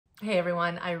Hey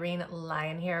everyone, Irene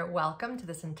Lyon here. Welcome to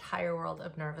this entire world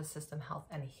of nervous system health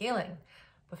and healing.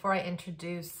 Before I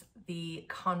introduce the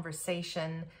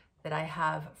conversation that I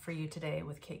have for you today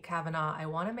with Kate Kavanaugh, I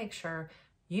want to make sure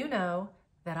you know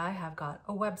that I have got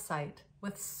a website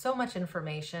with so much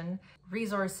information,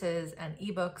 resources and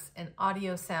ebooks and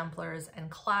audio samplers and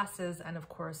classes, and of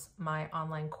course my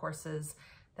online courses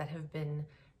that have been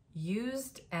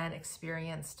used and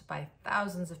experienced by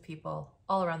thousands of people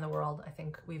all around the world. I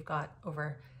think we've got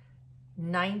over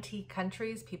 90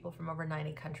 countries, people from over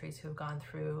 90 countries who have gone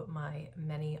through my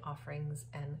many offerings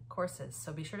and courses.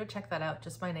 So be sure to check that out.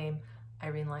 Just my name,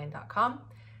 irenelyon.com.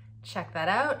 Check that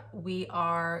out. We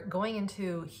are going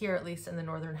into, here at least in the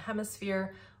Northern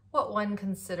Hemisphere, what one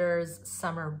considers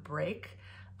summer break.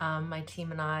 My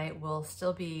team and I will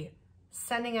still be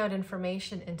sending out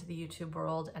information into the YouTube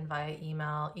world and via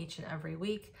email each and every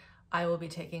week. I will be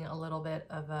taking a little bit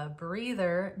of a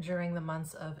breather during the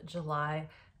months of July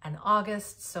and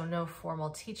August, so no formal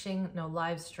teaching, no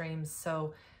live streams.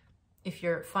 So if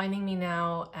you're finding me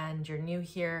now and you're new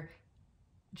here,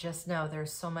 just know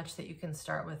there's so much that you can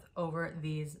start with over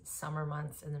these summer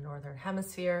months in the Northern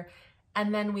Hemisphere.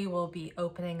 And then we will be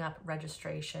opening up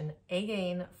registration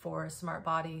again for Smart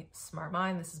Body, Smart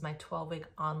Mind. This is my 12-week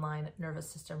online nervous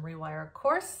system rewire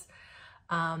course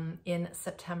in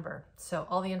September. So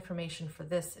all the information for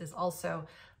this is also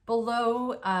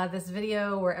below this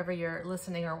video, wherever you're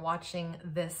listening or watching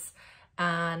this,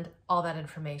 and all that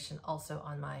information also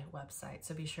on my website.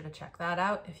 So be sure to check that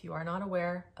out if you are not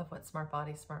aware of what Smart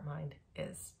Body, Smart Mind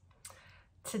is.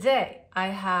 Today, I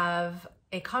have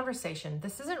a conversation.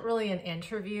 This isn't really an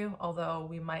interview, although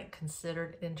we might consider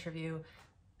it an interview.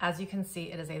 As you can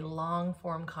see, it is a long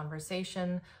form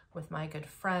conversation with my good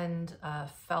friend,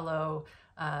 fellow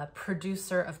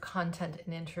producer of content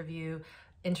and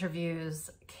interviews,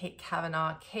 Kate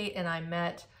Kavanaugh. Kate and I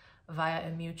met via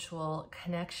a mutual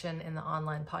connection in the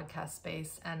online podcast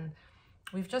space, and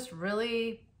we've just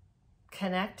really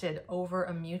connected over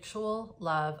a mutual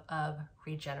love of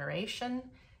regeneration,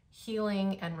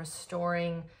 healing, and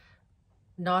restoring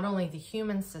not only the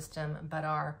human system, but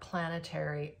our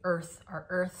planetary Earth, our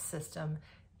Earth system,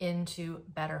 into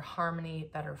better harmony,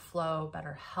 better flow,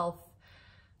 better health.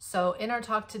 So in our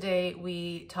talk today,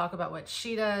 we talk about what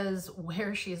she does,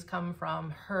 where she's come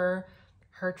from, her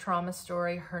trauma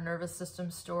story, her nervous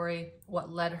system story,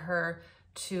 what led her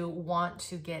to want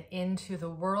to get into the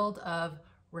world of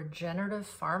regenerative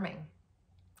farming.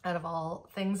 Out of all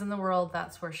things in the world,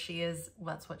 that's where she is,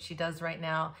 that's what she does right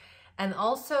now. And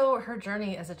also her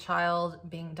journey as a child,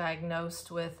 being diagnosed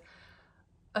with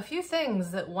a few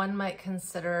things that one might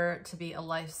consider to be a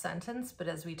life sentence, but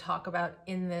as we talk about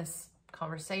in this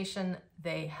conversation,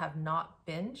 they have not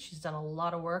been. She's done a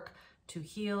lot of work to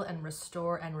heal and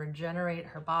restore and regenerate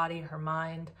her body, her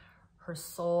mind, her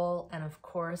soul, and of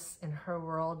course, in her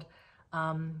world,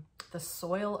 the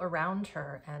soil around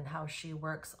her, and how she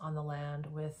works on the land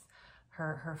with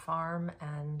her farm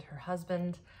and her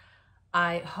husband.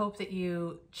 I hope that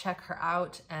you check her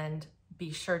out and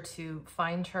be sure to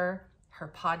find her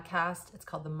podcast. It's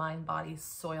called the Mind, Body,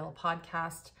 Soil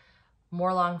Podcast.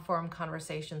 More long form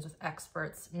conversations with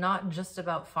experts, not just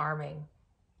about farming,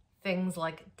 things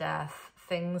like death,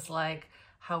 things like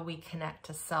how we connect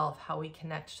to self, how we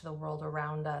connect to the world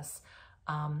around us,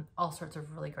 all sorts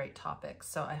of really great topics.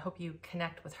 So I hope you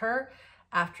connect with her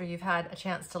after you've had a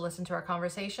chance to listen to our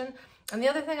conversation. And the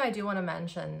other thing I do want to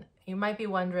mention, you might be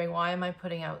wondering, why am I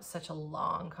putting out such a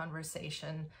long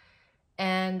conversation?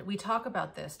 And we talk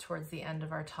about this towards the end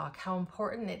of our talk, how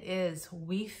important it is,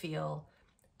 we feel,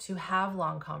 to have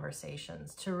long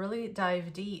conversations, to really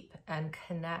dive deep and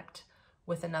connect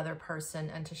with another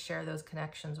person and to share those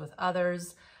connections with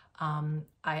others.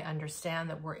 I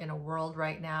understand that we're in a world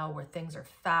right now where things are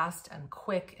fast and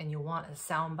quick and you want a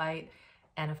soundbite.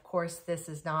 And of course, this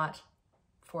is not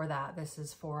for that. This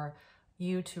is for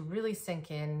you to really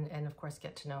sink in and of course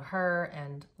get to know her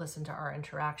and listen to our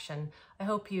interaction. I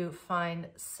hope you find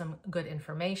some good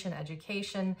information,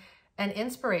 education, and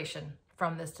inspiration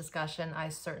from this discussion. I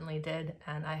certainly did,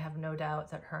 and I have no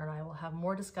doubt that her and I will have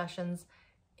more discussions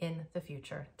in the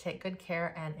future. Take good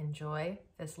care and enjoy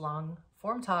this long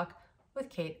form talk with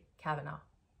Kate Kavanaugh.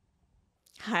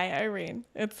 Hi, Irene.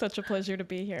 It's such a pleasure to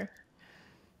be here.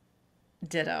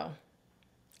 Ditto.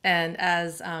 And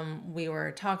as we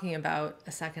were talking about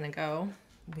a second ago,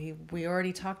 we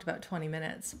already talked about 20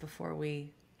 minutes before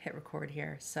we hit record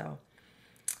here. So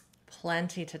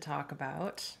plenty to talk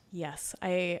about. Yes,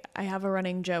 I have a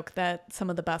running joke that some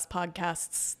of the best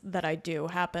podcasts that I do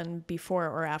happen before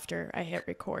or after I hit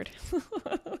record.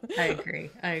 I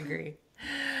agree.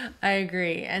 I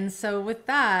agree. And so with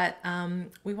that,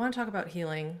 we want to talk about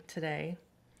healing today.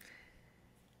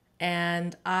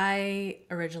 And I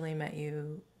originally met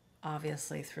you,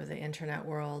 obviously, through the internet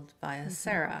world via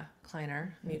Sarah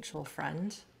Kleiner, mutual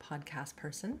friend, podcast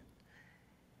person.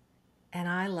 And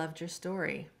I loved your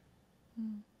story.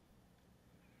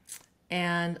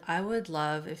 And I would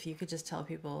love if you could just tell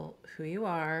people who you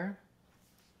are,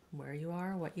 where you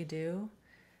are, what you do,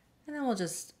 and then we'll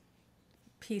just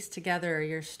piece together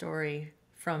your story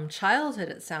from childhood.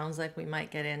 It sounds like we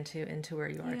might get into where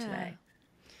you are today.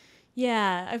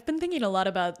 Yeah, I've been thinking a lot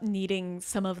about needing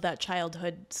some of that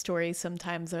childhood story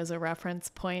sometimes as a reference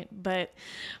point. But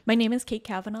my name is Kate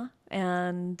Kavanaugh,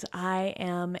 and I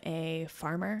am a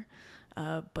farmer,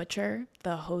 a butcher,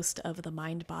 the host of the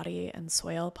Mind, Body, and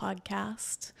Soil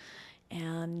podcast,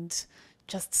 and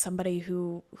just somebody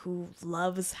who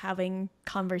loves having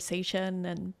conversation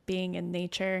and being in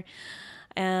nature.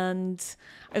 And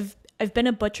I've been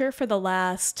a butcher for the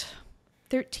last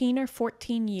 13 or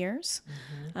 14 years.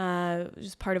 It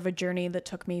was part of a journey that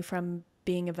took me from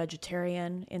being a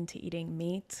vegetarian into eating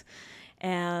meat.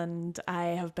 And I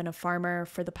have been a farmer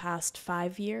for the past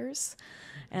 5 years.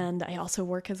 And I also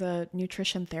work as a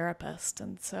nutrition therapist.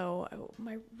 And so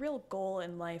my real goal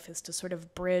in life is to sort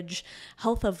of bridge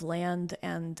health of land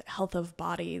and health of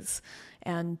bodies,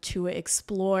 and to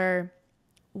explore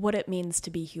what it means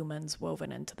to be humans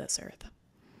woven into this earth.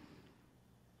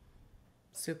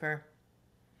 Super.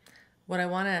 What I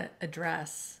want to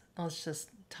address, let's just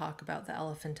talk about the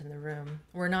elephant in the room.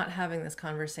 We're not having this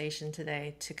conversation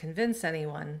today to convince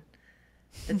anyone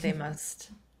that they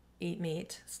must eat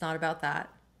meat. It's not about that.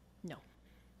 No,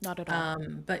 not at all.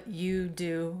 But you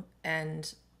do.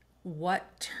 And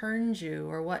what turned you,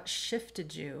 or what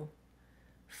shifted you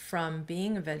from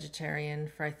being a vegetarian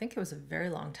for, I think it was a very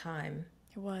long time?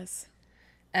 It was.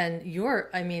 And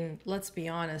let's be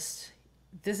honest,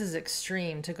 this is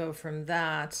extreme to go from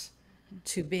that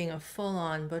to being a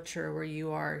full-on butcher where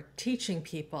you are teaching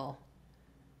people.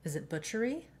 Is it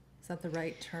butchery? Is that the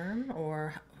right term?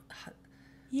 Or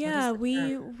yeah,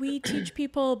 we teach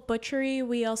people butchery.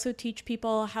 We also teach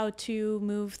people how to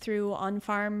move through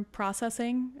on-farm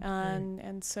processing,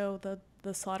 and so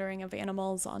the slaughtering of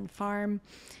animals on farm,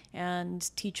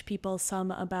 and teach people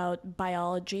some about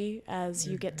biology as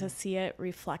you get to see it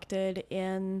reflected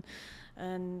in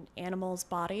an animal's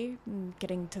body,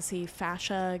 getting to see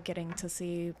fascia, getting to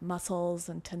see muscles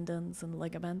and tendons and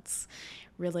ligaments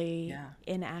really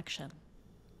in action.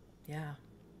 Yeah.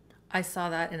 I saw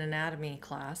that in anatomy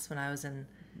class when I was in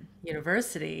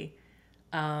university.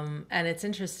 And it's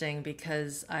interesting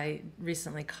because I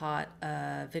recently caught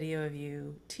a video of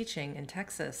you teaching in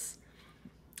Texas.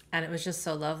 And it was just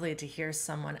so lovely to hear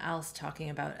someone else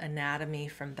talking about anatomy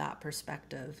from that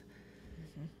perspective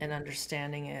and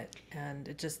understanding it. And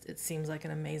it seems like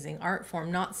an amazing art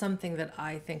form. Not something that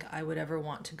I think I would ever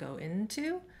want to go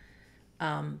into,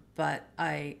 but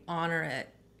I honor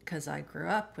it because I grew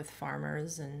up with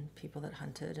farmers and people that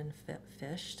hunted and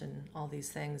fished and all these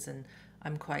things. And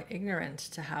I'm quite ignorant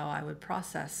to how I would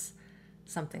process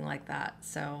something like that.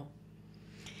 So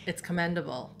it's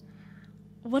commendable.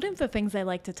 One of the things I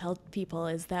like to tell people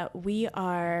is that we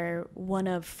are one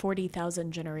of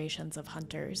 40,000 generations of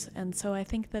hunters. And so I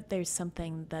think that there's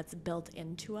something that's built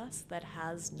into us that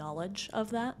has knowledge of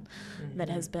that, that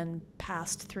has been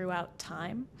passed throughout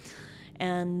time.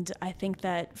 And I think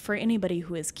that for anybody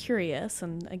who is curious,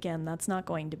 and again, that's not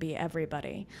going to be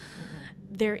everybody,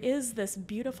 there is this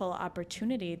beautiful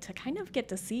opportunity to kind of get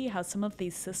to see how some of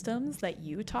these systems that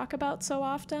you talk about so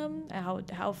often,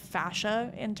 how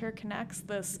fascia interconnects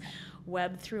this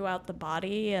web throughout the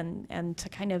body, and to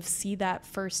kind of see that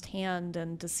firsthand,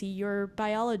 and to see your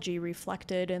biology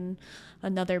reflected in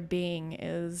another being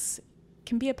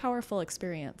can be a powerful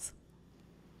experience.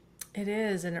 It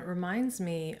is, and it reminds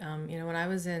me, when I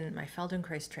was in my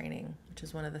Feldenkrais training, which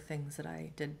is one of the things that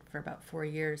I did for about 4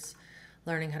 years,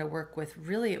 learning how to work with,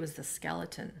 really it was the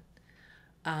skeleton,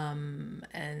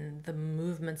 and the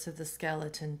movements of the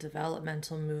skeleton,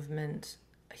 developmental movement,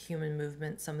 human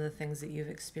movement, some of the things that you've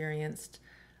experienced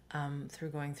through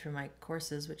going through my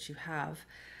courses, which you have.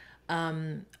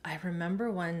 I remember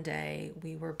one day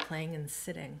we were playing and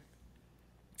sitting,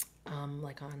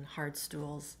 like on hard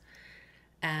stools,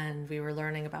 and we were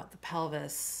learning about the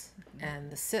pelvis and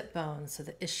the sit bones, so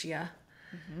the ischia.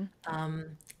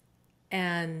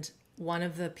 And one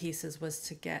of the pieces was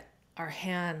to get our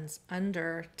hands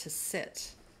under to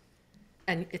sit.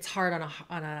 And it's hard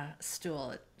on a stool.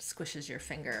 It squishes your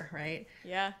finger, right?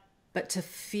 Yeah. But to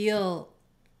feel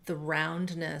the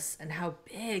roundness and how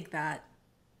big that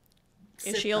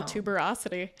ischial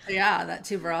tuberosity. Yeah, that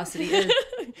tuberosity is.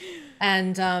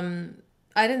 And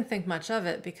I didn't think much of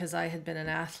it because I had been an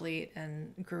athlete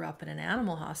and grew up in an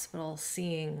animal hospital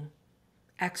seeing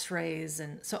x-rays,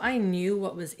 and so I knew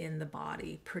what was in the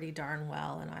body pretty darn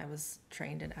well, and I was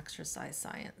trained in exercise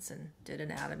science and did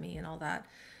anatomy and all that.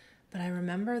 But I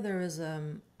remember there was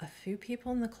a few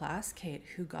people in the class, Kate,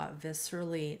 who got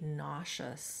viscerally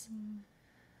nauseous.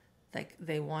 Like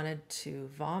they wanted to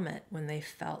vomit when they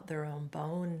felt their own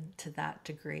bone to that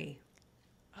degree.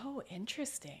 Oh,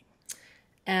 interesting.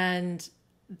 And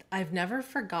I've never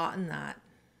forgotten that,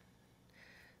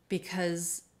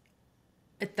 because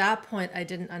at that point I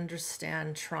didn't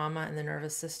understand trauma in the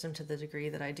nervous system to the degree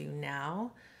that I do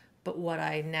now. But what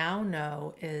I now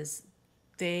know is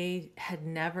they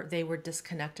were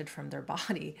disconnected from their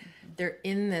body. They're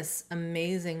in this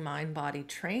amazing mind-body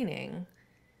training,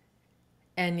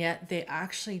 and yet they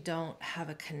actually don't have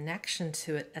a connection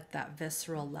to it at that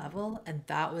visceral level. And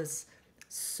that was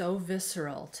so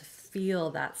visceral to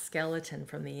feel that skeleton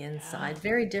from the inside. Yeah.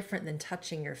 Very different than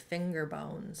touching your finger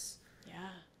bones. Yeah.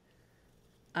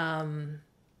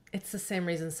 It's the same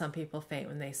reason some people faint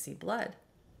when they see blood.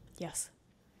 Yes.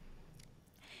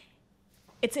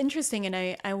 It's interesting,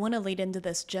 and I want to lead into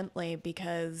this gently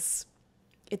because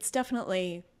it's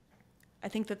definitely, I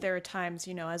think that there are times,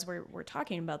 as we're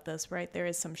talking about this, right, there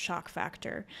is some shock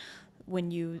factor when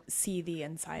you see the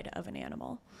inside of an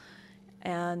animal.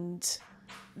 And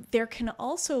there can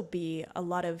also be a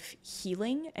lot of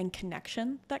healing and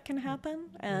connection that can happen.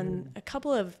 And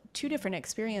two different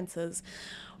experiences.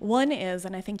 One is,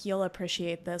 and I think you'll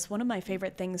appreciate this, one of my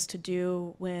favorite things to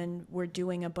do when we're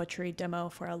doing a butchery demo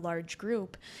for a large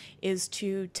group is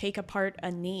to take apart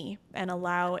a knee and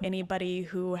allow anybody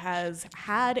who has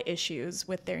had issues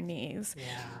with their knees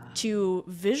to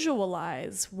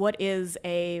visualize what is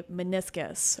a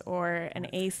meniscus or an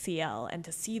ACL, and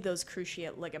to see those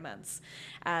cruciate ligaments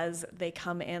as they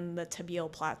come in the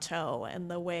tibial plateau and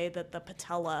the way that the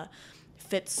patella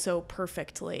fits so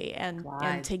perfectly, and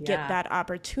to get that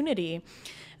opportunity.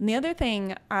 And the other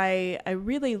thing I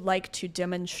really like to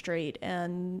demonstrate,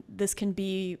 and this can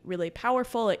be really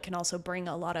powerful, it can also bring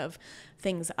a lot of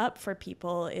things up for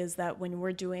people, is that when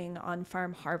we're doing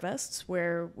on-farm harvests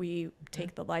where we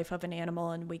take the life of an animal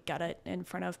and we gut it in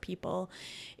front of people,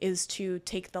 is to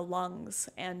take the lungs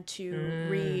and to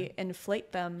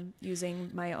re-inflate them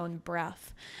using my own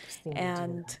breath.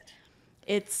 And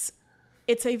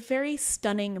it's a very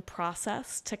stunning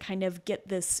process to kind of get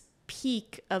this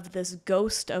peak of this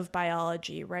ghost of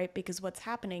biology, right? Because what's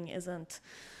happening isn't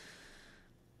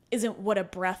what a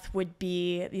breath would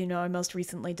be. I most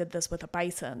recently did this with a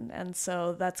bison, and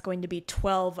so that's going to be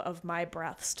 12 of my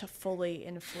breaths to fully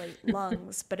inflate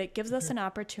lungs. But it gives us an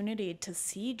opportunity to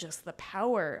see just the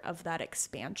power of that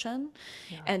expansion,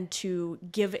 and to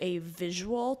give a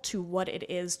visual to what it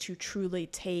is to truly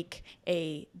take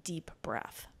a deep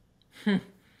breath.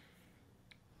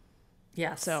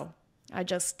 Yes. So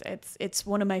it's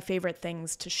one of my favorite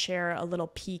things to share a little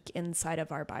peek inside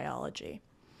of our biology.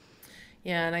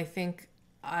 Yeah, and I think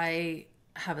I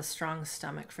have a strong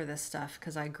stomach for this stuff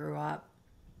because I grew up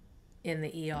in the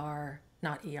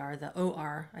the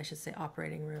OR, I should say,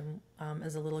 operating room,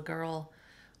 as a little girl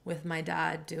with my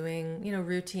dad doing,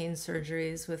 routine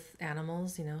surgeries with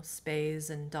animals, spays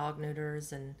and dog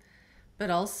neuters, but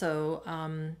also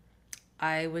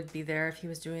I would be there if he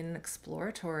was doing an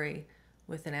exploratory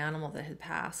with an animal that had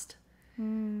passed.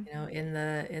 In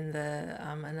the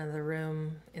another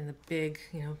room in the big,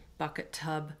 bucket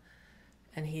tub,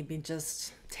 and he'd be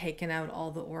just taking out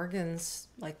all the organs,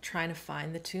 like trying to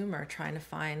find the tumor, trying to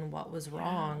find what was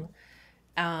wrong.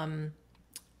 And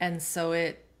so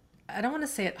I don't want to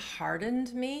say it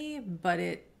hardened me, but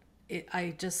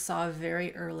I just saw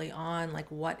very early on, like,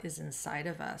 what is inside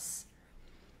of us.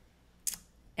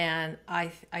 And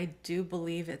I do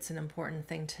believe it's an important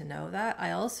thing to know that.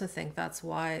 I also think that's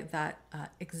why that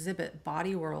exhibit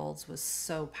Body Worlds was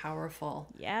so powerful.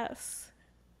 Yes.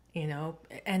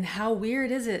 And how weird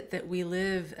is it that we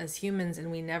live as humans and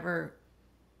we never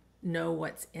know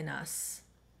what's in us?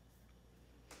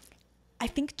 I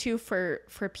think too,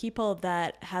 for people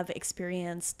that have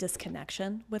experienced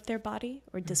disconnection with their body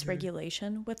or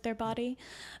dysregulation with their body,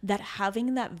 that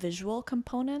having that visual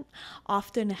component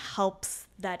often helps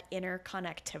that inner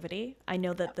connectivity. I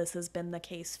know that this has been the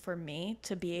case for me,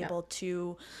 to be able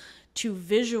to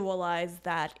visualize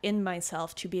that in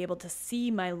myself, to be able to see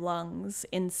my lungs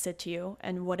in situ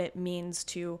and what it means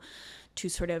to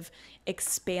sort of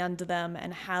expand them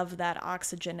and have that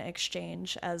oxygen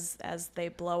exchange as they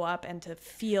blow up, and to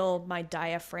feel my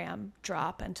diaphragm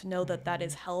drop, and to know that that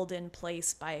is held in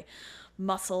place by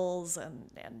muscles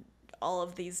and all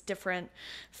of these different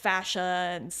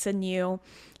fascia and sinew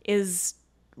is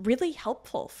really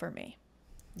helpful for me.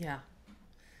 Yeah.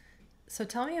 So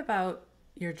tell me about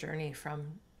your journey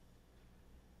from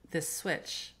this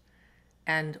switch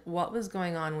and what was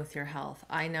going on with your health.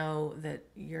 I know that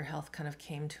your health kind of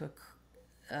came to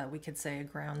we could say a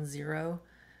ground zero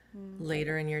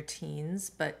later in your teens,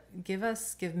 but give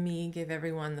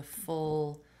everyone the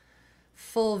full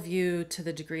view to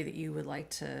the degree that you would like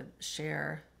to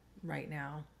share right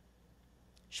now.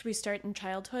 Should we start in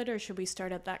childhood or should we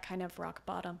start at that kind of rock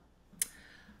bottom?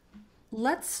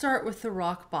 Let's start with the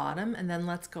rock bottom and then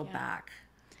let's go back.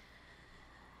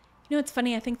 You know, it's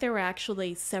funny. I think there were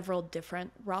actually several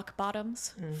different rock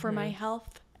bottoms for my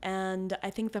health. And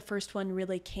I think the first one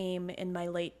really came in my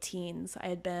late teens. I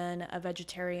had been a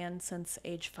vegetarian since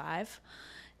age 5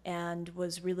 and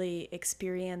was really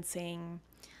experiencing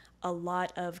a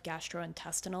lot of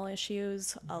gastrointestinal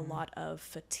issues, a lot of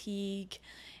fatigue,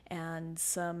 and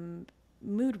some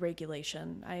mood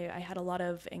regulation. I had a lot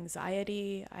of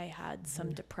anxiety. I had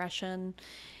some depression,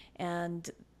 and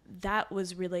that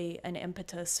was really an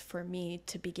impetus for me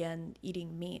to begin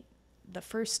eating meat the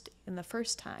first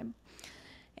time.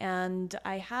 And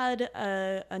I had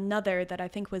another that I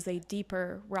think was a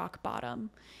deeper rock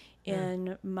bottom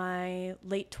in my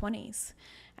late 20s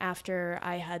after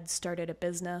I had started a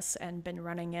business and been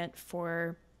running it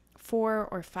for 4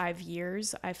 or 5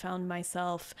 years. I found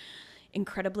myself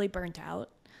incredibly burnt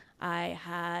out. I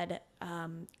had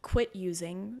quit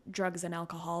using drugs and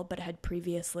alcohol, but had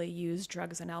previously used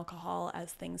drugs and alcohol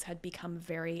as things had become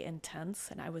very intense,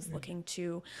 and I was looking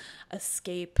to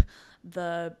escape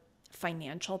the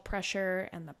financial pressure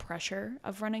and the pressure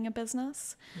of running a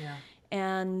business. Yeah.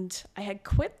 And I had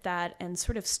quit that and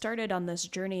sort of started on this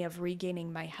journey of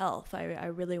regaining my health. I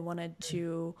really wanted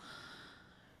to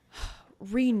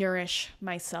re-nourish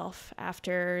myself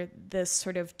after this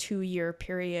sort of 2-year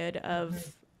period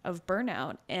of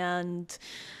burnout, and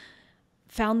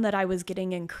found that I was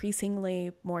getting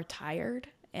increasingly more tired.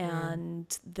 And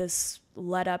this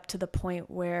led up to the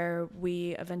point where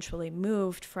we eventually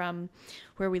moved from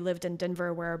where we lived in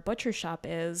Denver, where our butcher shop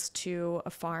is, to a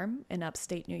farm in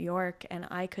upstate New York, and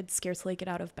I could scarcely get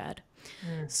out of bed.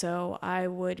 So I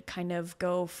would kind of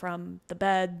go from the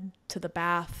bed to the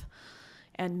bath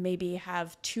and maybe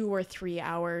have 2 or 3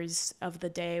 hours of the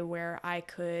day where I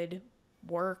could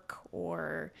work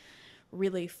or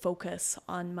really focus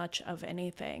on much of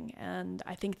anything. And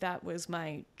I think that was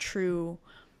my true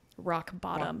rock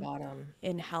bottom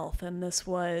in health. And this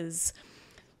was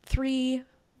 3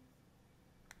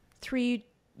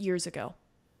 years ago.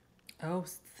 Oh,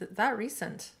 that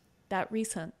recent.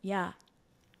 Yeah.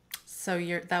 So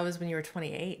that was when you were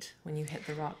 28 when you hit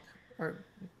the rock, or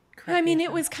I mean,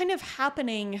 it was kind of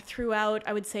happening throughout,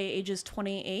 I would say, ages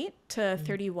 28 to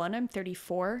 31. I'm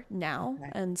 34 now.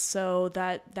 Okay. And so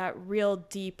that real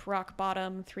deep rock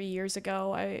bottom 3 years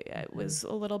ago, I was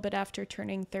a little bit after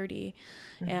turning 30.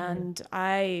 And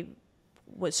I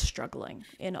was struggling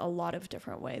in a lot of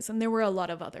different ways. And there were a lot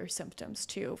of other symptoms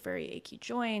too, very achy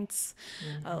joints,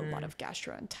 a lot of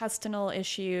gastrointestinal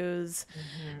issues,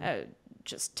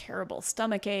 just terrible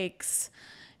stomach aches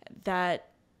that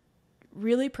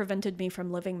really prevented me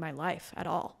from living my life at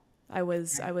all. I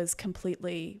was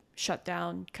completely shut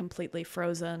down, completely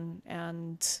frozen,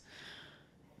 and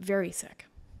very sick.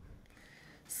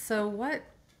 So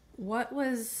what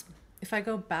was, if I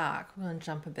go back, we're going to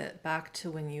jump a bit back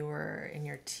to when you were in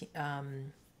your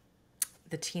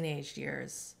the teenage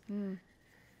years.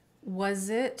 Was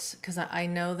it, because I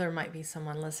know there might be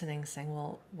someone listening saying,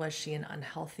 well, was she an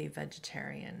unhealthy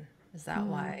vegetarian? Is that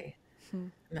why?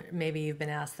 Maybe you've been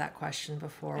asked that question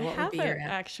before. What would be your answer?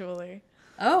 Actually.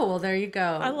 Oh, well, there you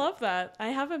go. I love that. I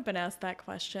haven't been asked that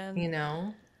question. You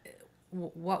know,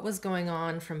 what was going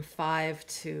on from 5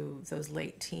 to those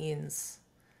late teens?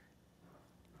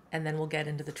 And then we'll get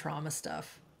into the trauma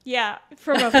stuff. Yeah,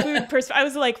 from a food perspective. I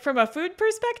was like, from a food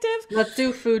perspective? Let's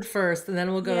do food first, and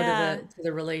then we'll go to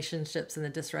the relationships and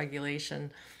the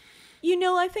dysregulation. You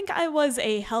know, I think I was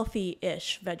a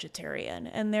healthy-ish vegetarian,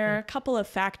 and there are a couple of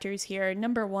factors here.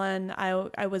 Number one,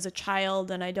 I was a child,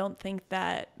 and I don't think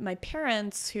that my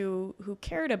parents, who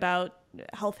cared about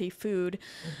healthy food,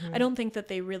 I don't think that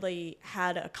they really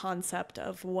had a concept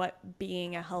of what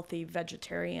being a healthy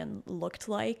vegetarian looked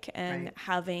like, and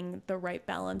having the right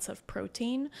balance of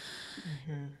protein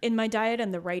in my diet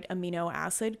and the right amino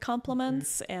acid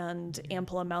complements and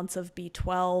ample amounts of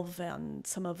B12 and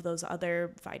some of those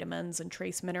other vitamins and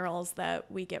trace minerals that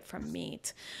we get from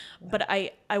meat. But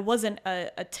I wasn't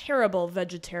a terrible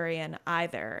vegetarian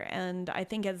either. And I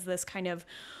think as this kind of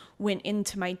went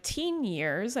into my teen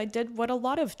years, I did what a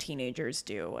lot of teenagers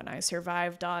do, and I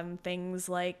survived on things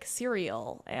like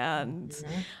cereal and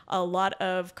a lot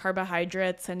of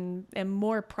carbohydrates and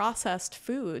more processed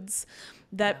foods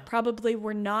that probably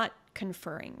were not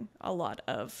conferring a lot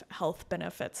of health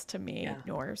benefits to me,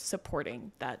 nor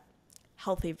supporting that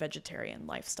healthy vegetarian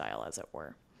lifestyle, as it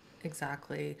were.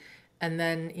 Exactly. And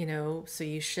then, so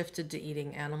you shifted to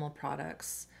eating animal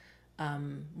products,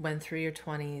 went through your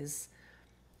 20s,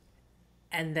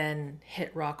 and then hit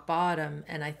rock bottom.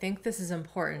 And I think this is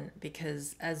important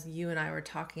because, as you and I were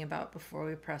talking about before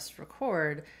we pressed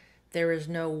record, there is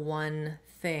no one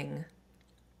thing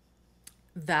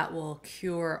that will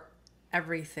cure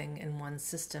everything in one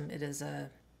system. It is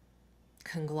a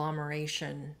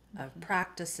conglomeration of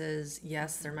practices.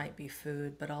 Yes, there might be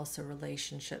food, but also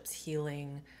relationships,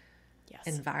 healing,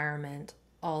 environment,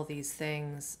 all these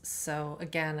things. So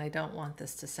again, I don't want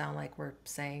this to sound like we're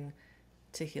saying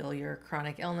to heal your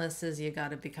chronic illnesses, you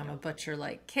got to become a butcher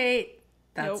like Kate.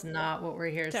 That's not what we're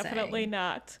here saying. Definitely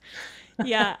not.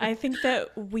 Yeah, I think that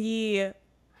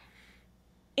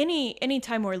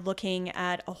anytime we're looking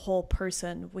at a whole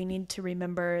person, we need to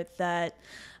remember that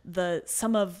the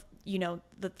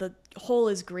whole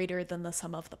is greater than the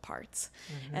sum of the parts.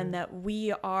 And that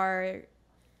we are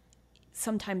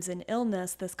sometimes in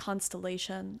illness, this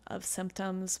constellation of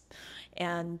symptoms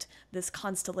and this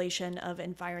constellation of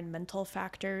environmental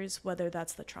factors, whether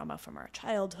that's the trauma from our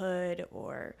childhood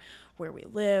or where we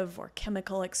live or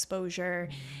chemical exposure.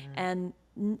 And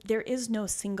there is no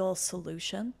single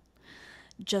solution,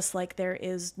 just like there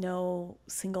is no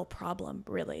single problem,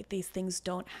 really. These things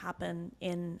don't happen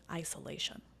in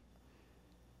isolation.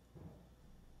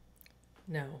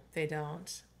 No, they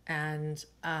don't. And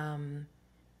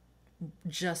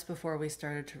just before we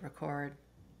started to record,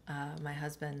 my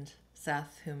husband,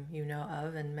 Seth, whom you know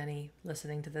of, and many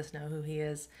listening to this know who he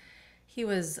is, he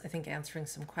was, I think, answering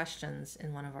some questions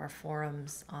in one of our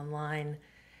forums online.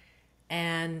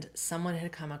 And someone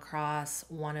had come across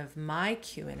one of my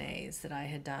Q&As that I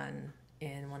had done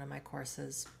in one of my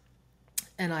courses.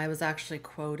 And I was actually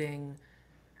quoting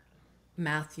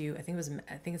Matthew, I think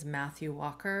it's Matthew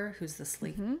Walker, who's the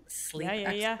sleep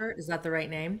expert. Yeah. Is that the right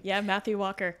name? Yeah, Matthew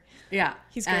Walker. Yeah.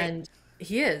 He's great. And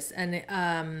he is. And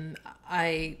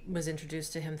I was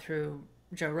introduced to him through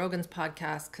Joe Rogan's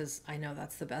podcast because I know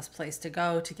that's the best place to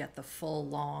go to get the full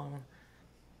long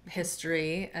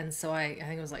history. And so I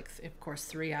think it was like, of course,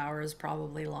 3 hours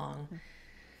probably long.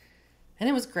 And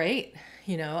it was great.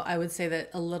 I would say that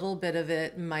a little bit of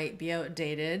it might be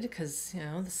outdated because,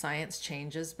 the science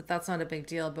changes, but that's not a big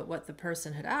deal. But what the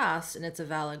person had asked, and it's a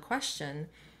valid question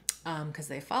because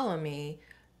they follow me,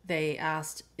 they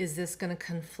asked, is this going to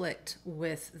conflict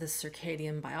with the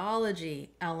circadian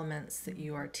biology elements that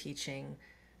you are teaching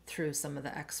through some of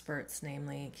the experts,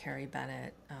 namely Carrie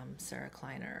Bennett, Sarah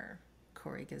Kleiner,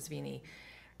 Corey Ghisvini?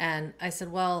 And I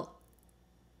said, well,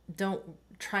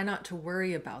 try not to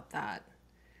worry about that.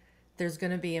 There's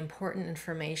going to be important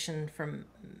information from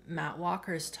Matt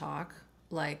Walker's talk,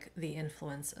 like the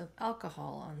influence of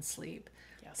alcohol on sleep,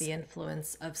 the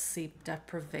influence of sleep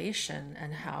deprivation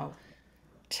and how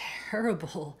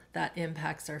terrible that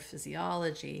impacts our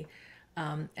physiology.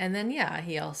 And then,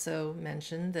 he also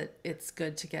mentioned that it's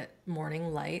good to get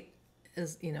morning light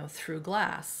through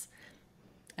glass.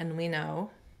 And we know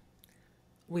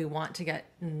we want to get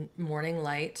morning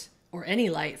light, or any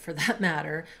light for that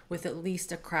matter, with at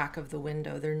least a crack of the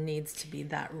window. There needs to be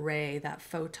that ray, that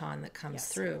photon that comes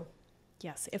through.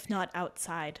 Yes, if not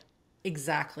outside.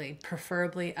 Exactly.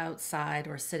 Preferably outside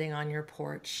or sitting on your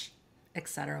porch,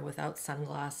 etc., without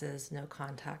sunglasses, no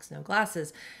contacts, no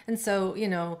glasses. And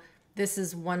so, this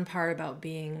is one part about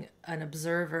being an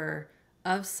observer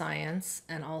of science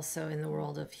and also in the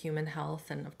world of human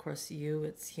health. And of course,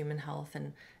 it's human health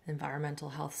and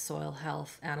environmental health, soil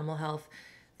health, animal health.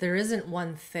 There isn't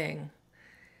one thing,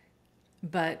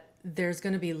 but there's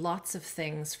going to be lots of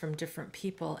things from different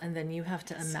people, and then you have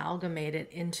to amalgamate it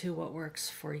into what works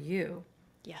for you.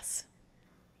 Yes.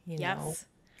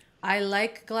 I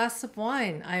like a glass of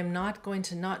wine. I'm not going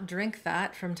to not drink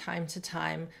that from time to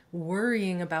time,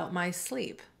 worrying about my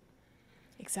sleep.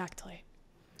 Exactly.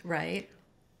 Right?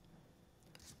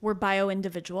 We're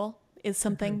bio-individual is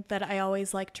something that I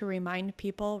always like to remind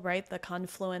people, right? The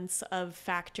confluence of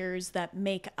factors that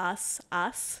make us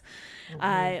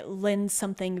lends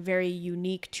something very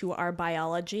unique to our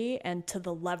biology and to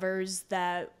the levers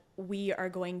that we are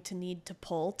going to need to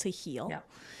pull to heal. Yeah.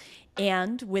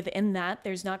 And within that,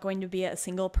 there's not going to be a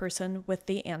single person with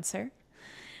the answer.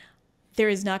 There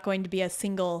is not going to be a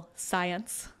single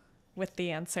science with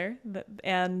the answer.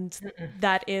 And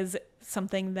that is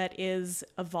something that is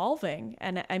evolving.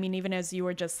 And I mean, even as you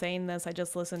were just saying this, I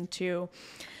just listened to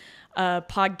a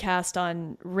podcast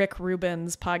on Rick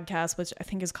Rubin's podcast, which I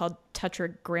think is called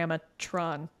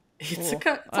Tetragrammatron. It's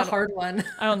a hard one.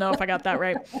 I don't know if I got that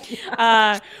right.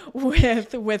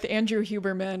 With Andrew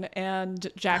Huberman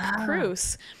and Jack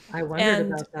Kruse. I wondered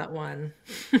about that one.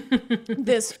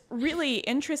 This really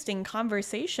interesting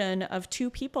conversation of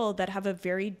two people that have a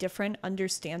very different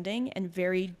understanding and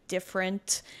very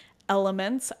different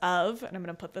elements of, and I'm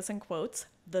going to put this in quotes,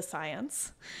 the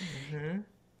science,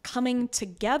 coming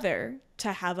together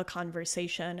to have a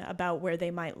conversation about where they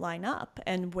might line up,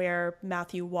 and where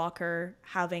Matthew Walker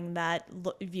having that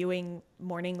viewing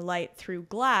morning light through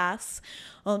glass,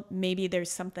 well, maybe there's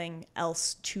something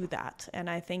else to that. And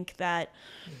I think that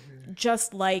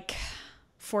just like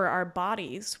for our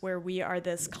bodies, where we are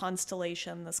this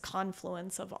constellation, this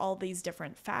confluence of all these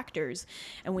different factors,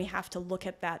 and we have to look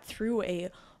at that through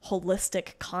a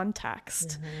holistic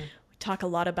context. Talk a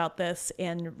lot about this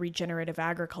in regenerative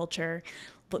agriculture,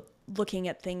 looking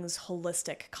at things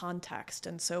holistic context.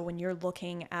 And so when you're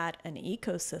looking at an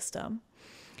ecosystem,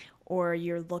 or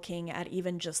you're looking at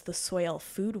even just the soil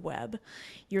food web,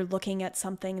 you're looking at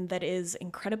something that is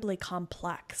incredibly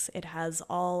complex. It has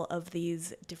all of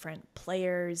these different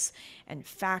players and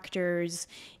factors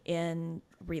in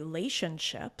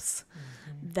relationships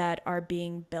that are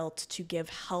being built to give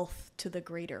health to the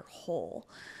greater whole.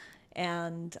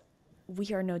 And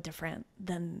we are no different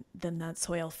than that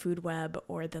soil food web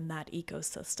or than that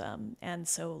ecosystem. And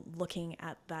so looking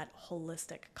at that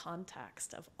holistic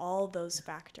context of all those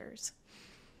factors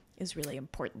is really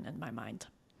important in my mind.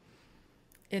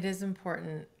 It is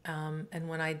important. And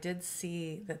when I did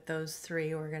see that those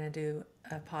three were going to do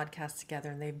a podcast together,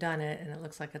 and they've done it, and it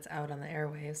looks like it's out on the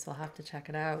airwaves, so I'll have to check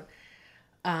it out.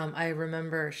 I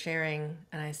remember sharing,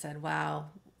 and I said, wow,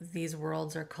 these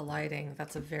worlds are colliding.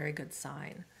 That's a very good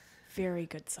sign. Very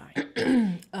good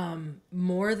sign.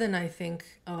 More than I think,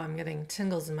 I'm getting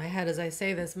tingles in my head as I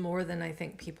say this, more than I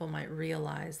think people might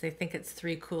realize. They think it's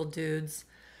three cool dudes,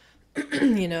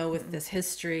 with this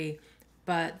history.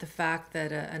 But the fact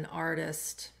that an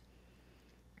artist,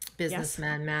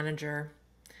 businessman, manager,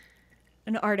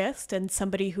 an artist, and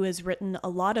somebody who has written a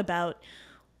lot about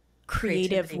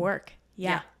creative work.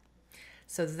 Yeah.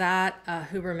 So that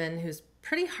Huberman, who's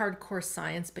pretty hardcore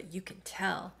science, but you can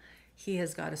tell he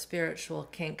has got a spiritual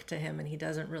kink to him, and he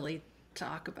doesn't really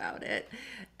talk about it.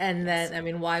 And then, I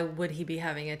mean, why would he be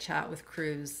having a chat with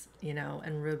Kruse,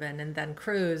 and Rubin? And then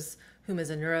Kruse, whom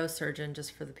is a neurosurgeon,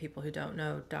 just for the people who don't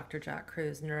know, Dr. Jack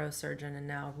Kruse, neurosurgeon, and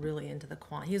now really into the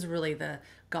he's really the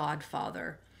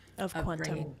godfather of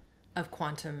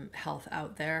quantum health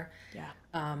out there. Yeah.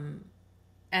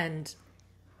 And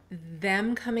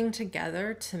them coming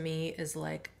together to me is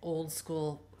like old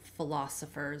school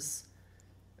philosophers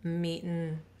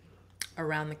meeting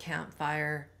around the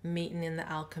campfire, meeting in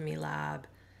the alchemy lab,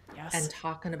 and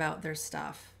talking about their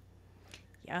stuff.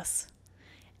 Yes.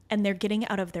 And they're getting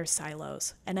out of their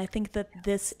silos. And I think that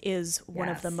this is one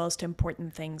of the most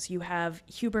important things. You have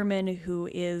Huberman, who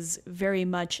is very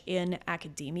much in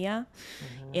academia,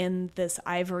 in this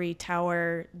ivory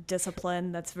tower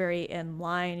discipline that's very in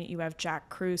line. You have Jack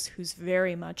Kruse, who's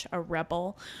very much a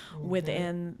rebel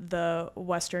within the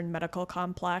Western medical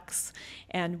complex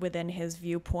and within his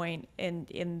viewpoint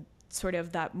in sort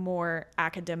of that more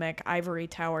academic ivory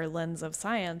tower lens of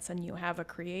science. And you have a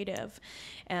creative,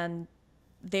 and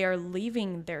they are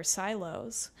leaving their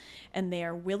silos, and they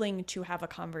are willing to have a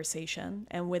conversation.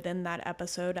 And within that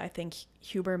episode, I think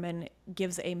Huberman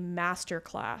gives a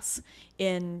masterclass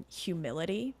in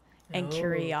humility and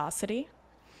curiosity,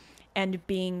 and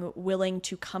being willing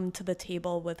to come to the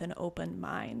table with an open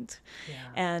mind.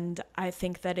 And I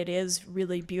think that it is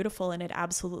really beautiful, and it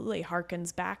absolutely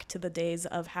harkens back to the days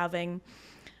of having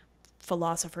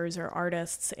philosophers or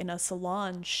artists in a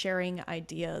salon sharing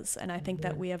ideas. And I think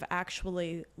that we have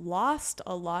actually lost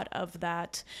a lot of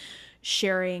that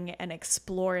sharing and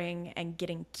exploring and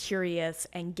getting curious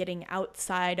and getting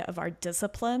outside of our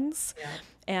disciplines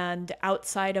and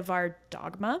outside of our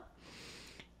dogma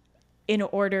in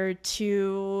order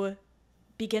to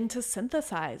begin to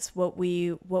synthesize what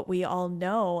we all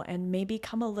know, and maybe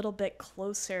come a little bit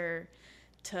closer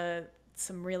to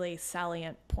some really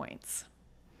salient points.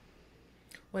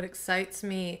 What excites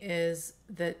me is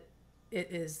that it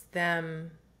is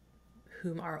them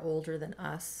whom are older than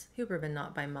us. Huberman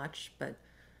not by much, but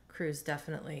Kruse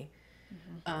definitely.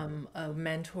 A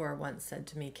mentor once said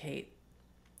to me, Kate,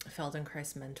 a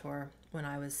Feldenkrais mentor, when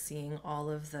I was seeing all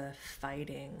of the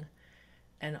fighting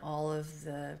and all of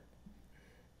the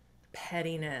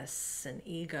pettiness and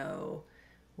ego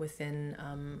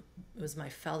within, it was my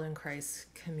Feldenkrais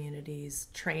community's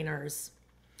trainers.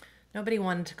 Nobody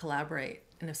wanted to collaborate.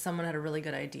 And if someone had a really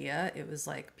good idea, it was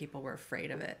like people were afraid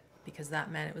of it because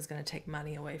that meant it was going to take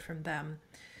money away from them.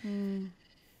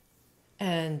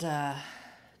 And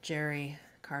Jerry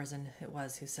Carson, it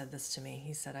was, who said this to me.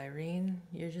 He said, Irene,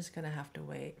 you're just going to have to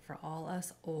wait for all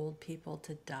us old people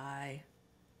to die.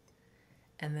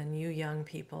 And then you young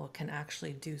people can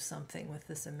actually do something with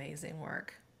this amazing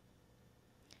work.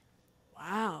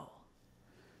 Wow.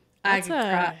 I could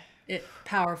cry. It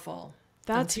powerful.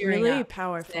 That's really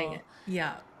powerful.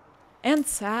 Yeah. And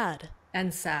sad.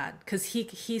 And sad, because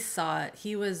he saw it.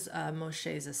 He was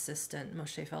Moshe's assistant,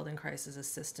 Moshe Feldenkrais's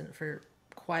assistant for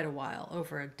quite a while,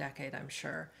 over a decade, I'm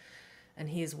sure. And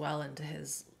he's well into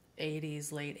his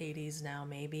 80s, late 80s now,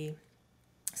 maybe.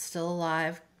 Still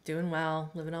alive, doing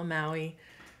well, living on Maui,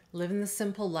 living the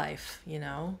simple life, you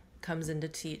know, comes in to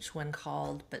teach when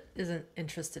called, but isn't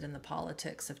interested in the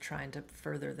politics of trying to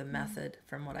further the method,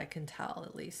 from what I can tell,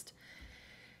 at least.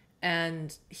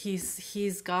 And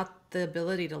he's got the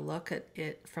ability to look at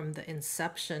it from the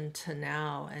inception to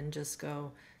now and just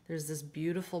go, there's this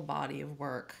beautiful body of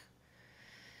work.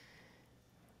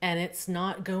 And it's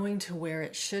not going to where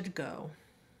it should go.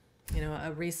 You know,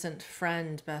 a recent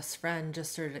friend, best friend,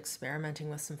 just started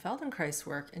experimenting with some Feldenkrais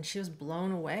work, and she was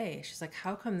blown away. She's like,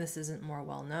 how come this isn't more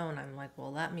well known? I'm like,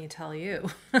 well, let me tell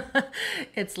you.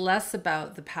 It's less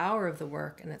about the power of the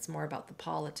work, and it's more about the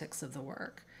politics of the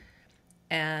work.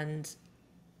 And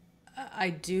I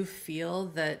do feel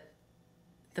that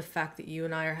the fact that you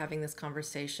and I are having this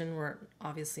conversation, we're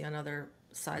obviously on other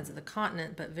sides of the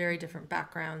continent, but very different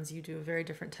backgrounds. You do a very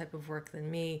different type of work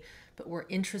than me, but we're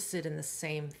interested in the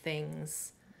same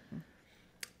things.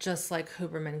 Just like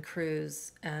Huberman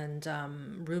Cruz and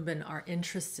Rubin are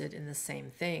interested in the same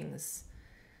things.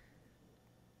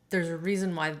 There's a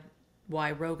reason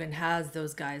why Rogan has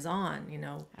those guys on, you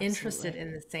know, Absolutely. Interested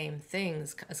in the same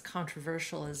things. As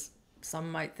controversial as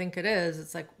some might think it is,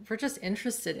 it's like, we're just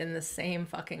interested in the same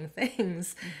fucking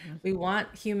things. We want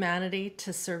humanity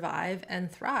to survive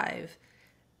and thrive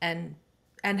and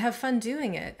have fun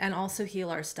doing it, and also heal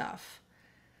our stuff.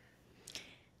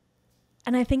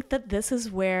 And I think that this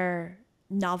is where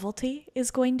novelty is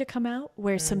going to come out,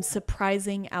 where some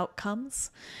surprising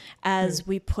outcomes as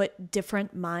we put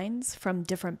different minds from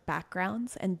different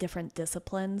backgrounds and different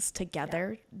disciplines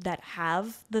together that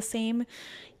have the same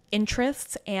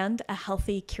interests and a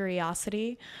healthy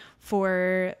curiosity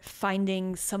for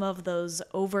finding some of those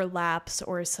overlaps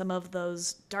or some of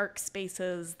those dark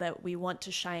spaces that we want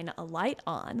to shine a light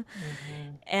on.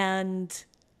 And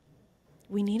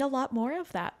we need a lot more of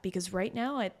that, because right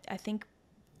now I think,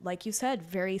 like you said,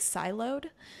 very siloed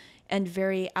and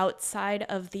very outside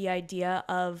of the idea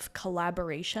of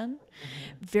collaboration,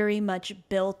 very much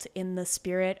built in the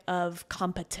spirit of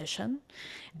competition.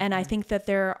 And I think that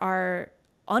there are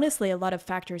honestly a lot of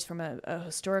factors from a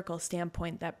historical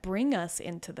standpoint that bring us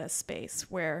into this space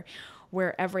where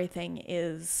everything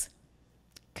is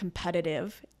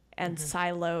competitive and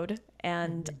siloed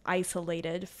and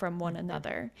isolated from one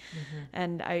another.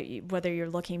 And whether you're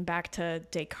looking back to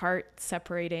Descartes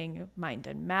separating mind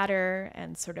and matter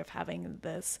and sort of having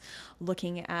this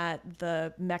looking at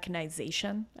the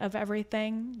mechanization of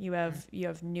everything, you have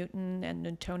Newton and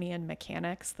Newtonian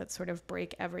mechanics that sort of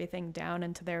break everything down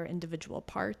into their individual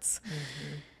parts.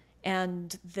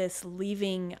 And this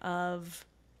leaving of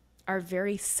our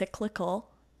very cyclical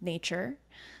nature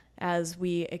as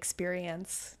we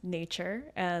experience nature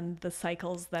and the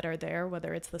cycles that are there,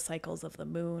 whether it's the cycles of the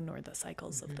moon or the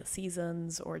cycles of the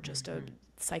seasons or just a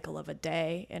cycle of a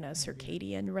day in a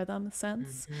circadian rhythm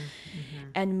sense,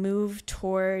 and move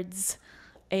towards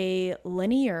a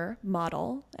linear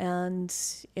model. And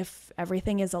if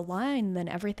everything is aligned, then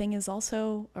everything is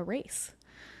also a race.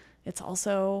 It's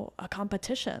also a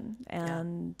competition,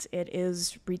 and it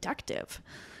is reductive.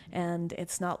 And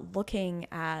it's not looking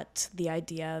at the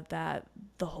idea that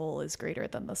the whole is greater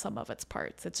than the sum of its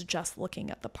parts. It's just looking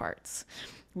at the parts.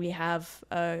 We have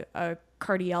a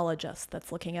cardiologist that's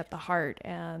looking at the heart,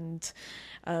 and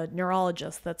a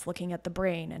neurologist that's looking at the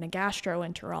brain, and a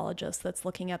gastroenterologist that's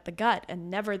looking at the gut, and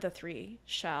never the three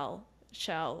shall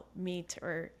meet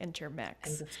or intermix.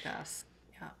 And discuss.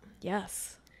 Yeah.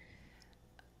 Yes.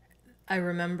 I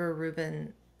remember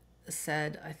Rubin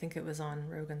said, I think it was on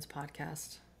Rogan's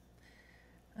podcast,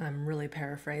 I'm really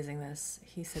paraphrasing this.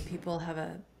 He said people have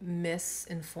a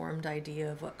misinformed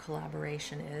idea of what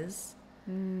collaboration is.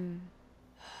 And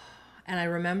I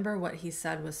remember what he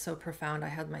said was so profound. I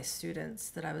had my students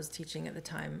that I was teaching at the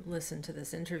time listen to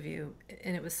this interview,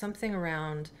 and it was something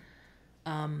around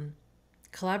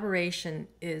Collaboration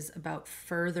is about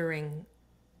furthering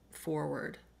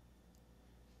forward.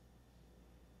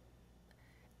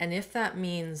 And if that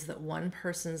means that one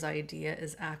person's idea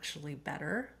is actually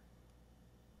better,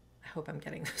 I hope I'm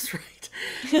getting this right,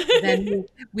 then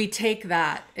we take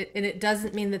that. And it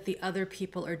doesn't mean that the other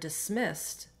people are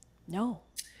dismissed. No.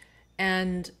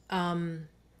 And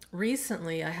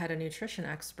recently I had a nutrition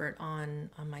expert on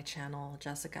my channel,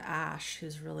 Jessica Ash,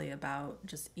 who's really about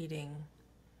just eating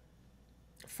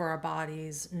for our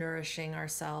bodies, nourishing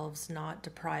ourselves, not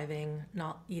depriving,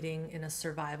 not eating in a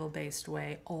survival-based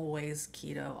way, always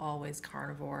keto, always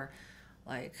carnivore,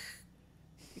 like,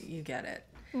 you get it.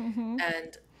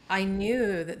 And I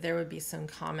knew that there would be some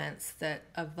comments that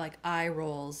of like eye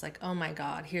rolls, like, oh my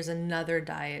God, here's another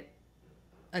diet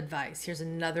advice, here's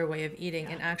another way of eating.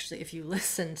 And actually, if you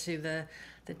listen to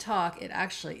the talk, it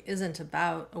actually isn't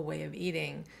about a way of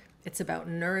eating. It's about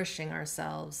nourishing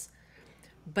ourselves.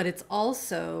 But it's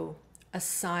also a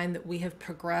sign that we have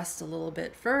progressed a little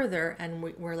bit further, and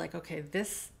we're like, okay,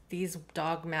 these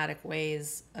dogmatic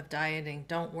ways of dieting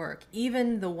don't work.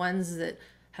 Even the ones that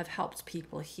have helped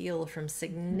people heal from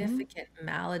significant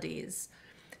maladies,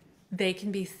 they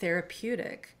can be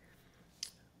therapeutic.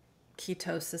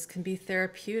 Ketosis can be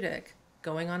therapeutic.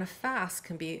 Going on a fast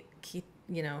can be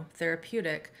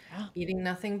therapeutic. Eating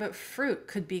nothing but fruit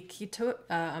could be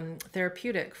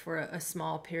therapeutic for a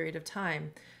small period of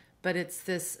time. But it's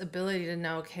this ability to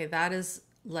know, okay, that is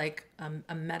like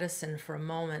a medicine for a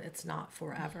moment. It's not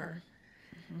forever.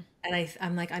 And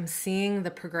I'm like, I'm seeing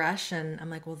the progression. I'm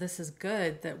like, well, this is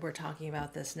good that we're talking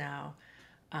about this now,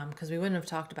 because we wouldn't have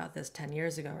talked about this 10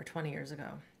 years ago or 20 years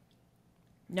ago.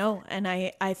 No, and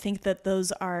I think that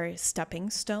those are stepping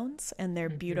stones, and they're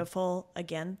beautiful,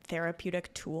 again,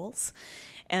 therapeutic tools.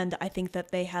 And I think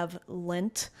that they have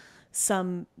lent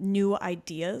some new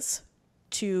ideas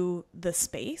to the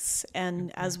space.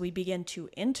 And as we begin to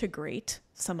integrate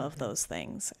some of those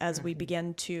things, as we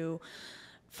begin to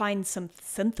find some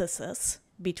synthesis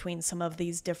between some of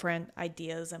these different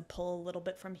ideas and pull a little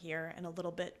bit from here and a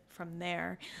little bit from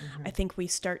there, I think we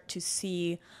start to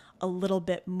see a little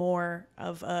bit more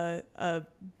of a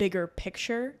bigger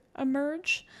picture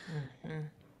emerge,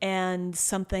 and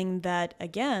something that,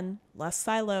 again, less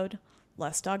siloed,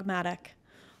 less dogmatic,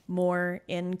 more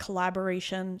in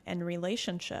collaboration and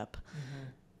relationship.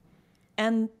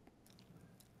 And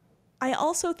I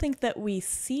also think that we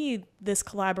see this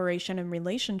collaboration and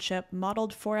relationship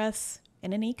modeled for us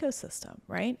in an ecosystem,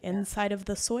 right? Inside of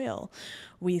the soil.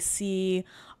 We see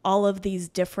all of these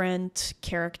different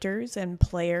characters and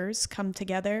players come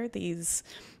together, these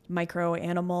micro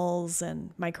animals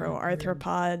and micro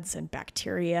arthropods and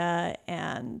bacteria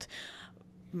and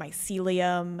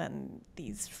mycelium and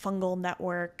these fungal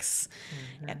networks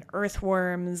and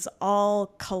earthworms, all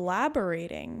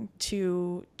collaborating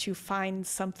to find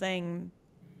something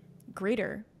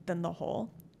greater than the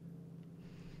whole.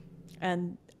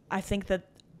 And I think that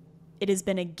it has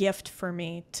been a gift for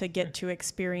me to get to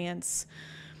experience,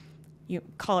 you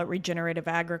call it regenerative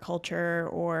agriculture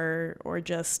or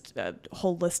just a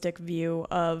holistic view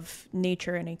of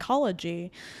nature and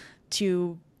ecology,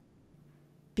 to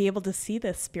be able to see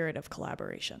this spirit of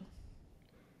collaboration.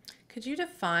 Could you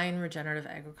define regenerative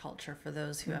agriculture for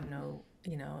those who have no,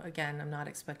 again, I'm not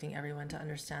expecting everyone to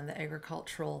understand the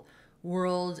agricultural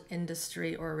world,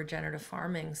 industry, or regenerative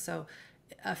farming. So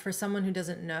for someone who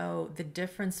doesn't know the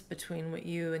difference between what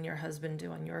you and your husband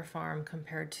do on your farm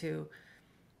compared to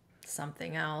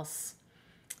something else,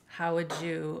 how would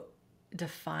you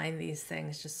define these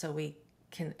things, just so we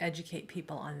can educate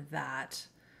people on that?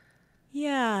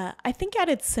 Yeah, I think at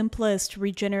its simplest,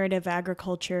 regenerative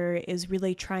agriculture is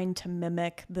really trying to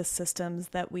mimic the systems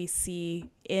that we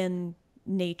see in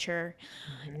nature.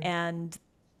 And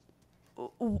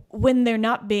when they're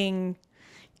not being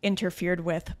interfered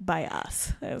with by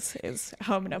us, is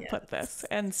how I'm going to put this.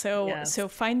 And so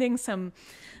finding some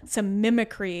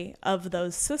mimicry of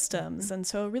those systems. And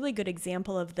so a really good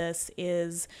example of this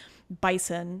is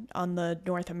bison on the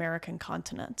North American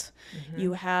continent.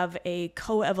 You have a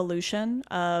coevolution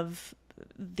of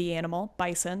the animal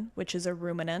bison, which is a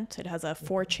ruminant. It has a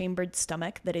 4-chambered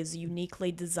stomach that is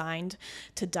uniquely designed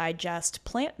to digest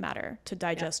plant matter, to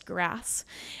digest grass.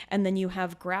 And then you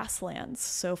have grasslands.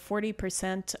 So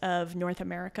 40% of North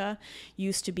America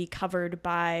used to be covered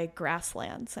by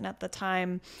grasslands. And at the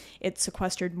time, it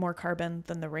sequestered more carbon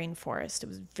than the rainforest. It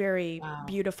was very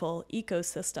beautiful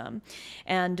ecosystem.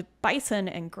 And bison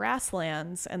and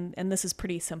grasslands, and this is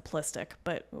pretty simplistic,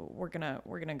 but we're gonna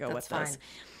go with this,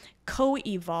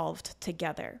 co-evolved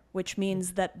together, which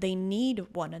means that they need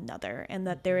one another and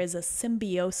that there is a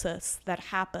symbiosis that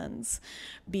happens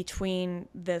between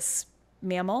this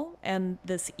mammal and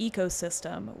this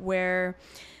ecosystem where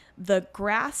the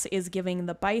grass is giving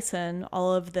the bison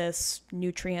all of this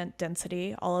nutrient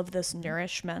density, all of this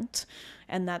nourishment,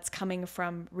 and that's coming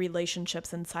from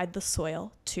relationships inside the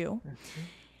soil too. Mm-hmm.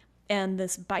 And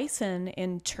this bison,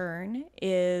 in turn,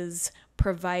 is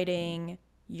providing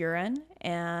urine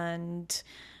and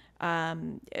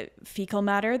fecal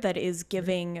matter that is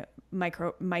giving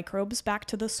microbes back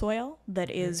to the soil,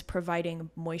 that is providing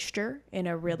moisture in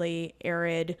a really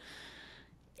arid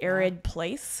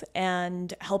place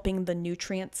and helping the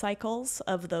nutrient cycles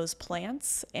of those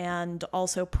plants, and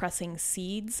also pressing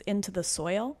seeds into the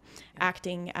soil,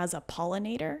 acting as a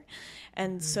pollinator.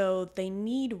 And so they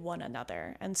need one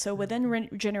another. And so within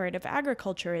regenerative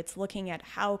agriculture, it's looking at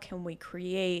how can we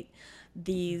create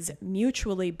these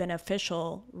mutually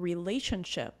beneficial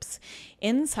relationships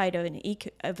inside of an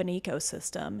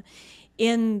ecosystem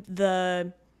in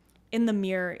the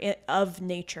mirror of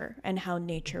nature, and how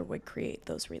nature would create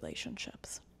those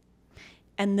relationships.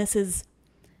 And this is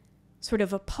sort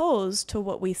of opposed to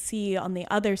what we see on the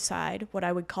other side, what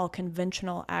I would call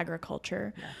conventional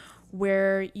agriculture,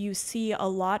 where you see a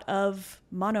lot of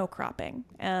monocropping.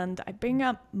 And I bring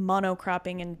up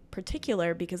monocropping in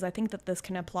particular because I think that this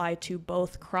can apply to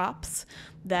both crops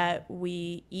that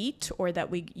we eat or that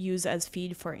we use as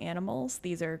feed for animals.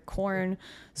 These are corn,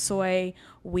 soy,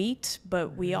 wheat,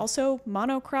 but we also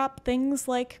monocrop things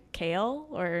like kale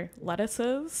or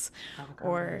lettuces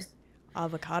or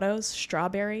avocados,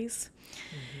 strawberries.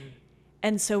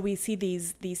 And so we see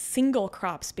these single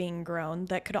crops being grown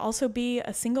that could also be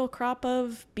a single crop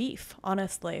of beef,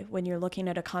 honestly. When you're looking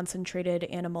at a concentrated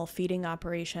animal feeding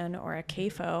operation or a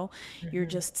CAFO, you're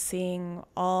just seeing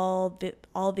all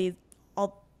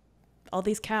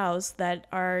these cows that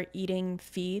are eating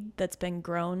feed that's been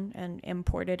grown and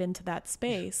imported into that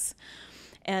space.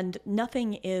 And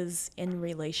nothing is in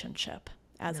relationship,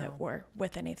 as it were,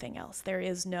 with anything else. There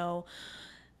is no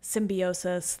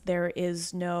symbiosis, there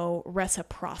is no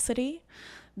reciprocity.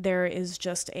 There is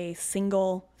just a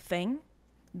single thing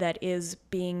that is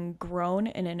being grown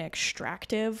in an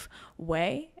extractive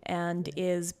way and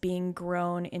is being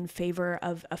grown in favor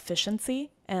of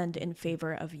efficiency and in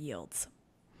favor of yields.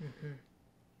 Mm-hmm.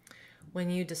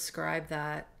 When you describe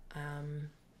that,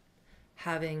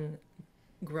 having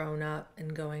grown up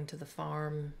and going to the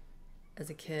farm as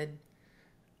a kid,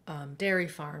 dairy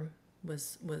farm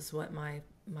was what my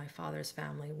father's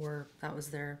family were. That was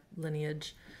their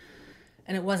lineage.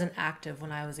 And it wasn't active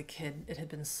when I was a kid. It had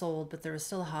been sold, but there was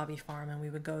still a hobby farm, and we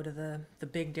would go to the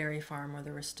big dairy farm where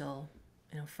there were still,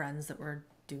 friends that were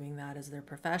doing that as their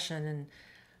profession. And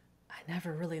I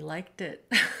never really liked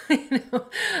it,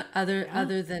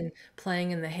 other than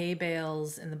playing in the hay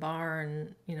bales in the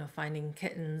barn, finding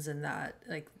kittens and that.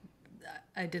 Like,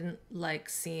 I didn't like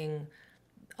seeing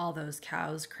all those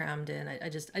cows crammed in. I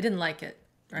didn't like it.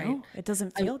 Right. No, it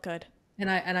doesn't feel good. And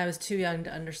I was too young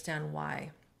to understand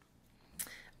why.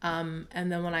 And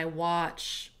then when I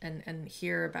watch and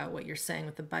hear about what you're saying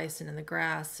with the bison and the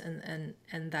grass and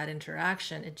that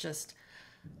interaction,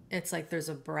 it's like there's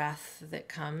a breath that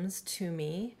comes to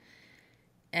me,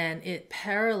 and it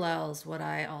parallels what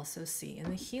I also see in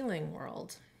the healing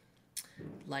world.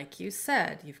 Like you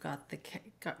said, you've got the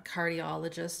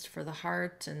cardiologist for the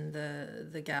heart, and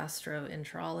the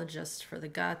gastroenterologist for the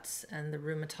guts, and the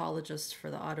rheumatologist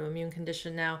for the autoimmune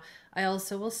condition. Now, I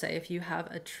also will say, if you have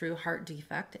a true heart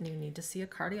defect and you need to see a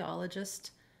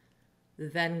cardiologist,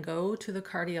 then go to the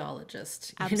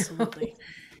cardiologist. Absolutely.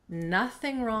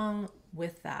 Nothing wrong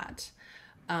with that.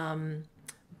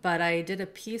 But I did a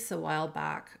piece a while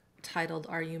back titled,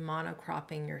 "Are You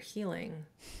Monocropping Your Healing?"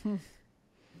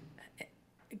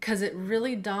 Because it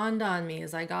really dawned on me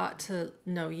as I got to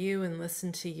know you and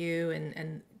listen to you,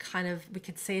 and kind of, we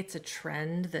could say it's a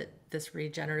trend that this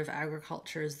regenerative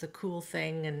agriculture is the cool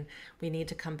thing, and we need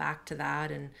to come back to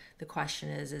that. And the question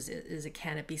is it,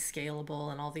 can it be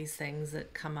scalable, and all these things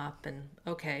that come up, and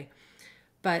okay.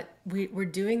 But we're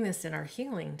doing this in our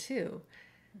healing too.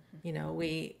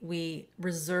 We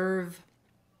reserve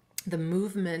the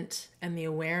movement and the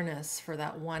awareness for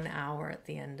that 1 hour at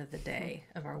the end of the day,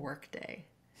 of our work day.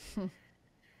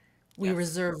 We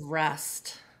reserve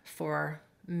rest for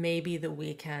maybe the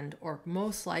weekend, or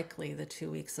most likely the 2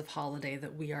 weeks of holiday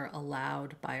that we are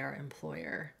allowed by our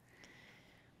employer.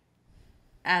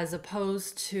 As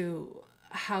opposed to,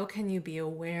 how can you be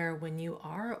aware when you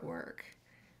are at work,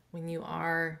 when you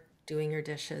are doing your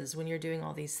dishes, when you're doing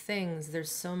all these things?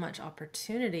 There's so much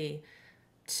opportunity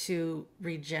to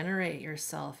regenerate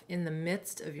yourself in the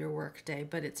midst of your workday,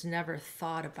 but it's never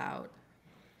thought about.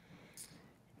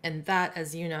 And that,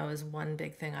 as you know, is one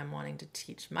big thing I'm wanting to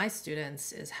teach my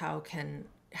students, is how can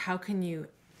how can you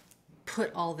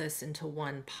put all this into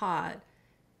one pot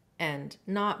and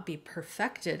not be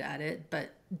perfected at it,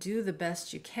 but do the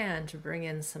best you can to bring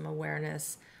in some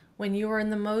awareness when you are in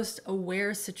the most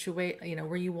aware situation,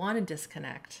 where you want to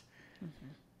disconnect.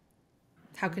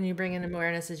 How can you bring in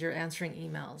awareness as you're answering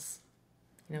emails?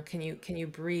 Can you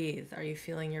breathe? Are you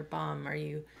feeling your bum? Are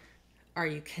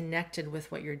you connected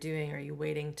with what you're doing? Are you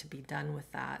waiting to be done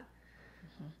with that?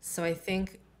 So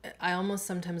I almost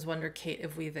sometimes wonder, Kate,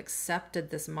 if we've accepted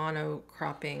this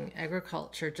monocropping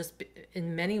agriculture just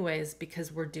in many ways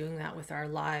because we're doing that with our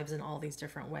lives in all these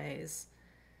different ways.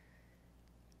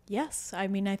 Yes. I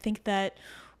mean, I think that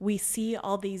we see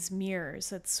all these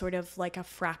mirrors. It's sort of like a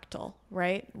fractal,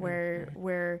 right?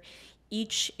 Where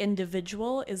each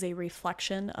individual is a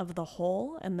reflection of the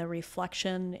whole, and the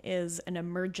reflection is an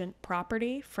emergent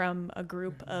property from a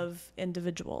group of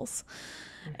individuals.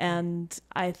 And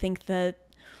I think that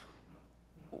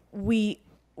we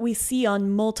see on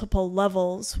multiple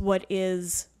levels what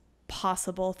is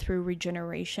possible through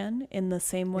regeneration, in the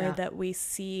same way that we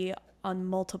see on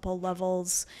multiple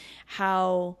levels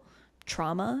how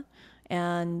trauma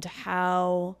and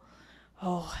how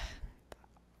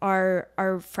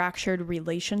our fractured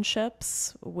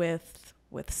relationships with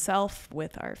self,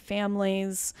 with our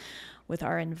families, with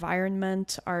our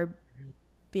environment are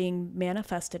being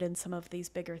manifested in some of these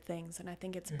bigger things. And I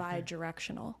think it's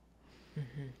bi-directional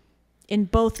in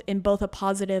both a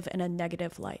positive and a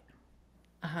negative light.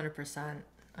 100%.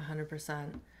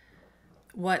 100%.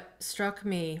 What struck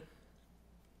me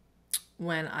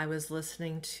when I was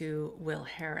listening to Will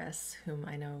Harris, whom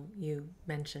I know you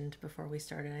mentioned before we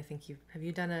started, have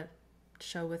you done a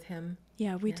show with him?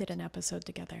 Yeah, we did an episode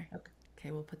together. Okay,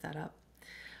 we'll put that up.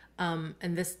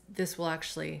 And this will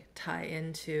actually tie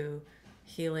into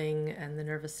healing and the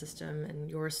nervous system and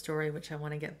your story, which I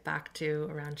want to get back to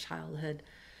around childhood.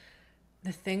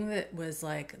 The thing that was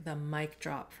like the mic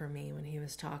drop for me when he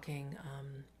was talking,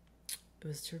 it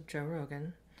was to Joe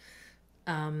Rogan.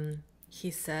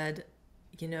 He said,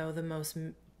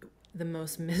 the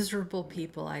most miserable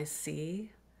people I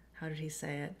see, how did he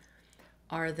say it,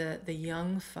 are the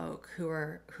young folk who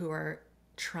are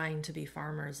trying to be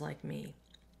farmers like me.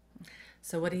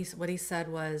 So what he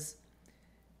said was,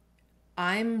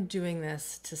 I'm doing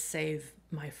this to save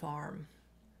my farm,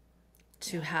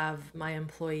 to have my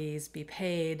employees be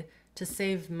paid, to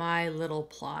save my little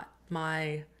plot,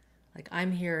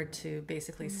 I'm here to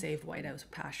basically save white oak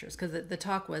pastures. Because the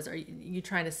talk was, are you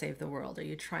trying to save the world? Are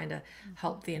you trying to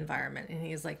help the environment? And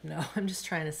he's like, no, I'm just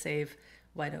trying to save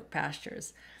white oak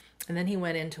pastures. And then he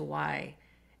went into why.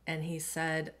 And he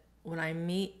said, when I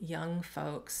meet young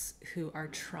folks who are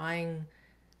trying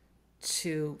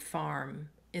to farm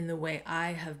in the way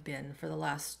I have been for the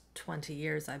last 20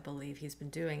 years, I believe he's been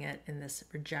doing it in this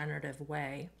regenerative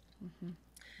way,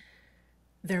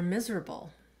 they're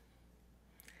miserable.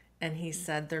 And he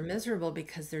said they're miserable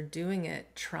because they're doing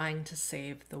it trying to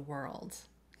save the world.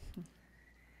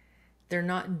 They're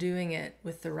not doing it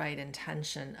with the right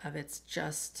intention of it's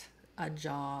just a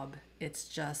job. It's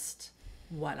just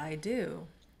what I do.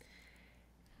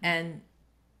 And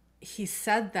he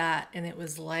said that, and it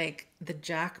was like the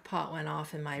jackpot went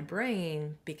off in my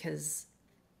brain, because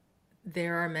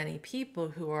there are many people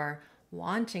who are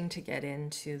wanting to get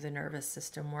into the nervous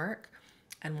system work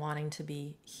and wanting to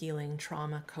be healing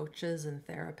trauma coaches and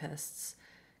therapists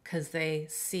because they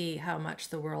see how much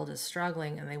the world is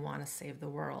struggling and they want to save the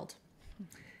world.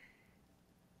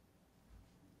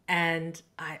 And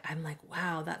I'm like,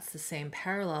 wow, that's the same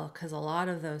parallel, because a lot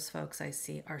of those folks I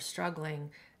see are struggling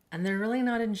and they're really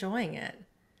not enjoying it.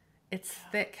 It's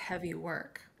thick, heavy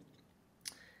work.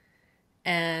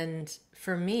 And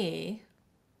for me,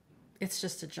 it's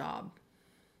just a job.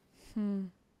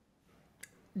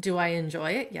 Do I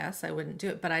enjoy it? Yes, I wouldn't do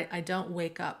it. But I don't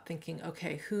wake up thinking,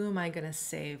 okay, who am I going to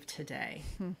save today?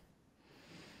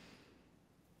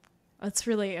 That's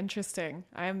really interesting.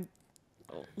 I'm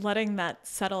letting that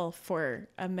settle for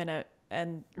a minute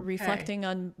and reflecting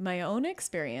on my own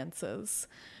experiences.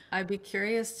 I'd be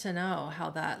curious to know how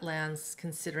that lands,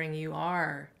 considering you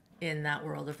are in that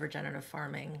world of regenerative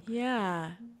farming.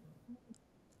 Yeah.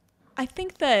 I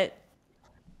think that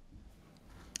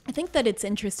it's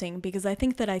interesting, because I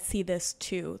think that I see this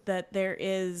too, that there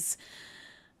is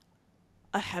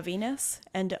a heaviness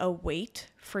and a weight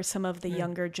for some of the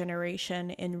younger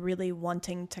generation in really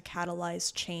wanting to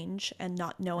catalyze change and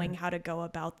not knowing how to go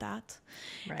about that.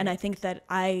 Right. And I think that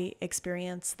I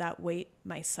experience that weight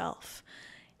myself.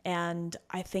 And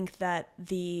I think that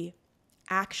the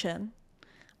action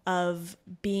of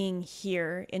being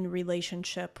here in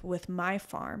relationship with my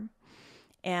farm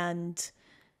and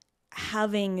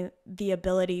having the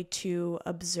ability to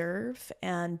observe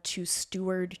and to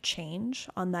steward change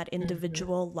on that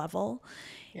individual level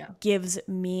gives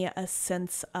me a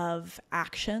sense of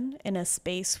action in a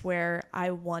space where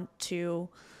I want to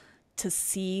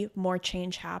see more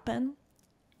change happen.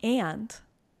 And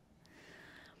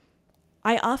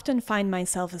I often find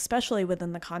myself, especially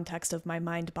within the context of my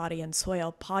Mind, Body, and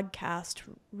Soil podcast,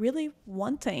 really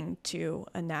wanting to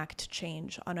enact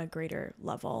change on a greater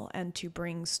level and to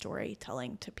bring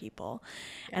storytelling to people.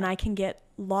 Yeah. And I can get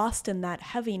lost in that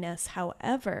heaviness.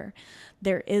 However,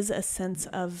 there is a sense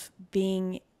of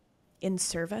being in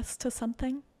service to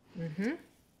something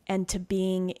and to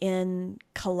being in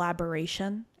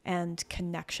collaboration and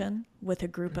connection with a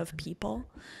group of people.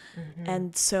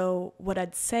 And so what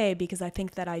I'd say, because I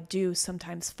think that I do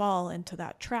sometimes fall into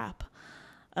that trap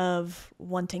of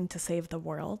wanting to save the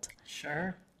world,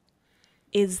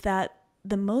 is that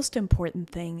the most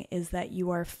important thing is that you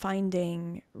are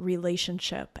finding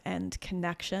relationship and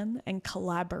connection and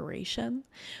collaboration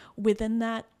within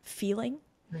that feeling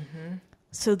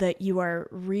so that you are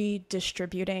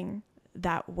redistributing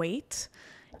that weight.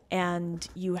 And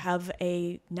you have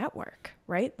a network,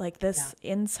 right? Like this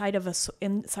inside of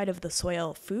the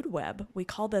soil food web. We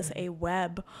call this a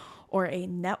web or a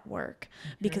network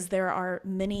because there are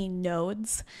many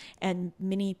nodes and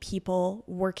many people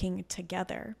working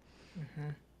together.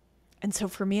 And so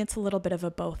for me, it's a little bit of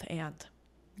a both and.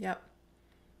 Yep.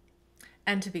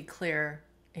 And to be clear,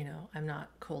 I'm not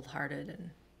cold-hearted and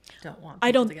don't want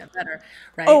people to get better,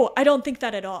 right? Oh, I don't think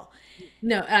that at all.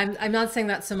 No, I'm not saying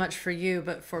that so much for you,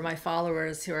 but for my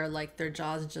followers who are like, their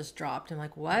jaws just dropped. I'm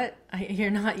like, what? You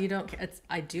don't,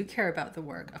 I do care about the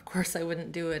work. Of course I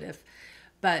wouldn't do it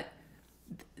but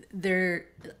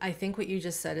I think what you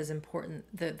just said is important.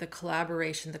 The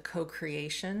collaboration, the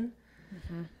co-creation,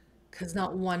 because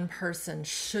not one person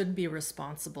should be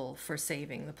responsible for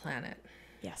saving the planet.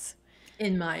 Yes.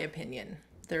 In my opinion,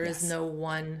 there is no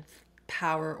one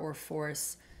power or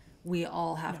force. We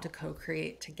all have to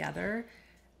co-create together,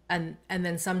 and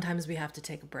then sometimes we have to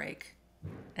take a break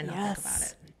and not think about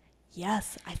it.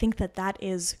 Yes, I think that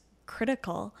is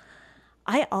critical.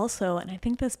 I also, and I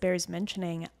think this bears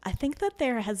mentioning, I think that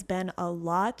there has been a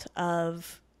lot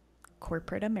of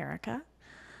corporate America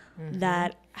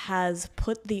that has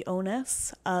put the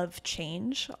onus of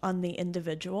change on the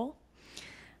individual,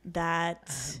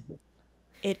 that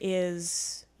it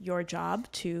is your job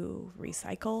to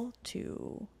recycle,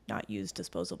 to not use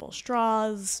disposable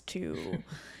straws, to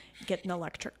get an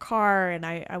electric car. And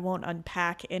I won't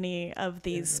unpack any of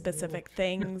these specific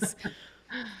things.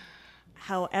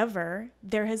 However,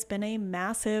 there has been a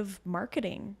massive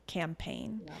marketing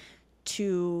campaign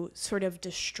to sort of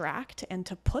distract and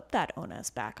to put that onus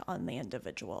back on the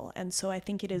individual. And so I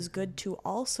think it is good to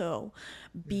also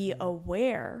be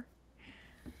aware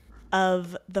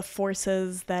of the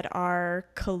forces that are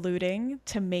colluding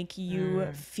to make you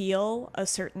feel a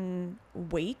certain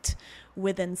weight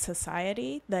within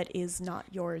society that is not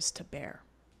yours to bear.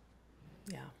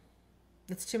 Yeah.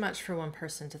 It's too much for one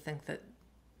person to think that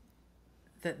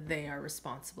they are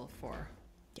responsible for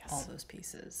all those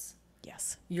pieces.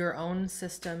 Yes. Your own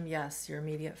system, yes. Your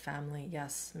immediate family,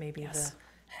 yes. Maybe the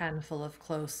handful of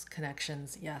close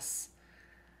connections, yes.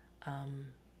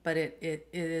 But it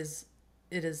is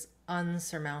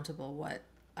unsurmountable what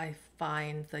I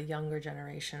find the younger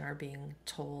generation are being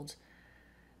told.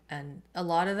 And a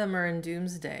lot of them are in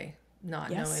doomsday, not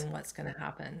knowing what's going to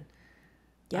happen.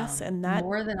 Yes, and that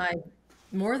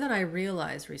more than I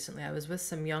realized recently. I was with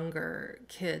some younger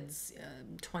kids,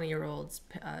 20-year-olds,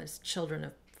 children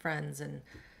of friends, and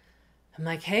I'm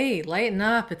like, hey, lighten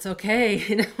up, it's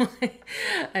okay.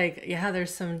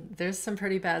 There's some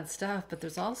pretty bad stuff, but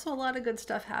there's also a lot of good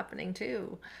stuff happening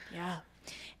too. Yeah.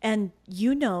 And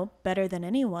you know better than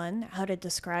anyone how to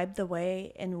describe the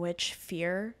way in which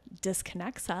fear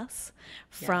disconnects us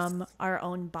from our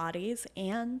own bodies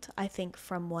and I think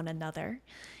from one another,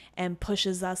 and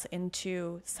pushes us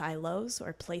into silos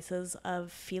or places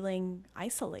of feeling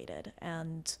isolated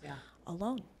and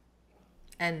alone.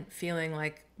 And feeling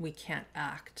like we can't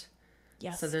act.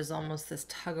 Yes. So there's almost this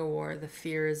tug of war. The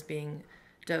fear is being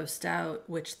dosed out,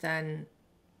 which then,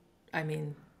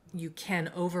 you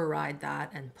can override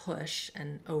that and push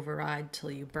and override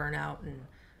till you burn out, and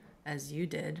as you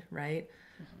did, right?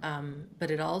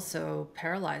 But it also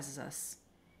paralyzes us,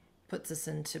 puts us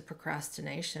into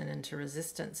procrastination, into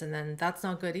resistance, and then that's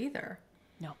not good either.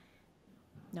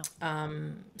 No.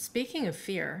 Speaking of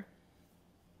fear,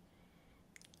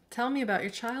 tell me about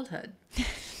your childhood.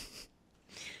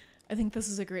 I think this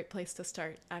is a great place to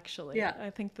start, actually. Yeah. I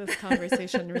think this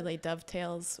conversation really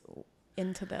dovetails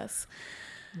into this.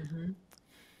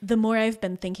 the more I've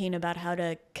been thinking about how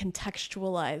to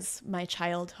contextualize my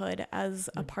childhood as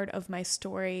a part of my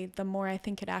story, the more I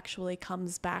think it actually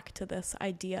comes back to this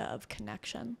idea of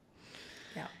connection.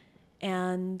 Yeah.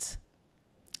 And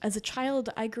as a child,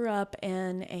 I grew up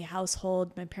in a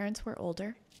household, my parents were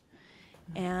older,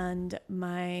 and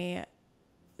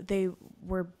they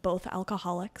were both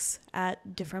alcoholics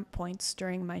at different points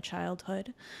during my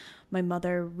childhood. My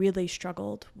mother really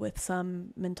struggled with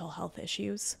some mental health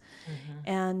issues,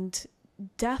 and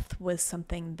death was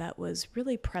something that was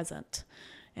really present.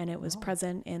 And it was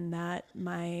present in that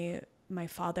my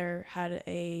father had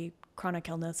a chronic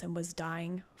illness and was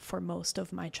dying for most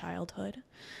of my childhood.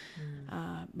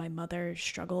 My mother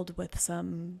struggled with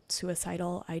some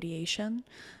suicidal ideation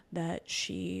that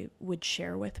she would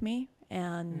share with me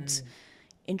and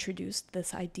introduced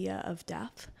this idea of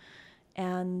death.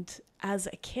 And as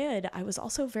a kid, I was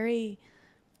also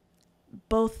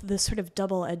both the sort of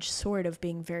double-edged sword of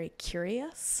being very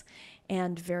curious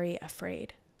and very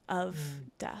afraid of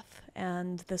death.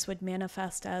 And this would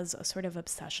manifest as a sort of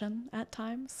obsession at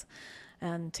times.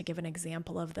 And to give an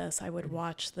example of this, I would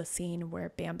watch the scene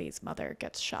where Bambi's mother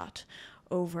gets shot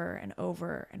over and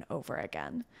over and over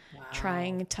again,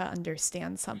 trying to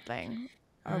understand something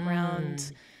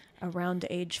around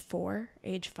age 4,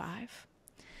 age 5.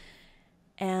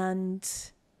 And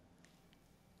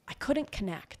I couldn't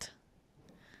connect.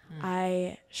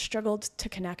 I struggled to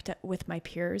connect with my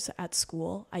peers at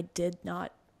school. I did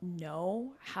not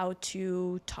know how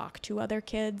to talk to other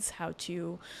kids, how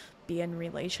to be in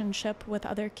relationship with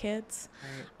other kids.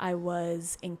 I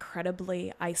was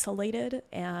incredibly isolated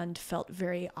and felt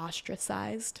very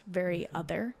ostracized, very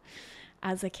other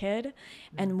as a kid.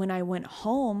 And when I went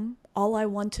home, all I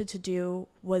wanted to do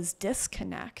was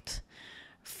disconnect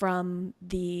from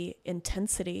the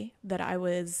intensity that I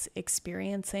was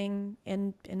experiencing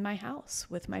in my house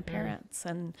with my parents.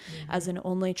 And as an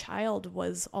only child,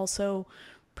 was also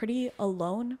pretty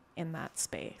alone in that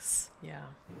space. Yeah.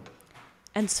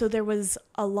 And so there was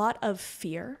a lot of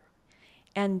fear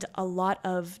and a lot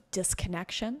of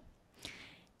disconnection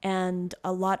and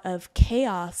a lot of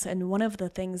chaos. And one of the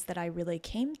things that I really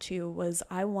came to was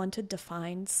I wanted to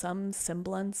find some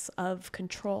semblance of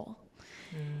control.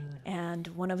 And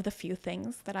one of the few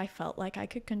things that I felt like I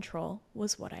could control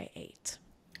was what I ate.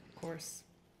 Of course.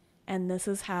 And this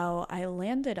is how I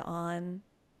landed on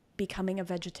becoming a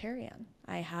vegetarian.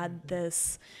 I had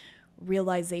this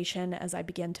realization as I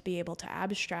began to be able to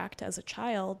abstract as a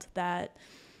child that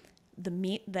the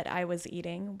meat that I was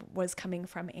eating was coming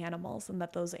from animals and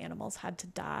that those animals had to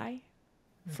die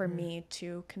for me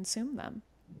to consume them.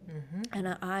 And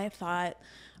I thought,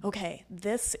 okay,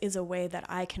 this is a way that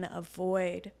I can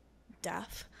avoid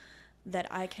death, that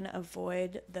I can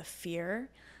avoid the fear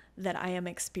that I am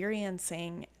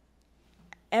experiencing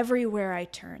everywhere I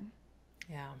turn.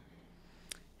 Yeah.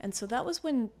 And so that was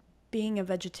when being a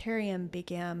vegetarian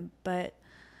began. But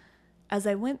as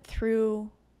I went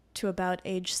through to about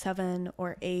age 7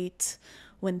 or 8,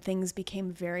 when things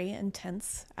became very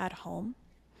intense at home,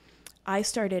 I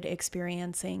started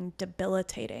experiencing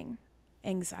debilitating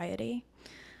anxiety,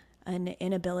 an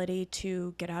inability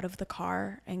to get out of the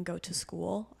car and go to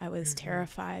school. I was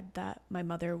terrified that my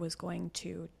mother was going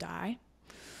to die,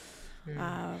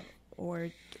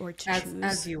 or to choose.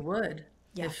 As you would,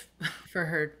 if for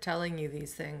her telling you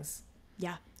these things.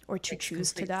 Yeah, or to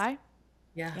choose to die.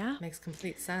 Yeah, makes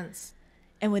complete sense.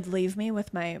 And would leave me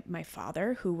with my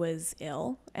father, who was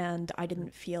ill and I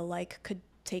didn't feel like could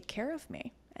take care of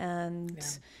me. And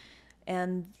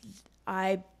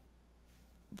I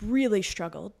really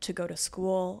struggled to go to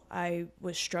school. I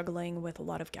was struggling with a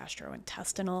lot of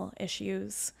gastrointestinal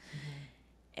issues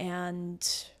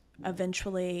and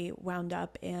eventually wound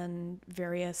up in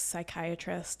various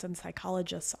psychiatrist and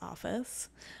psychologist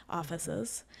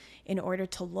offices in order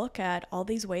to look at all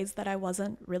these ways that I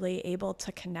wasn't really able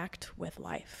to connect with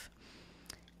life.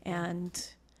 And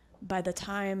by the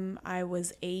time I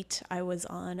was 8, I was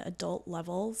on adult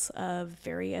levels of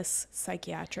various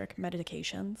psychiatric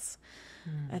medications.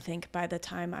 I think by the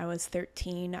time I was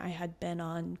 13, I had been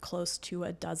on close to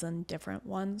a dozen different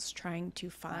ones, trying to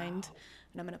find,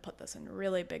 and I'm going to put this in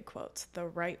really big quotes, the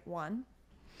right one.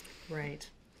 Right.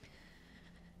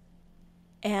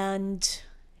 And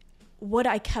what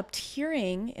I kept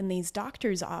hearing in these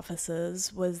doctors'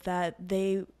 offices was that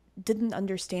they didn't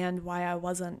understand why I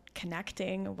wasn't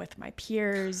connecting with my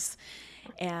peers,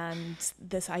 and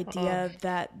this idea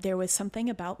that there was something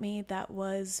about me that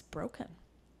was broken.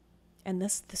 And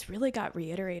this really got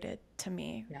reiterated to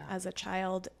me as a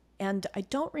child. And I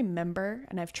don't remember,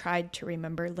 and I've tried to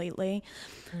remember lately,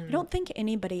 I don't think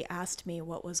anybody asked me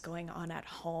what was going on at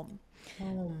home.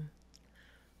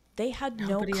 they had no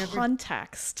Nobody ever.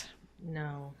 context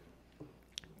No.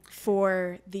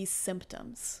 for these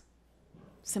symptoms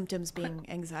Quick being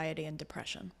anxiety and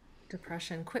depression.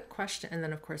 depression. Quick question, and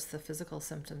then of course the physical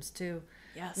symptoms too.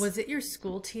 Yes. Was it your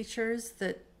school teachers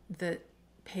that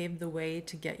paved the way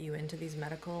to get you into these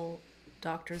medical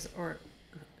doctors, or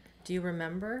do you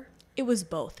remember? It was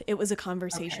both. It was a Okay.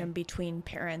 conversation between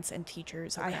parents and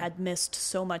teachers. I Okay. had missed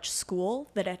so much school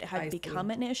that it had I see.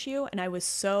 become an issue, and I was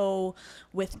so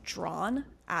withdrawn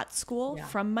at school Yeah.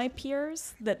 from my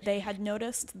peers that they had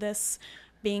noticed this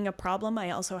being a problem.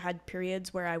 I also had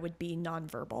periods where I would be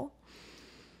nonverbal.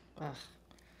 Ugh.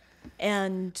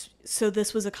 And so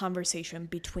this was a conversation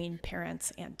between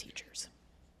parents and teachers.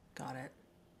 Got it.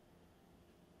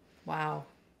 Wow.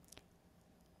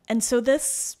 And so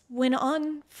this went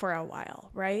on for a while,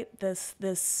 right?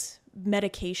 This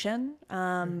medication,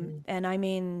 and I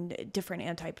mean different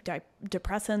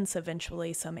antidepressants,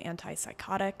 eventually some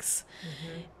antipsychotics,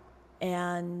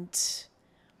 and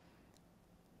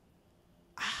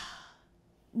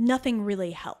nothing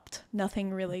really helped.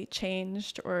 Nothing really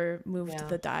changed or moved Yeah.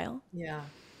 the dial. Yeah.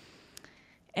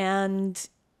 And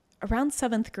around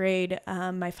seventh grade,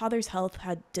 my father's health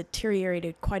had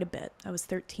deteriorated quite a bit. I was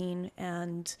 13,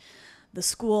 and the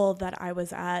school that I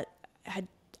was at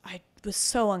I was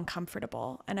so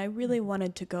uncomfortable, and I really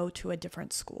wanted to go to a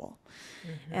different school.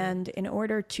 And in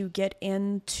order to get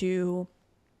into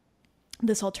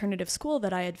this alternative school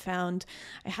that I had found,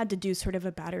 I had to do sort of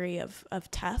a battery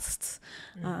of tests.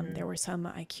 There were some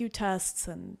IQ tests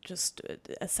and just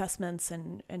assessments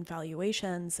and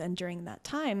valuations. And during that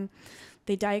time,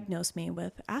 they diagnosed me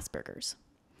with Asperger's.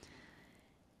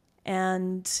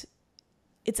 And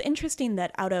it's interesting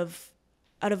that out of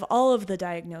all of the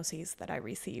diagnoses that I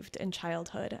received in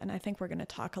childhood, and I think we're going to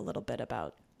talk a little bit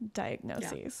about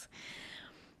diagnoses,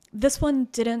 this one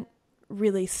didn't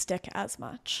really stick as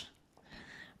much.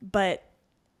 But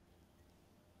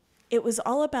it was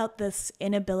all about this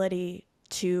inability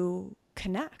to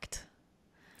connect.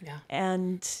 Yeah.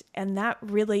 And that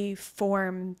really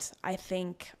formed, I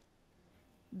think,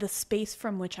 the space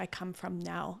from which I come from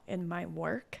now in my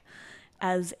work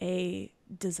as a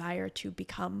desire to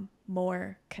become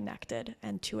more connected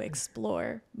and to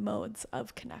explore modes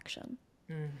of connection.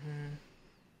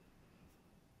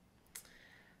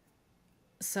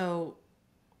 So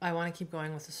I want to keep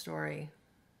going with the story,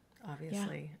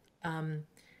 obviously.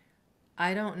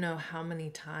 I don't know how many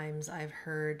times I've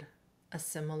heard a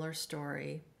similar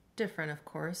story, different of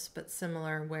course, but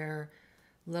similar, where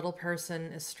little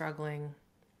person is struggling,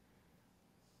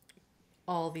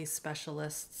 all these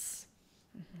specialists,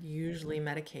 usually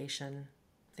medication,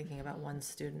 thinking about one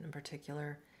student in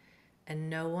particular, and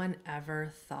no one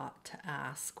ever thought to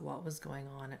ask what was going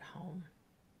on at home.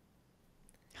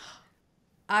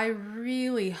 I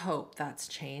really hope that's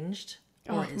changed,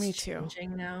 or is Me too.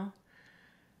 changing now.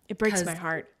 It breaks 'Cause my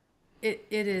heart. It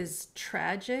is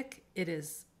tragic. It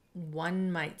is, one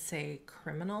might say,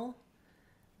 criminal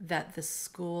that the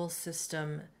school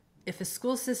system, if a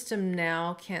school system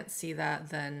now can't see that,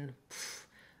 then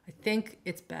I think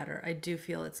it's better. I do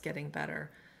feel it's getting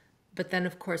better. But then,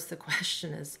 of course, the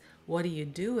question is, what do you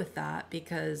do with that?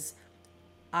 Because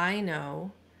I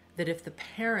know that if the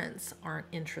parents aren't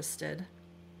interested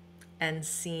and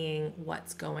seeing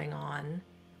what's going on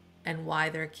and why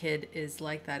their kid is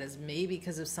like that is maybe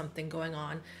because of something going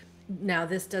on. Now,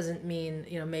 this doesn't mean,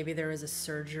 maybe there was a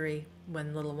surgery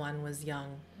when little one was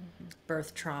young,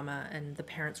 birth trauma, and the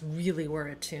parents really were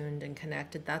attuned and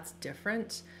connected. That's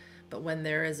different. But when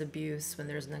there is abuse, when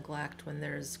there's neglect, when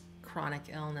there's chronic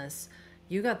illness,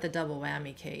 you got the double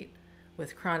whammy, Kate,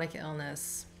 with chronic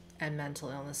illness and mental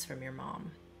illness from your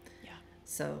mom.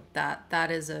 So that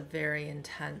is a very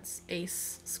intense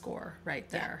ACE score right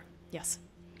there. Yes.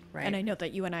 Right. And I know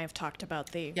that you and I have talked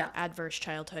about the adverse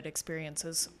childhood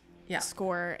experiences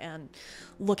score, and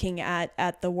looking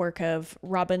at the work of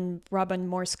Robin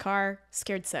Morse-Carr,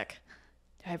 Scared Sick.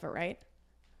 Do I have it right?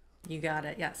 You got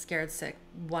it. Yeah, Scared Sick,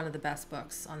 one of the best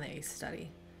books on the ACE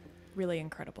study. Really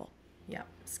incredible. Yeah,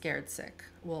 Scared Sick.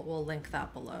 We'll link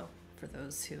that below for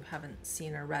those who haven't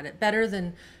seen or read it. Better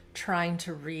than trying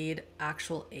to read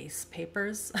actual ACE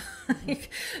papers.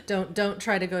 Don't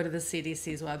try to go to the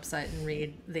CDC's website and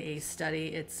read the ACE study.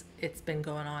 It's been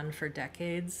going on for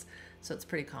decades, so it's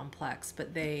pretty complex,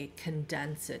 but they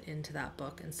condense it into that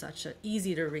book in such an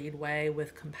easy to read way,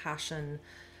 with compassion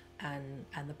and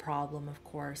the problem, of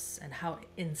course, and how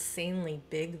insanely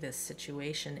big this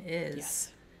situation is.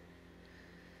 Yes.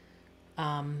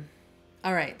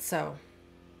 All right, so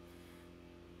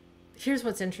here's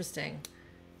what's interesting.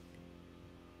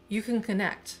 You can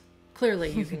connect.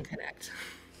 Clearly, you can connect.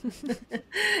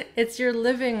 It's your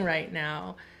living right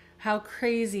now. How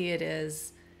crazy it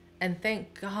is. And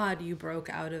thank God you broke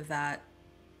out of that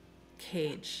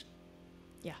cage.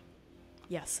 Yeah.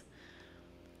 Yes.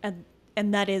 And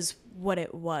that is what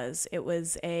it was. It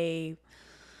was a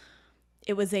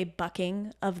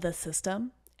bucking of the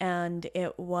system, and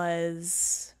it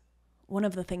was one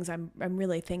of the things I'm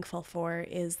really thankful for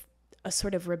is a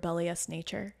sort of rebellious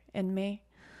nature in me,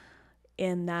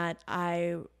 in that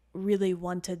I really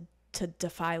wanted to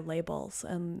defy labels.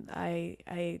 And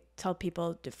I tell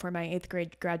people for my 8th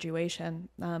grade graduation,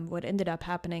 what ended up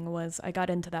happening was I got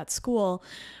into that school,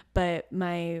 but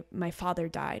my father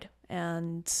died,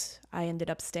 and I ended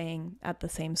up staying at the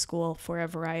same school for a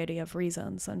variety of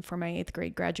reasons. And for my 8th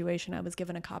grade graduation, I was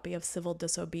given a copy of Civil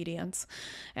Disobedience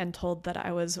and told that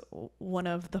I was one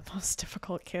of the most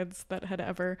difficult kids that had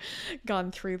ever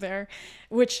gone through there,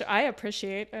 which I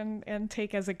appreciate and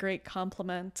take as a great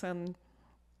compliment.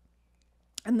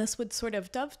 And this would sort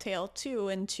of dovetail too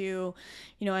into,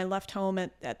 I left home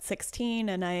at 16,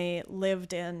 and I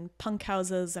lived in punk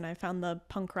houses, and I found the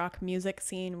punk rock music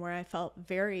scene where I felt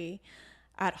very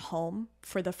at home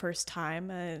for the first time,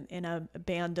 in a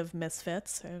band of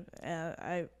misfits.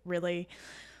 I really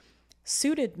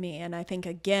suited me. And I think,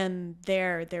 again,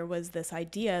 there was this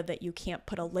idea that you can't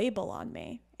put a label on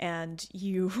me, and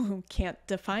you can't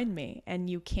define me,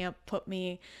 and you can't put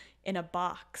me in a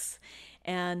box.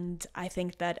 And I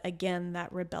think that, again,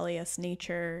 that rebellious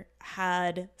nature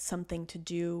had something to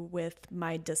do with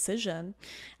my decision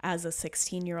as a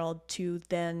 16-year-old to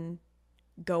then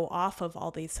go off of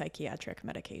all these psychiatric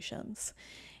medications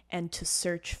and to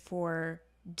search for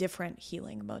different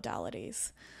healing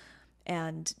modalities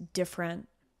and different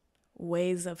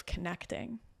ways of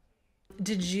connecting.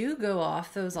 Did you go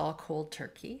off those all cold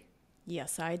turkey?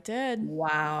 Yes, I did.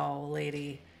 Wow,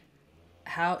 lady.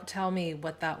 Tell me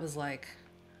what that was like.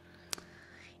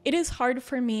 It is hard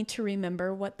for me to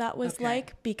remember what that was Okay.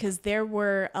 like, because there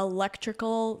were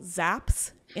electrical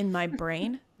zaps in my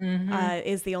brain,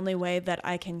 is the only way that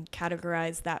I can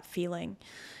categorize that feeling.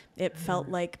 It felt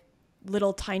like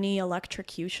little tiny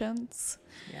electrocutions.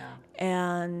 Yeah.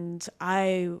 And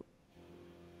I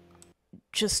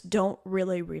just don't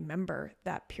really remember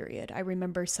that period. I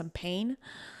remember some pain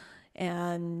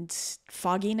and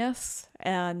fogginess,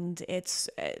 and it's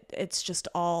just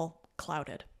all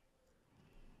clouded.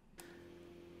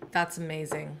 That's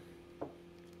amazing.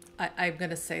 I'm going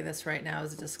to say this right now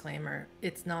as a disclaimer.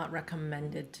 It's not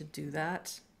recommended to do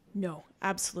that. No,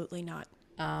 absolutely not.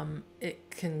 It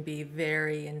can be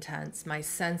very intense. My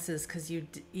sense is because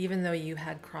even though you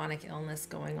had chronic illness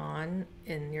going on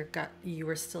in your gut, you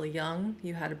were still young.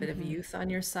 You had a bit of youth on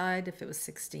your side if it was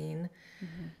 16.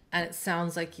 And it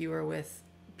sounds like you were with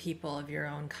people of your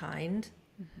own kind.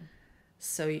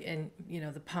 So, in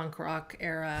the punk rock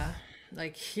era,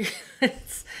 like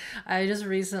I just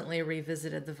recently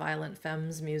revisited the Violent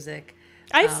Femmes music.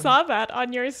 I saw that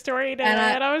on your story today,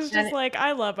 and I was just like,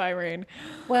 I love Irene.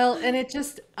 Well, and it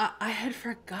just, I had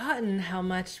forgotten how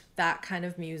much that kind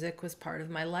of music was part of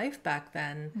my life back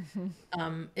then.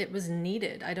 It was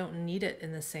needed. I don't need it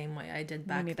in the same way I did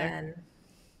back then.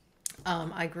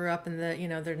 I grew up in the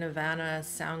Nirvana,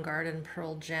 Soundgarden,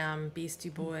 Pearl Jam, Beastie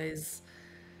Boys,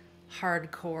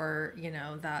 hardcore,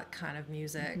 that kind of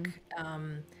music.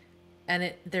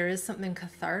 And there is something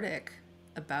cathartic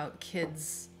about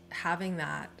kids having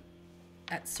that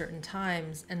at certain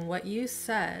times. And what you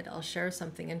said, I'll share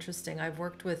something interesting. I've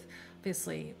worked with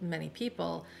obviously many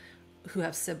people who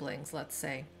have siblings, let's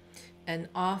say, and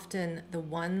often the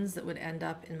ones that would end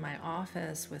up in my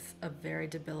office with a very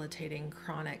debilitating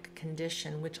chronic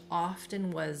condition, which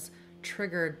often was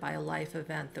triggered by a life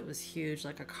event that was huge,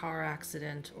 like a car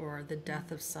accident or the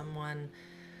death of someone,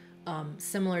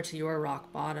 similar to your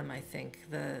rock bottom. I think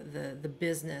the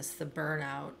business, the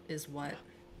burnout is what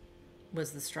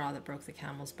was the straw that broke the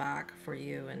camel's back for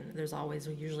you. And there's always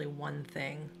usually one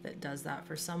thing that does that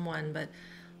for someone. But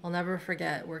I'll never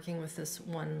forget working with this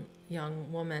one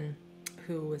young woman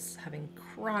who was having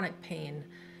chronic pain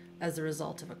as a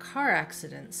result of a car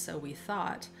accident, so we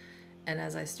thought. And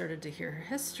as I started to hear her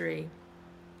history,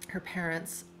 her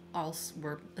parents also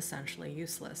were essentially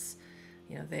useless.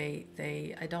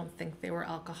 I don't think they were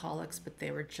alcoholics, but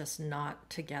they were just not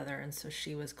together. And so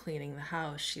she was cleaning the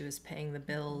house, she was paying the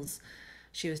bills,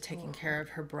 she was taking care of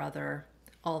her brother,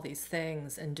 all these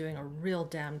things, and doing a real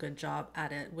damn good job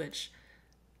at it, which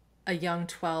a young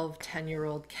 12,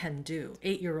 10-year-old can do,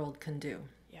 8-year-old can do.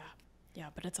 Yeah,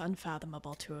 but it's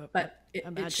unfathomable to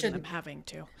imagine them having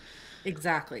to.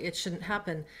 Exactly. It shouldn't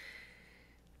happen.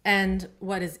 And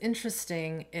what is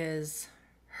interesting is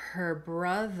her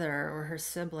brother or her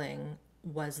sibling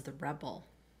was the rebel.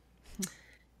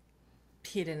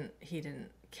 he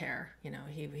didn't care.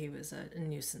 He was a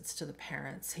nuisance to the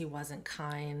parents. He wasn't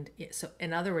kind. So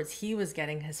in other words, he was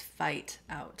getting his fight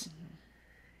out.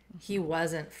 He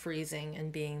wasn't freezing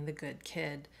and being the good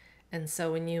kid. And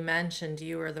so when you mentioned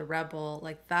you were the rebel,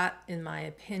 like that, in my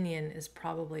opinion, is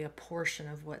probably a portion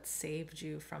of what saved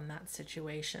you from that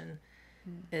situation,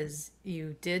 is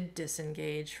you did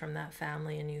disengage from that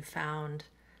family and you found,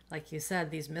 like you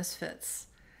said, these misfits.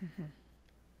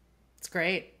 It's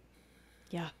great.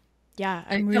 Yeah. Yeah.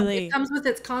 It comes with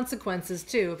its consequences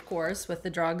too, of course, with the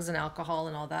drugs and alcohol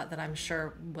and all that I'm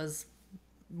sure was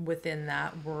within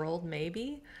that world,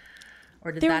 maybe.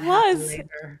 Or did There that happen was,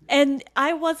 later? and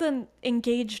I wasn't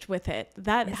engaged with it.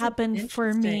 That Isn't happened for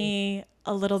interesting. me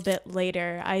a little bit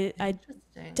later. I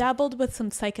Interesting. dabbled with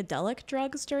some psychedelic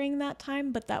drugs during that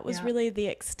time, but that was Yeah. really the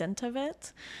extent of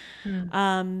it. Hmm.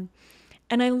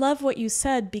 And I love what you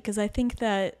said, because I think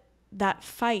that that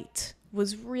fight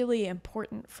was really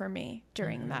important for me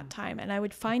during that time. And I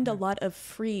would find a lot of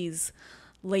freeze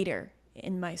later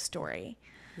in my story.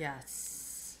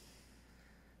 Yes.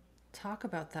 Talk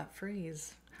about that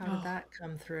freeze. How did Oh, that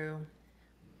come through?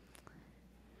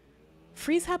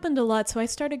 freeze happened a lot. So I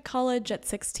started college at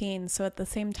 16. So at the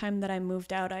same time that I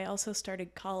moved out, I also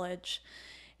started college.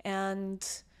 And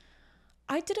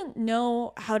I didn't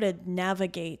know how to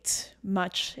navigate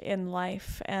much in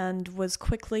life and was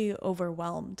quickly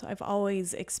overwhelmed. I've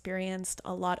always experienced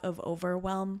a lot of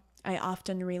overwhelm. I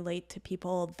often relate to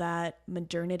people that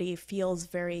modernity feels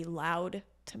very loud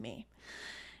to me.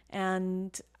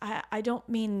 And I don't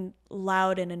mean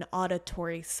loud in an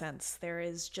auditory sense. There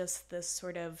is just this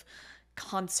sort of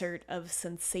concert of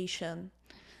sensation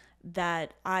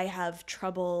that I have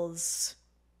troubles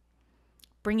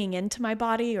bringing into my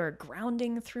body or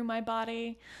grounding through my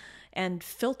body and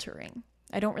filtering.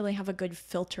 I don't really have a good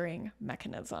filtering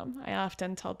mechanism. I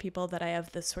often tell people that I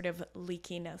have this sort of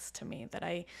leakiness to me, that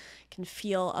I can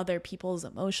feel other people's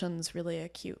emotions really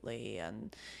acutely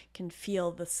and can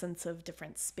feel the sense of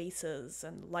different spaces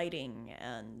and lighting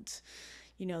and,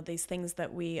 these things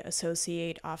that we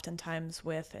associate oftentimes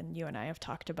with, and you and I have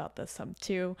talked about this some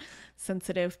too,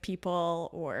 sensitive people,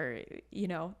 or,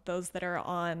 those that are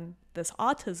on this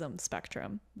autism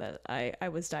spectrum that I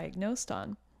was diagnosed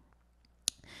on.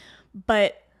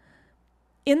 But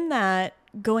in that,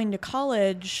 going to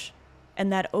college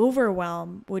and that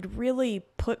overwhelm would really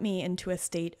put me into a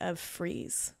state of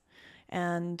freeze.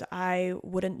 And I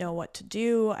wouldn't know what to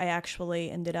do. I actually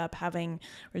ended up there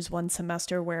was one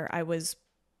semester where I was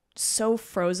so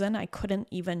frozen I couldn't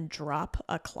even drop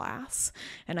a class,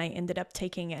 and I ended up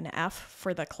taking an F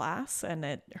for the class, and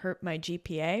it hurt my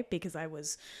GPA because I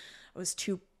was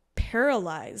too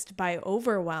paralyzed by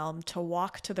overwhelm to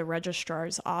walk to the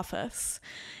registrar's office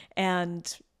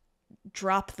and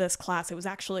drop this class. It was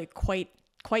actually quite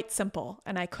simple,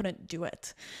 and I couldn't do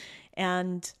it.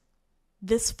 And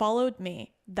this followed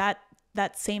me.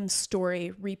 That same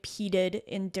story repeated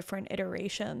in different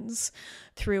iterations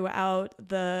throughout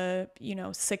the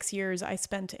 6 years I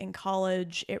spent in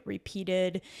college. It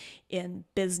repeated in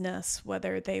business,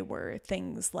 whether they were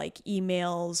things like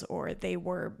emails or they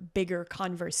were bigger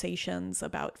conversations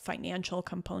about financial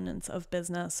components of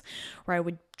business, where I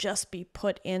would just be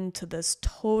put into this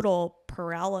total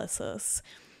paralysis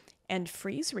and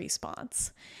freeze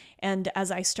response. And as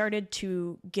I started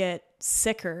to get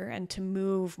sicker and to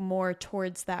move more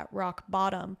towards that rock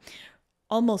bottom,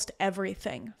 almost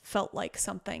everything felt like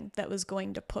something that was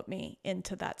going to put me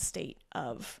into that state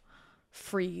of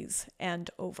freeze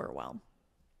and overwhelm.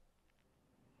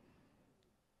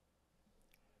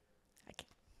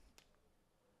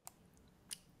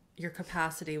 Your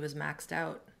capacity was maxed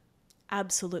out.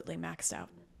 Absolutely maxed out.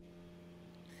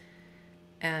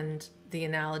 And the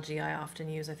analogy I often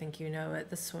use, I think you know it,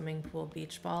 the swimming pool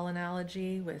beach ball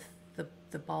analogy with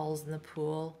the balls in the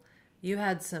pool. You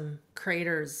had some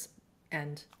craters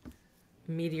and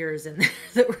meteors in there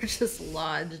that were just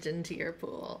lodged into your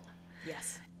pool.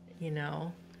 Yes. You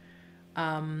know,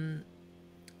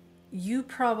 you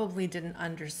probably didn't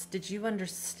did you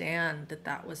understand that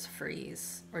that was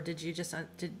freeze? Or did you just,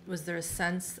 was there a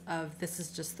sense of this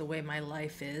is just the way my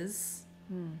life is?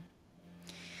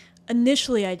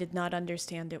 Initially, I did not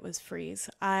understand it was freeze.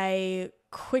 I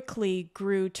quickly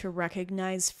grew to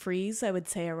recognize freeze, I would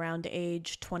say around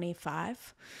age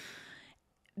 25,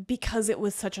 because it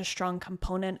was such a strong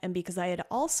component and because I had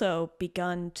also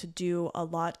begun to do a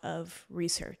lot of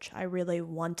research. I really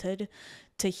wanted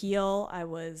to heal. I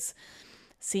was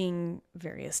seeing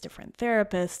various different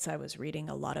therapists. I was reading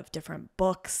a lot of different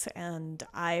books, and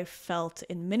I felt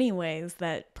in many ways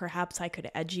that perhaps I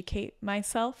could educate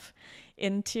myself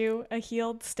into a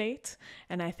healed state.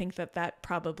 And I think that that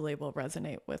probably will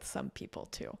resonate with some people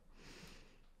too.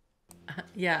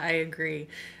 Yeah, I agree.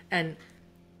 And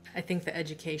I think the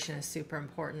education is super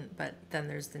important, but then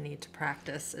there's the need to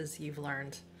practice, as you've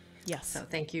learned. Yes. So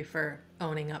thank you for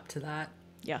owning up to that.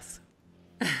 Yes.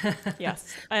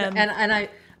 Yes. And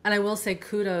I will say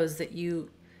kudos that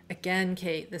you, again,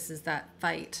 Kate, this is that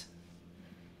fight.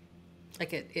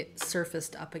 Like it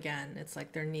surfaced up again. It's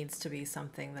like there needs to be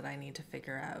something that I need to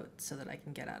figure out so that I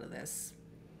can get out of this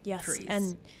Yes.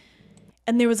 freeze.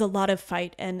 And there was a lot of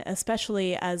fight, and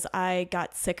especially as I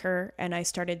got sicker and I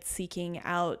started seeking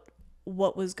out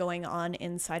what was going on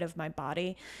inside of my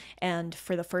body, and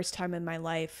for the first time in my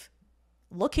life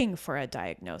looking for a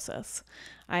diagnosis.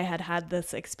 I had had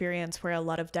this experience where a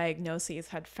lot of diagnoses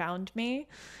had found me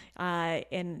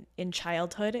in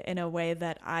childhood in a way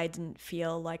that I didn't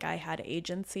feel like I had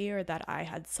agency or that I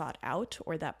had sought out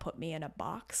or that put me in a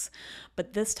box.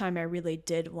 But this time I really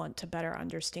did want to better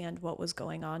understand what was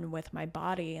going on with my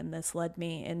body, and this led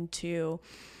me into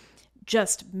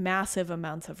just massive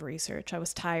amounts of research. I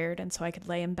was tired, and so I could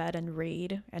lay in bed and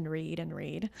read and read and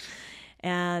read,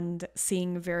 and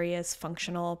seeing various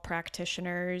functional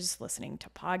practitioners, listening to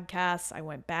podcasts. I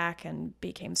went back and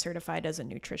became certified as a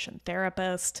nutrition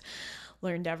therapist,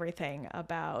 learned everything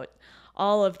about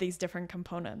all of these different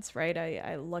components, right?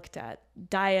 I looked at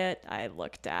diet, I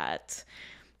looked at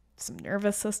some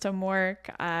nervous system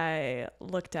work, I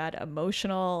looked at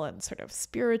emotional and sort of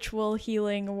spiritual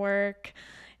healing work,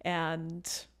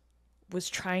 and was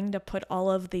trying to put all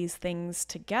of these things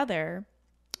together.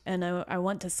 And I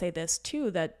want to say this too,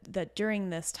 that during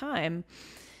this time,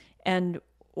 and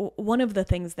one of the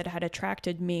things that had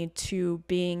attracted me to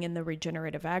being in the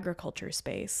regenerative agriculture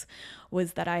space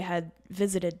was that I had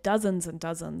visited dozens and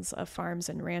dozens of farms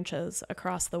and ranches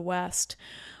across the West,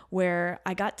 where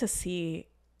I got to see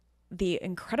the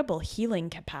incredible healing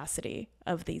capacity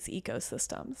of these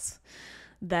ecosystems.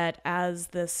 That as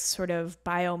this sort of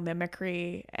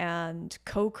biomimicry and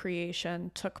co-creation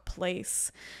took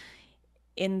place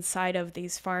inside of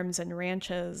these farms and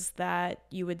ranches, that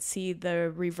you would see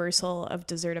the reversal of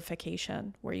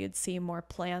desertification, where you'd see more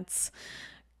plants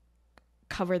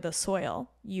cover the soil.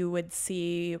 You would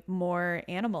see more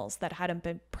animals that hadn't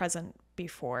been present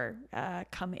before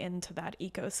come into that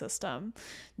ecosystem,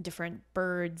 different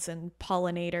birds and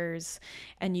pollinators.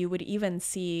 And you would even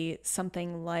see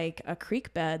something like a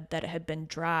creek bed that had been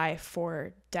dry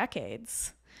for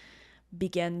decades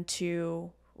begin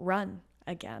to run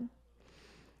again.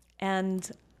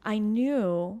 And I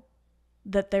knew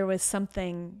that there was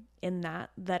something in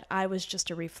that I was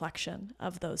just a reflection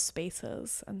of those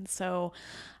spaces. And so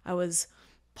I was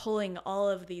pulling all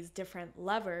of these different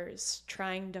levers,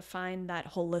 trying to find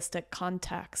that holistic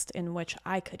context in which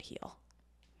I could heal.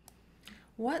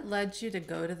 What led you to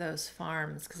go to those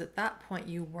farms? Because at that point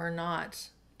you were not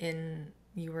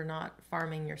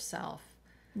farming yourself.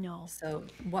 No. So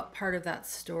what part of that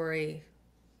story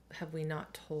have we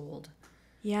not told?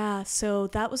 Yeah, so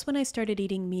that was when I started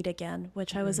eating meat again,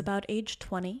 which I was about age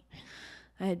 20.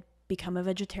 I had become a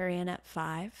vegetarian at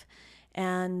 5,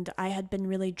 and I had been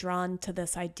really drawn to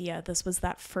this idea. This was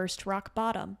that first rock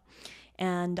bottom,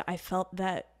 and I felt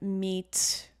that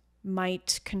meat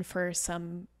might confer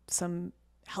some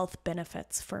health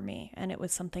benefits for me, and it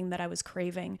was something that I was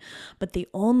craving. But the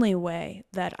only way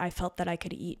that I felt that I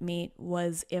could eat meat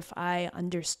was if I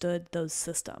understood those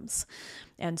systems.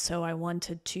 And so I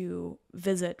wanted to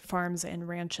visit farms and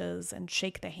ranches and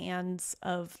shake the hands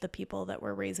of the people that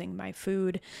were raising my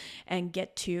food and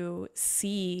get to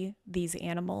see these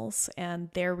animals and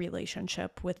their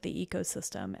relationship with the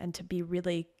ecosystem, and to be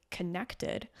really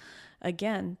connected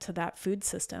again to that food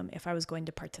system if I was going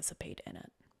to participate in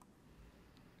it.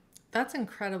 That's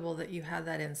incredible that you had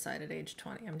that insight at age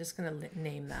 20. I'm just going to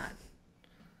name that.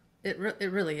 It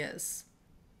really is.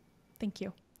 Thank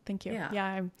you.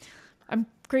 Yeah. I'm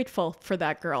grateful for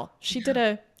that girl. She did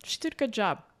a good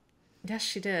job. Yes,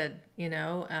 she did,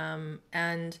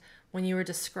 and when you were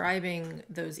describing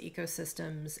those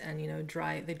ecosystems and, the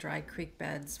dry creek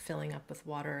beds filling up with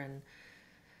water, and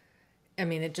I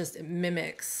mean, it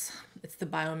mimics, it's the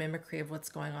biomimicry of what's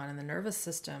going on in the nervous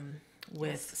system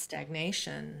with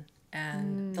stagnation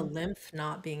and the lymph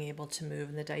not being able to move,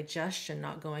 and the digestion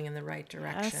not going in the right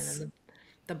direction, and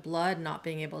the blood not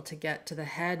being able to get to the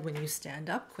head when you stand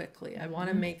up quickly. I want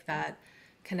to make that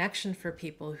connection for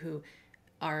people who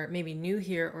are maybe new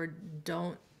here or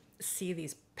don't see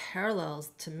these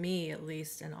parallels, to me at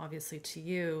least, and obviously to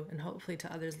you, and hopefully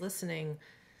to others listening,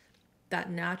 that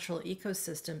natural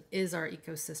ecosystem is our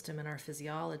ecosystem and our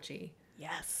physiology.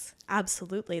 Yes,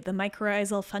 absolutely. The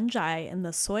mycorrhizal fungi in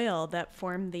the soil that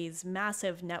form these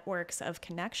massive networks of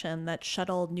connection that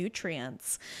shuttle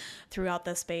nutrients throughout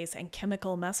the space, and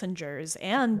chemical messengers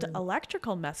and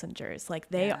electrical messengers. Like,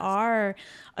 they Yes. are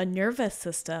a nervous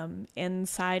system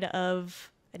inside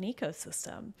of an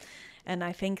ecosystem. And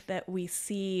I think that we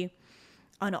see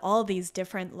on all these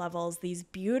different levels these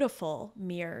beautiful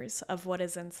mirrors of what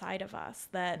is inside of us,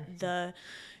 that the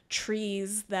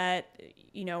trees that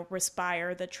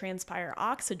respire, that transpire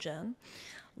oxygen,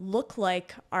 look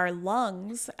like our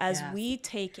lungs as Yes. we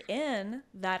take in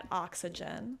that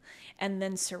oxygen and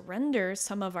then surrender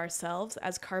some of ourselves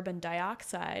as carbon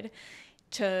dioxide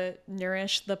to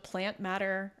nourish the plant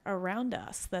matter around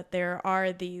us. That there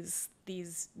are these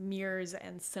mirrors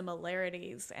and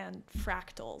similarities and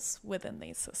fractals within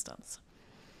these systems.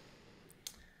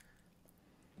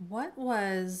 What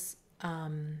was,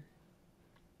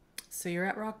 so you're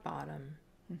at rock bottom.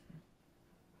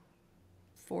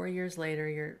 4 years later,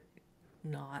 you're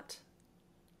not.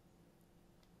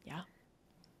 Yeah.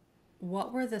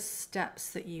 What were the steps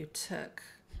that you took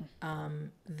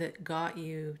that got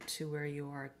you to where you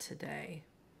are today?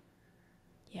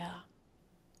 Yeah.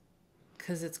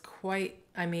 Because it's quite,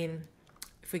 I mean,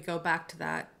 if we go back to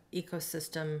that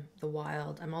ecosystem, the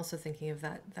wild, I'm also thinking of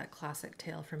that classic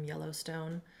tale from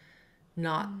Yellowstone,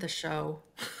 not the show.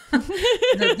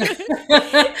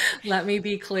 Let me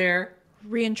be clear.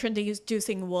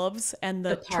 Reintroducing wolves and the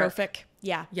The park. trophic.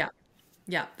 Yeah. Yeah.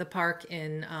 Yeah. The park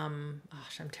in,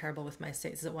 gosh, I'm terrible with my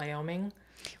states. Is it Wyoming?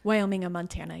 Wyoming and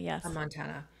Montana. Yes.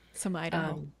 Montana. Some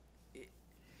Idaho.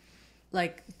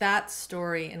 Like that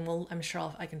story, and I'm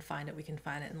sure I can find it. We can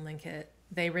find it and link it.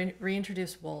 They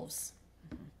reintroduced wolves.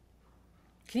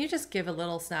 Can you just give a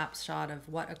little snapshot of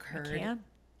what occurred? I can.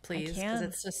 Please, because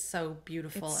it's just so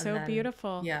beautiful. It's and so then,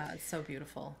 beautiful. Yeah, it's so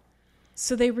beautiful.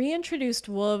 So they reintroduced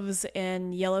wolves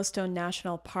in Yellowstone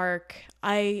National Park.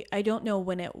 I don't know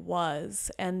when it was,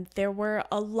 and there were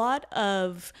a lot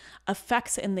of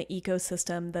effects in the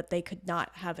ecosystem that they could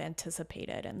not have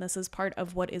anticipated. And this is part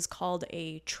of what is called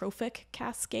a trophic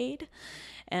cascade.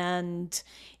 And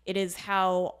it is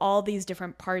how all these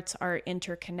different parts are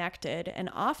interconnected. And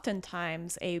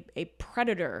oftentimes a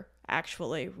predator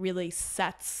actually really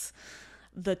sets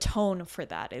the tone for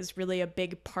that, is really a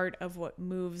big part of what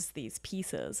moves these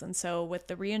pieces. And so with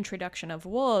the reintroduction of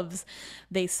wolves,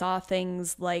 they saw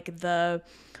things like the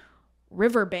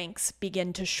riverbanks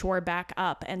begin to shore back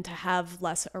up and to have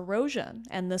less erosion.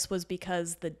 And this was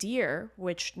because the deer,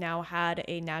 which now had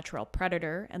a natural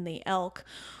predator, and the elk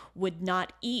would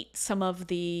not eat some of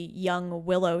the young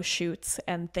willow shoots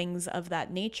and things of that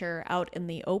nature out in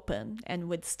the open, and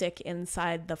would stick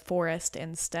inside the forest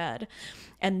instead.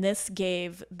 And this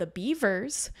gave the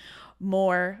beavers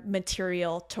more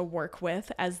material to work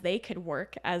with, as they could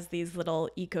work as these little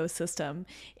ecosystem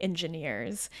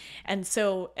engineers. And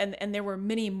so, and there were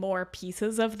many more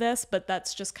pieces of this, but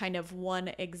that's just kind of one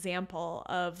example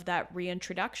of that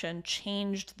reintroduction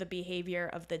changed the behavior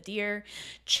of the deer,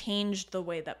 changed the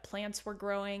way that plants were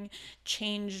growing,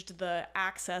 changed the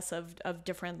access of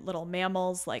different little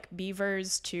mammals like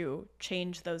beavers to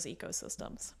change those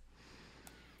ecosystems.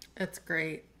 That's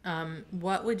great.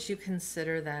 What would you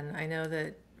consider then? I know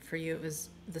that for you, it was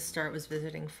the start was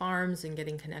visiting farms and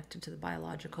getting connected to the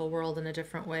biological world in a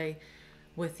different way.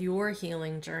 With your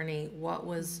healing journey, what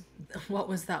was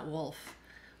that wolf?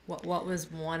 What was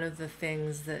one of the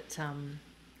things that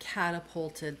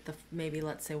catapulted maybe,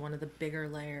 let's say, one of the bigger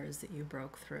layers that you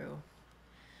broke through,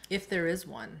 if there is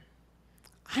one?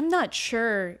 I'm not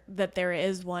sure that there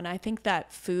is one. I think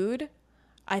that food,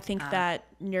 I think that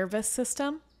nervous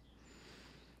system,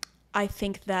 I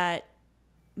think that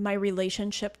my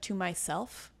relationship to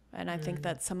myself, and I think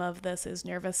that some of this is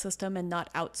nervous system and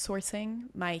not outsourcing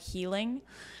my healing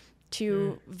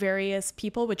to various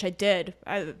people, which I did.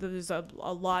 There was a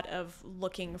lot of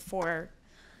looking for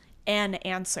an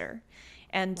answer.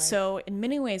 And so in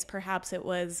many ways, perhaps it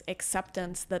was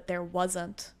acceptance that there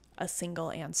wasn't a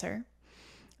single answer,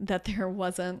 that there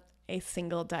wasn't a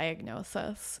single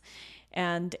diagnosis,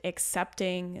 and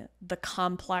accepting the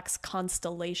complex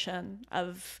constellation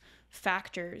of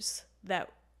factors that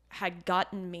had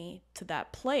gotten me to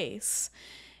that place,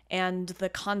 and the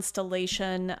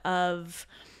constellation of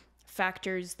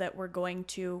factors that were going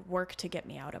to work to get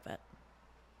me out of it.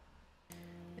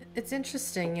 It's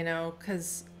interesting,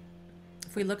 because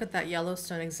if we look at that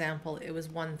Yellowstone example, it was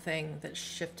one thing that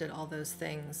shifted all those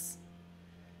things.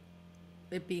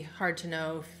 it'd be hard to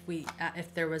know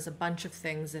if there was a bunch of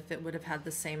things, if it would have had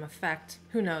the same effect.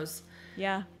 Who knows?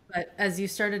 Yeah. But as you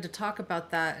started to talk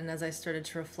about that, and as I started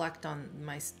to reflect on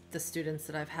the students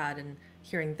that I've had and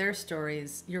hearing their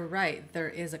stories, you're right.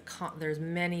 There's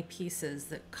many pieces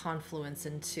that confluence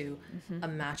into a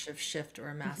massive shift or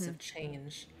a massive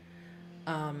change.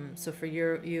 So for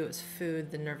you, it's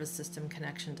food, the nervous system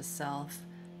connection to self,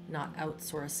 not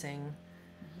outsourcing,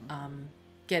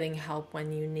 getting help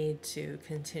when you need to,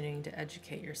 continuing to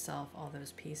educate yourself, all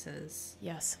those pieces.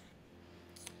 Yes.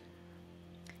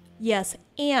 Yes.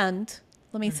 And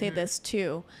let me say this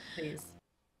too. Please.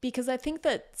 Because I think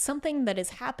that something that is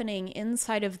happening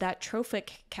inside of that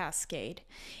trophic cascade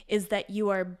is that you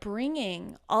are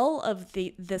bringing all of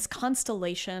this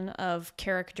constellation of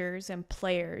characters and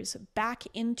players back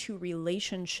into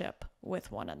relationship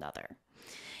with one another.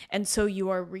 And so you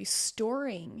are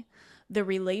restoring the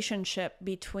relationship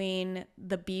between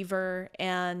the beaver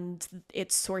and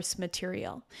its source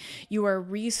material. You are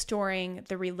restoring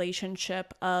the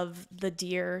relationship of the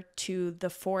deer to the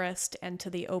forest and to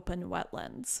the open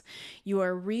wetlands. You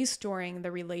are restoring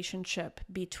the relationship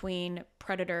between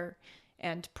predator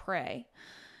and prey.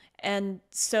 And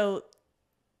so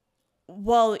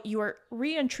while you are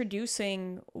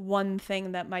reintroducing one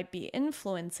thing that might be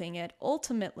influencing it,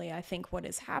 ultimately, I think what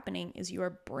is happening is you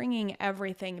are bringing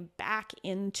everything back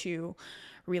into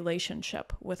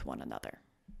relationship with one another.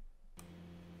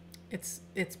 It's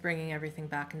bringing everything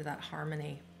back into that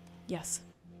harmony. Yes.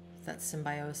 That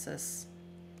symbiosis.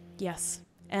 Yes.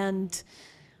 And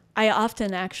I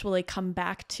often actually come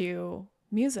back to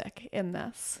music in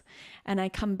this. And I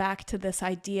come back to this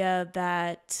idea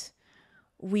that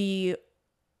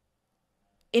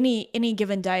any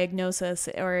given diagnosis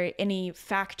or any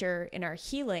factor in our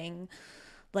healing,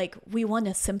 like we want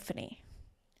a symphony.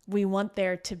 We want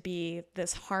there to be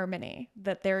this harmony,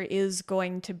 that there is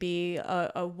going to be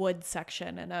a wood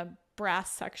section and a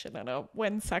brass section and a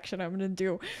wind section. I'm going to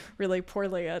do really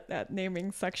poorly at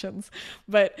naming sections,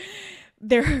 but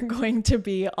there are going to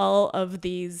be all of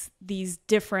these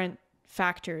different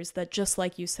factors that, just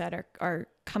like you said, are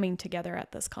coming together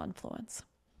at this confluence.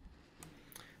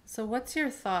 So what's your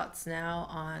thoughts now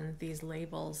on these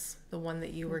labels, the one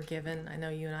that you were given? I know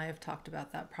you and I have talked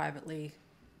about that privately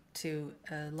to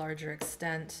a larger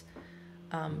extent,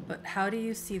 but how do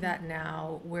you see that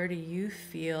now? Where do you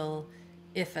feel,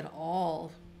 if at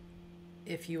all,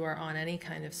 if you are on any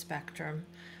kind of spectrum,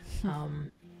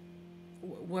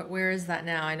 where is that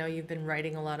now? I know you've been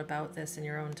writing a lot about this in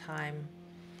your own time.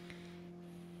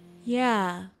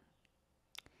 Yeah.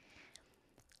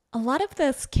 A lot of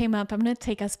this came up. I'm going to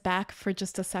take us back for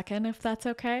just a second, if that's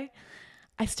okay.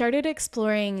 I started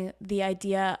exploring the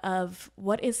idea of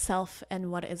what is self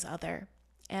and what is other.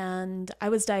 And I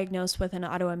was diagnosed with an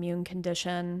autoimmune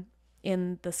condition.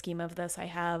 In the scheme of this, I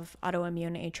have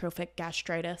autoimmune atrophic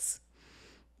gastritis,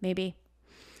 maybe,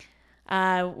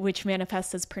 which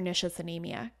manifests as pernicious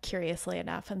anemia, curiously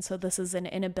enough. And so this is an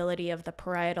inability of the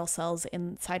parietal cells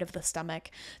inside of the stomach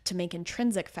to make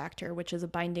intrinsic factor, which is a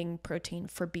binding protein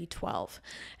for B12.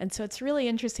 And so it's really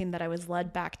interesting that I was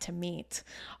led back to meat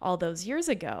all those years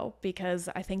ago, because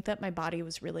I think that my body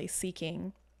was really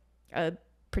seeking a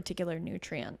particular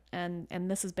nutrient. And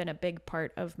this has been a big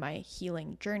part of my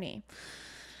healing journey.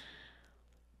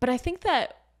 But I think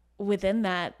that within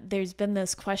that, there's been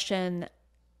this question,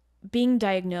 being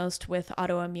diagnosed with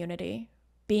autoimmunity,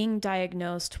 being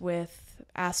diagnosed with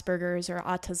Asperger's or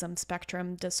autism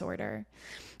spectrum disorder.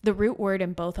 The root word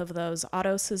in both of those,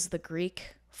 autos, is the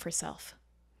Greek for self.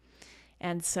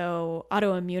 And so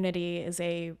autoimmunity is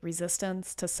a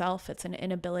resistance to self. It's an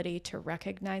inability to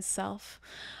recognize self.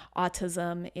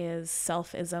 Autism is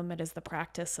selfism. It is the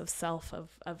practice of self,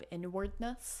 of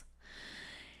inwardness.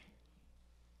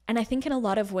 And I think in a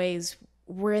lot of ways,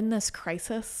 we're in this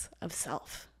crisis of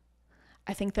self.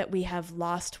 I think that we have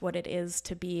lost what it is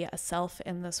to be a self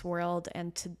in this world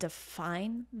and to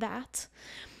define that,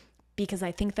 because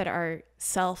I think that our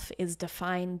self is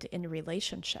defined in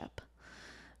relationship,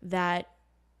 that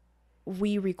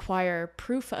we require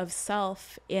proof of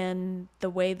self in the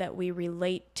way that we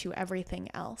relate to everything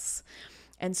else.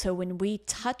 And so when we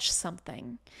touch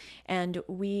something and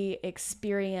we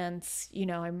experience,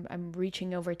 I'm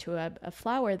reaching over to a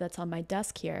flower that's on my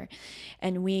desk here,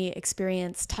 and we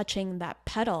experience touching that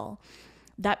petal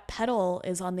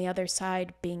is on the other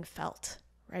side being felt,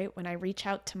 right? When I reach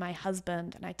out to my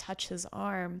husband and I touch his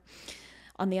arm,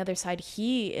 on the other side,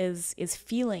 he is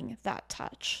feeling that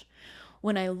touch.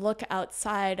 When I look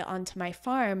outside onto my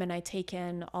farm and I take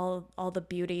in all the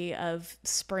beauty of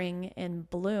spring in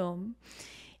bloom,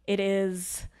 it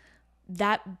is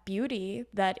that beauty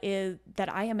that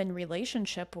I am in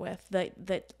relationship with,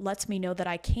 that lets me know that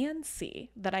I can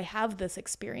see, that I have this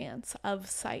experience of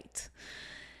sight.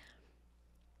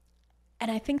 And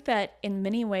I think that in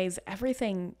many ways,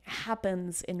 everything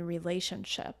happens in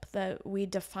relationship, that we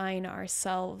define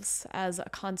ourselves as a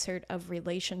concert of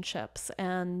relationships.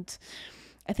 And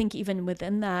I think even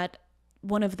within that,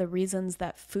 one of the reasons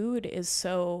that food is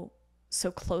so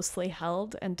closely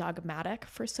held and dogmatic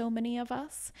for so many of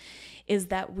us is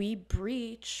that we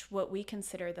breach what we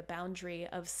consider the boundary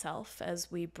of self as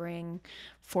we bring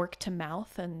fork to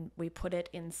mouth and we put it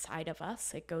inside of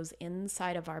us. It goes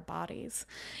inside of our bodies.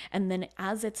 And then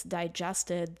as it's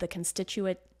digested, the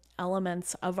constituent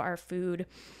elements of our food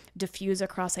diffuse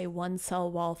across a one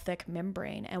cell wall thick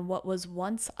membrane. And what was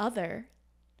once other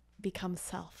becomes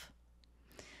self.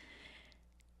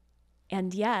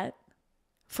 And yet,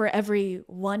 for every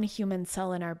one human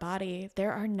cell in our body,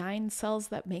 there are 9 cells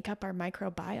that make up our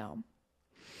microbiome.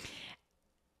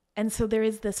 And so there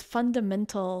is this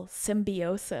fundamental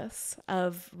symbiosis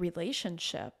of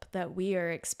relationship that we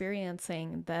are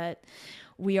experiencing, that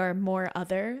we are more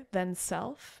other than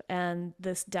self, and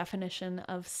this definition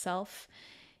of self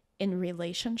in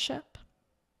relationship.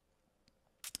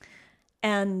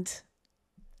 And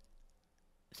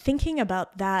thinking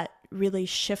about that really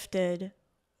shifted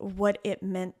what it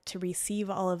meant to receive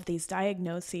all of these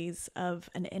diagnoses of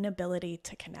an inability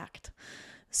to connect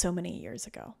so many years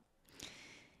ago.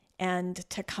 And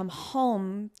to come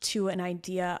home to an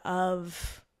idea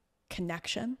of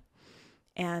connection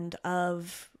and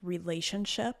of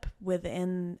relationship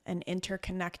within an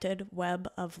interconnected web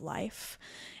of life,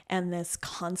 and this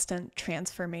constant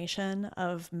transformation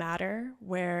of matter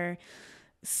where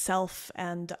self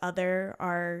and other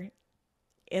are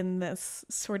in this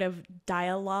sort of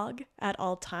dialogue at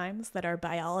all times, that our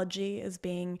biology is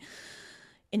being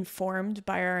informed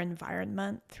by our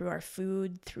environment through our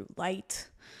food, through light,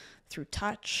 through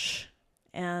touch.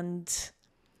 And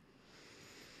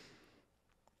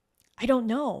I don't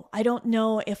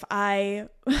know if I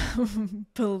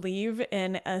believe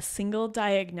in a single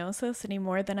diagnosis any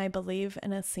more than I believe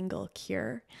in a single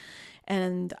cure.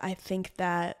 And I think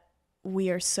that we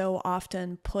are so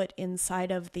often put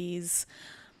inside of these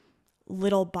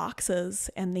little boxes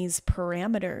and these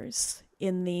parameters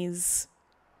in these,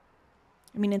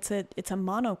 I mean, it's a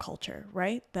monoculture,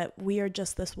 right? That we are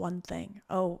just this one thing.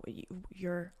 Oh,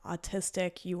 you're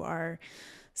autistic. You are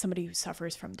somebody who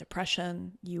suffers from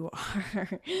depression. You are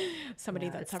somebody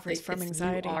that suffers from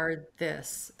anxiety. You are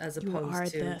this, as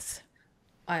opposed to this.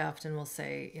 I often will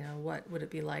say, what would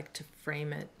it be like to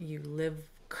frame it? You live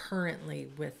currently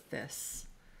with this.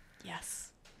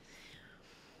 Yes.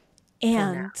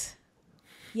 And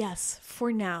yes,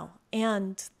 for now.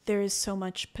 And there is so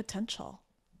much potential.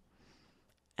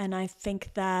 And I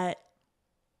think that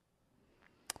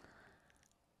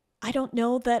I don't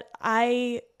know that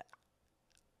I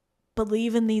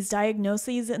believe in these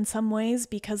diagnoses in some ways,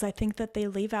 because I think that they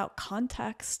leave out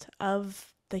context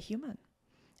of the human.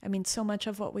 I mean, so much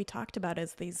of what we talked about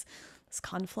is this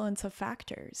confluence of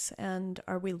factors. And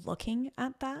are we looking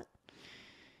at that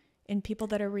in people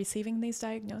that are receiving these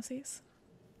diagnoses?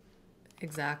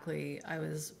 Exactly. I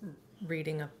was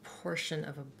reading a portion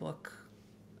of a book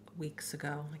weeks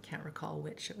ago. I can't recall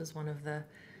which. It was one of the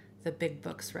big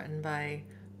books written by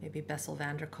maybe Bessel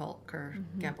van der Kolk or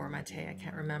Gabor Mate. I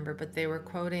can't remember. But they were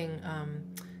quoting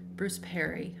Bruce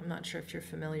Perry. I'm not sure if you're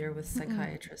familiar with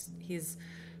psychiatrists.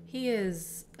 He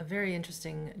is a very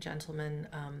interesting gentleman.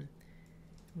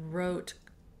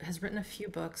 Has written a few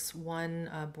books. One,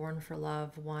 Born for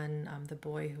Love. One, The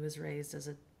Boy Who Was Raised as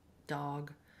a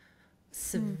Dog.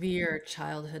 Severe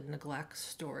childhood neglect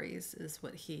stories is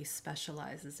what he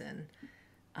specializes in.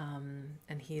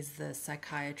 And he's the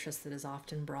psychiatrist that is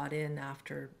often brought in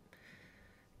after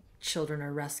children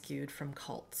are rescued from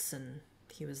cults. And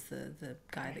he was the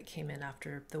guy that came in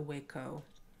after the Waco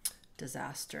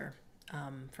disaster,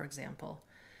 for example.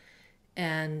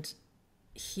 And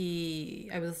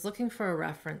I was looking for a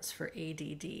reference for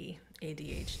ADD,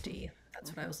 ADHD.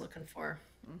 That's what I was looking for.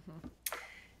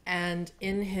 And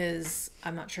in his,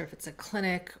 I'm not sure if it's a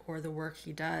clinic or the work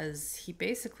he does, he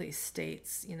basically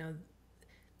states,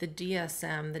 the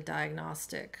DSM, the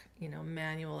diagnostic,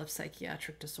 manual of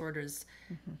psychiatric disorders,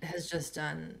 has just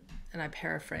done, and I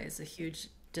paraphrase, a huge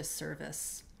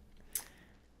disservice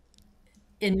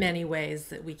in many ways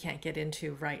that we can't get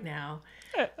into right now.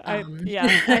 I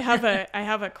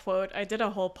have a quote. I did a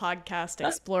whole podcast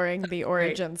exploring the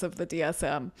origins of the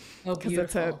DSM. Oh,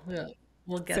 beautiful.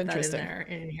 We'll get that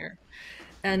in here.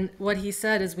 And what he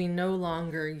said is we no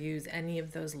longer use any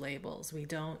of those labels. We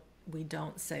don't we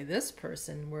don't say this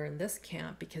person, we're in this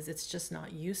camp, because it's just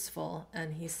not useful.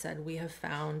 And he said, we have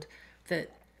found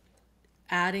that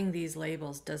adding these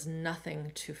labels does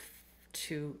nothing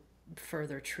to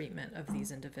further treatment of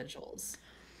these individuals.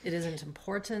 It isn't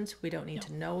important. We don't need No.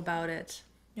 to know about it.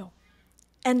 No.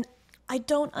 And I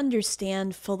don't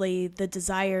understand fully the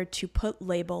desire to put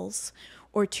labels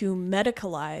or to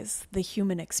medicalize the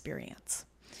human experience.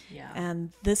 Yeah.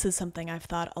 And this is something I've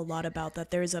thought a lot about,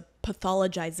 that there's a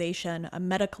pathologization, a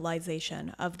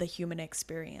medicalization of the human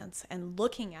experience, and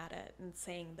looking at it and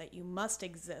saying that you must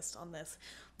exist on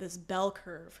this bell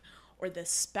curve or this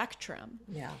spectrum.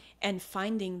 Yeah. And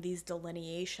finding these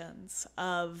delineations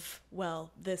of,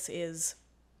 well, this is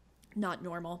not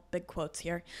normal, big quotes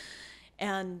here,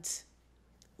 and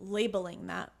labeling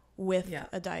that with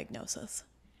a diagnosis.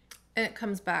 And it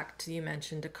comes back to, you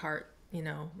mentioned Descartes,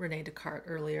 Rene Descartes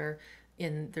earlier.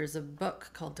 There's a book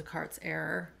called Descartes'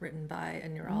 Error, written by a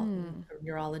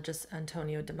neurologist,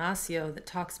 Antonio Damasio, that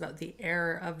talks about the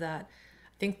error of that.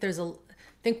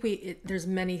 There's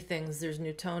many things. There's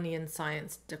Newtonian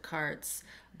science, Descartes.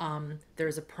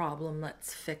 There's a problem,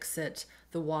 let's fix it.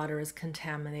 The water is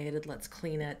contaminated, let's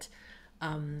clean it.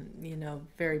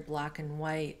 Very black and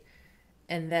white.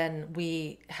 And then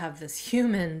we have this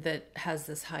human that has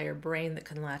this higher brain that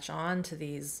can latch on to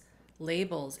these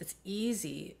labels. It's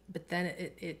easy, but then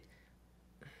it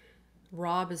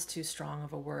rob is too strong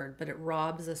of a word, but it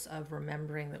robs us of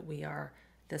remembering that we are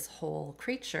this whole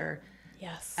creature.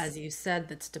 Yes. As you said,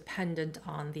 that's dependent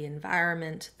on the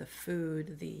environment, the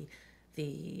food, the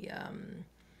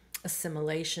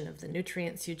assimilation of the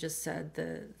nutrients you just said,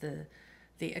 the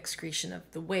excretion of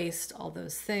the waste, all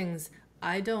those things.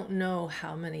 I don't know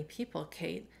how many people,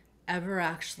 Kate, ever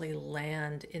actually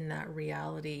land in that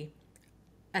reality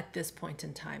at this point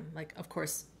in time. Like, of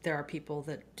course, there are people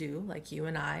that do, like you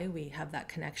and I, we have that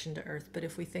connection to Earth. But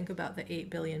if we think about the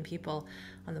 8 billion people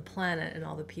on the planet and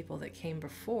all the people that came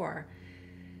before,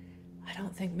 I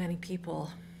don't think many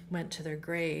people went to their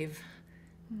grave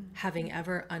having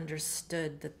ever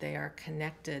understood that they are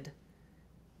connected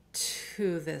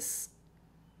to this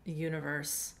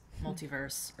universe,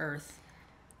 multiverse, Earth.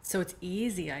 So it's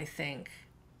easy, I think,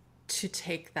 to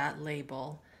take that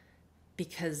label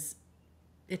because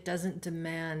it doesn't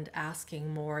demand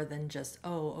asking more than just,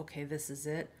 oh, okay, this is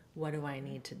it. What do I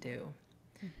need to do?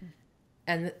 Mm-hmm.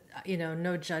 And,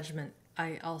 no judgment.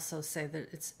 I also say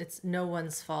that it's no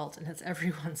one's fault and it's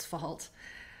everyone's fault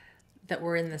that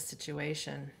we're in this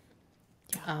situation.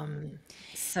 Yeah.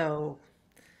 So...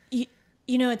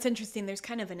 It's interesting. There's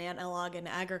kind of an analog in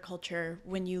agriculture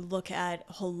when you look at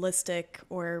holistic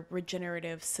or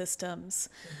regenerative systems,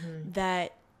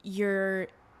 that you're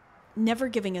never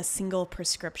giving a single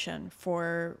prescription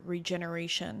for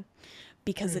regeneration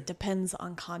because it depends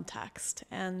on context.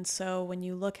 And so when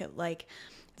you look at, I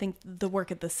think the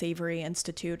work at the Savory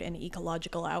Institute and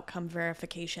ecological outcome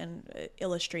verification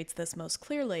illustrates this most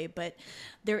clearly, but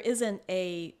there isn't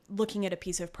a looking at a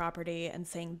piece of property and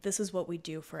saying, this is what we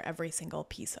do for every single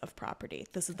piece of property.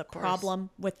 This is the problem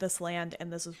with this land,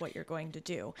 and this is what you're going to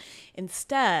do.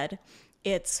 Instead,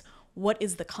 it's what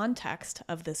is the context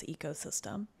of this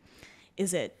ecosystem?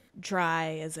 Is it dry?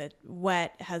 Is it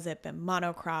wet? Has it been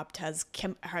monocropped?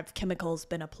 Have chemicals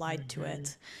been applied to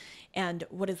it? And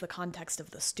what is the context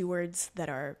of the stewards that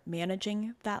are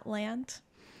managing that land?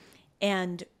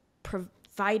 And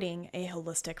providing a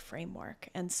holistic framework.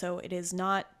 And so it is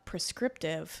not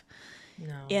prescriptive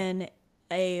in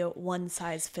a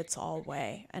one-size-fits-all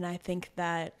way. And I think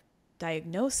that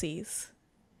diagnoses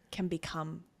can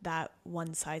become that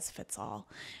one-size-fits-all.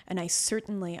 And I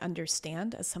certainly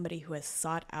understand, as somebody who has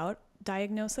sought out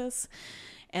diagnosis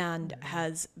and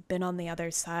has been on the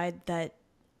other side, that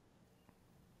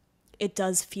it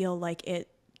does feel like it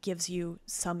gives you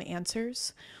some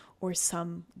answers or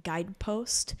some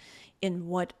guidepost in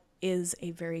what is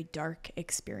a very dark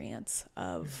experience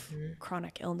of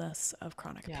chronic illness, of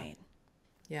chronic pain.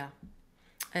 Yeah.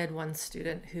 I had one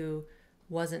student who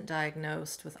wasn't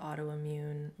diagnosed with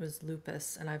autoimmune, was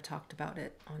lupus, and I've talked about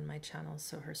it on my channel,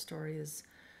 so her story is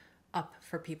up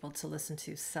for people to listen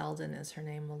to. Selden is her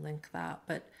name, we'll link that.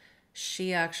 But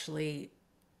she actually,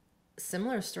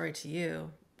 similar story to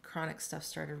you, chronic stuff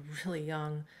started really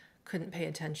young, couldn't pay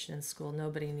attention in school,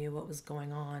 nobody knew what was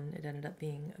going on. It ended up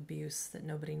being abuse that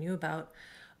nobody knew about.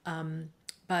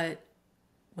 But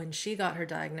when she got her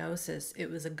diagnosis,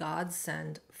 it was a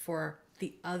godsend for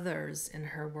the others in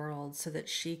her world so that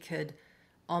she could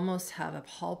almost have a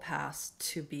hall pass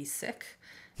to be sick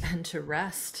and to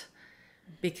rest,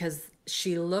 because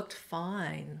she looked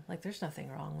fine. Like, there's nothing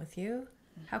wrong with you.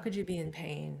 How could you be in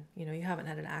pain? You haven't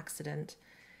had an accident.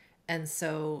 And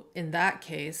so in that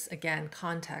case, again,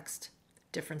 context,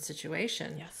 different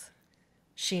situation. Yes.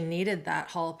 She needed that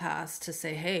hall pass to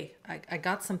say, hey, I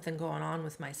got something going on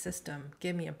with my system.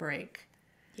 Give me a break.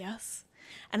 Yes.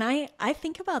 And I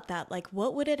think about that. Like,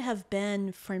 what would it have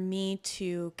been for me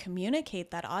to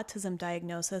communicate that autism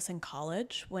diagnosis in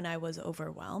college when I was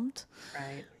overwhelmed?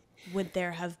 Right. Would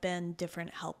there have been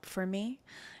different help for me?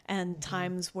 And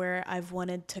times where I've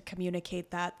wanted to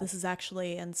communicate that. This is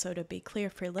actually, and so to be clear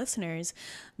for listeners,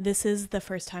 this is the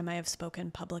first time I have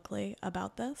spoken publicly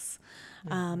about this.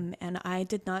 And I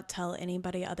did not tell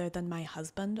anybody other than my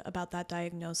husband about that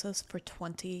diagnosis for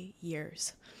 20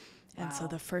 years. And so Wow.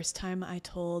 the first time I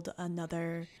told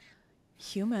another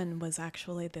human was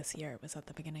actually this year. It was at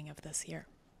the beginning of this year.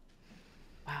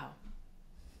 Wow.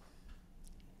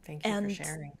 Thank you for And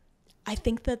sharing. I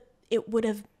think that it would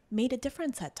have made a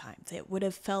difference at times. It would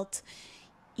have felt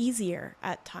easier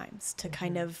at times to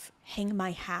kind of hang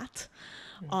my hat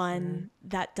on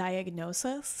that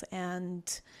diagnosis. And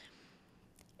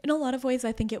in a lot of ways,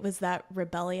 I think it was that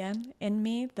rebellion in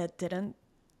me that didn't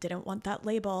want that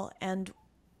label. And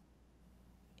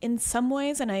in some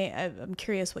ways, and I'm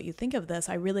curious what you think of this,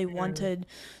 I really wanted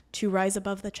to rise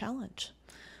above the challenge.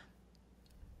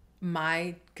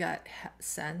 My gut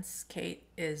sense, Kate,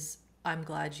 is I'm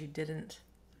glad you didn't.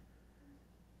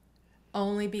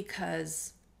 Only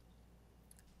because,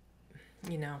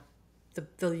 you know,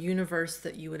 the universe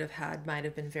that you would have had might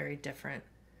have been very different.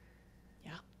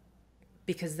 Yeah.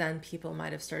 Because then people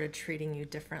might have started treating you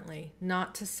differently.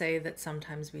 Not to say that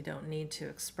sometimes we don't need to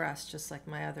express, just like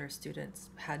my other students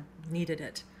had needed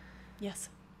it, Yes.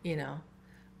 you know.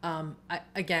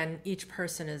 Again, each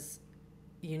person is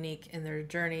unique in their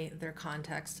journey, their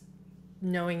context.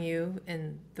 Knowing you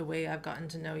and the way I've gotten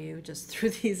to know you just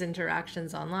through these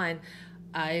interactions online,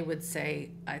 I would say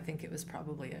I think it was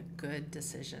probably a good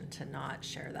decision to not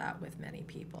share that with many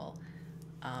people.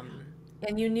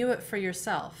 And you knew it for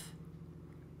yourself.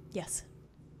 Yes.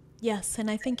 Yes. And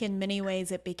I think in many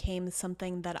ways it became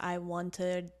something that I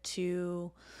wanted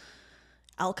to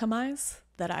alchemize,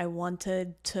 that I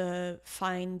wanted to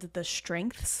find the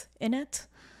strengths in it,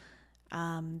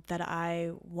 that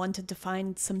I wanted to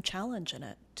find some challenge in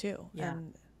it too. Yeah.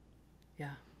 And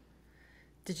Yeah.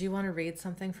 Did you want to read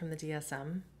something from the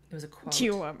DSM? It was a quote. do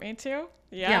you want me to?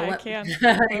 Yeah, Yeah, I what? can.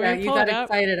 Yeah, Let me you pull got it up.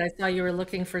 excited. I saw you were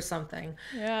looking for something.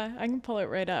 Yeah, I can pull it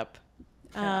right up.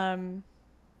 Yeah.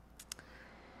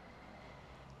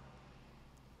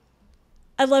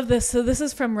 I love this. So this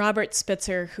is from Robert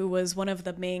Spitzer, who was one of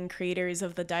the main creators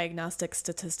of the Diagnostic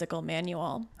Statistical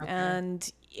Manual. Okay.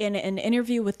 And in an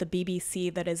interview with the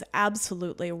BBC that is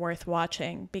absolutely worth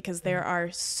watching, because there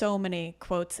are so many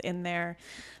quotes in there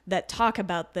that talk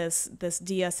about this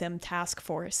DSM task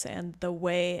force and the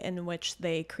way in which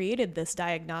they created this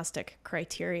diagnostic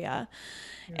criteria.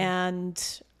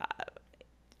 And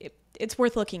it's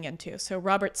worth looking into. So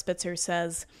Robert Spitzer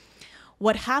says,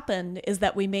 what happened is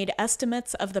that we made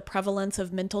estimates of the prevalence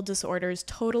of mental disorders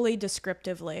totally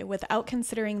descriptively, without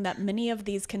considering that many of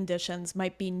these conditions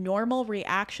might be normal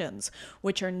reactions,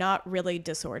 which are not really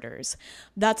disorders.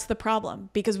 That's the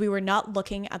problem, because we were not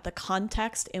looking at the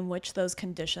context in which those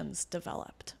conditions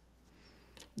developed.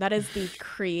 That is the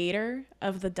creator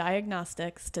of the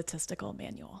Diagnostic Statistical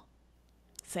Manual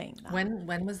saying that.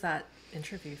 When was that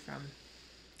interview from?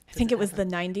 I think it was the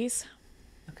 90s.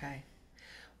 Okay.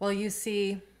 Well, you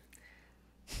see,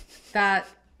 that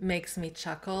makes me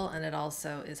chuckle, and it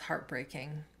also is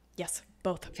heartbreaking Yes,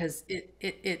 both. because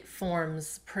it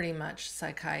forms pretty much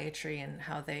psychiatry and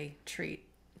how they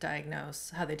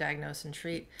diagnose and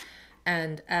treat.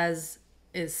 And as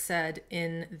is said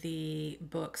in the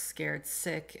book Scared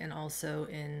Sick, and also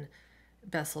in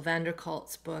Bessel van der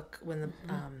Kolk's book, when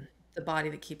the Body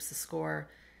That Keeps the Score,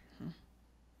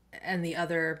 and the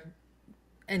other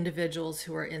individuals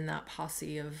who are in that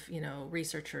posse of, you know,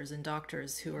 researchers and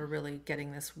doctors who are really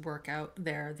getting this work out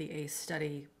there, the ACE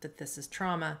study, that this is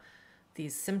trauma,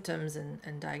 these symptoms and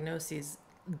diagnoses.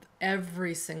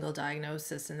 Every single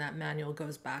diagnosis in that manual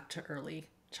goes back to early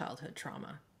childhood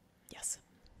trauma Yes.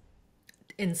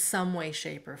 in some way,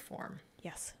 shape, or form.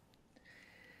 Yes.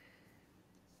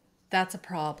 That's a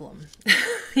problem.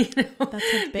 You know?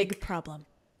 That's a big problem.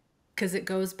 Because it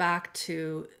goes back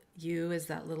to you as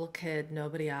that little kid,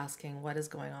 nobody asking what is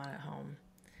going on at home.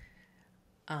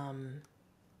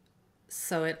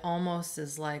 So it almost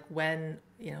is like when,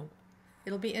 you know,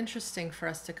 it'll be interesting for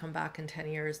us to come back in 10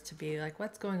 years to be like,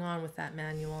 what's going on with that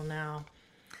manual now?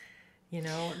 You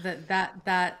know,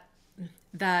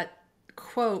 that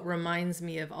quote reminds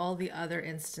me of all the other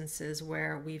instances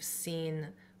where we've seen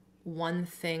one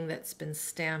thing that's been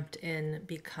stamped in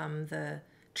become the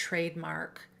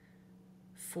trademark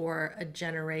for a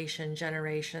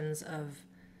generations of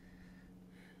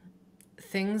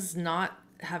things not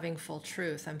having full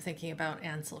truth. I'm thinking about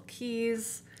Ansel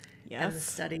Keys and the Yes,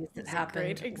 studies that that's a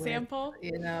great happened with, example.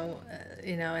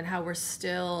 and how we're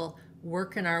still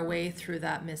working our way through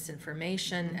that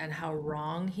misinformation and how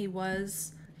wrong he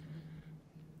was.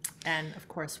 And of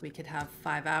course, we could have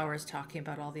 5 hours talking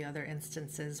about all the other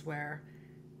instances where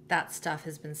that stuff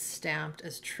has been stamped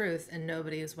as truth and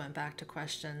nobody has went back to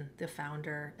question the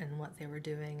founder and what they were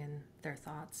doing and their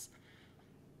thoughts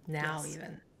now Yes.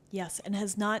 even. Yes, and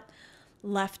has not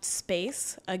left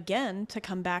space again to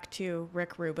come back to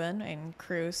Rick Rubin and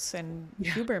Cruz and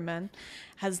Yeah. Huberman,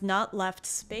 has not left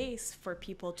space for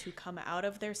people to come out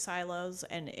of their silos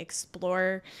and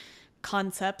explore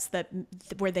concepts that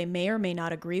where they may or may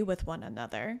not agree with one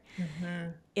another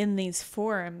in these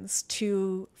forums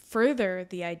to further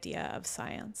the idea of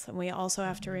science. And we also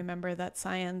have to remember that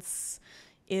science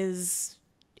is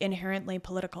inherently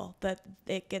political, that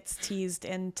it gets teased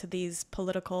into these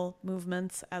political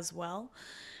movements as well.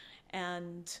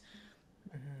 And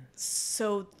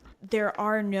so there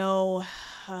are no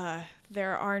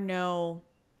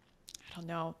I don't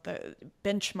know, the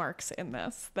benchmarks in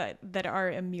this that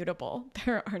are immutable.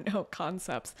 There are no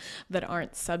concepts that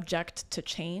aren't subject to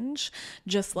change,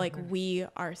 just like we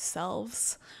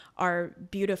ourselves are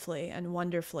beautifully and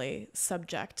wonderfully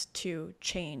subject to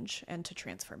change and to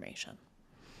transformation.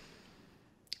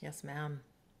 Yes, ma'am.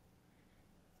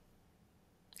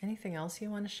 Anything else you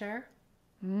want to share?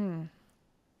 I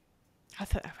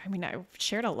mean, I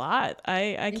shared a lot.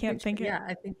 I can't think of, Yeah,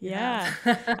 I think you yeah,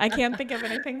 have. I can't think of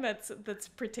anything that's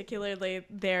particularly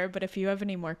there. But if you have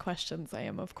any more questions, I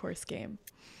am of course game.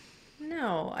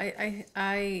 No,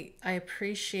 I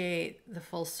appreciate the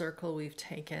full circle we've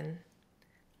taken.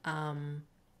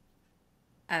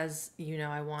 As you know,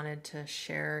 I wanted to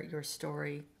share your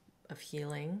story of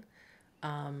healing.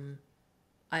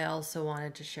 I also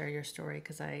wanted to share your story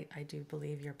because I do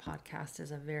believe your podcast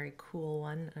is a very cool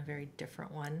one, a very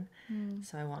different one.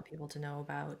 So I want people to know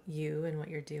about you and what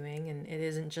you're doing. And it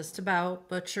isn't just about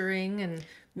butchering and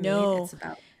meat. No, It's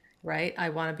about, right? I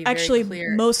want to be very actually,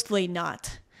 clear. mostly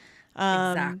not.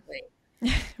 Exactly.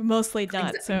 Mostly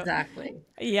not. So, Exactly.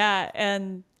 yeah,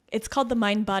 and it's called the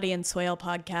Mind, Body, and Soil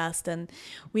podcast, and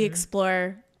we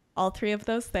explore all three of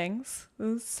those things,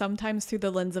 sometimes through the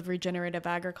lens of regenerative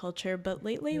agriculture, but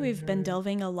lately we've been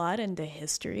delving a lot into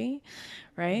history,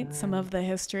 right? Some of the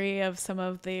history of some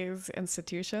of these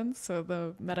institutions, so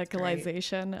the Great.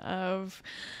 medicalization of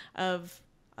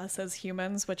us as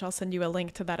humans, which I'll send you a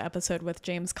link to that episode with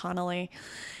James Connolly,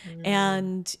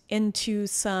 and into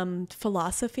some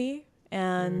philosophy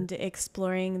and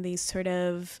exploring these sort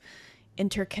of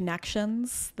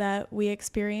interconnections that we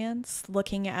experience,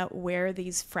 looking at where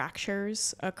these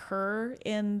fractures occur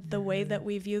in the way that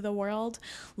we view the world,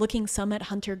 looking some at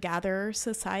hunter-gatherer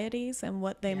societies and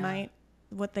what they Yeah.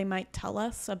 might tell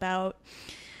us about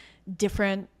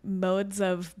different modes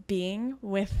of being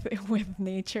with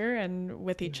nature and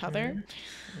with each other.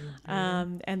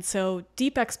 And so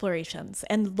deep explorations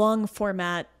and long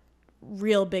format,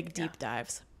 real big deep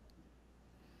dives.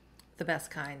 The best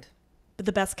kind. But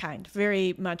the best kind,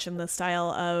 very much in the style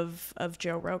of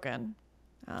Joe Rogan.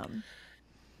 And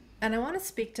I want to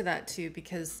speak to that too,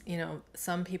 because,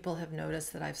 some people have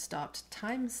noticed that I've stopped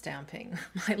time stamping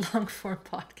my long form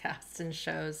podcasts and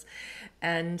shows.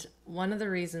 And one of the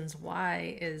reasons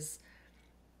why is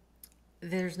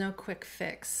there's no quick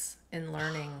fix in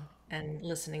learning and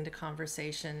listening to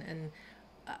conversation. And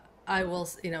I will,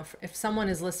 if someone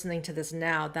is listening to this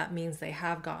now, that means they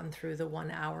have gotten through the 1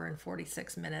 hour and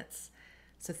 46 minutes.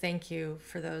 So thank you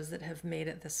for those that have made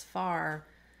it this far.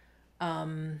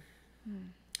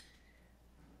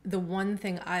 The one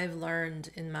thing I've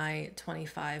learned in my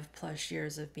 25 plus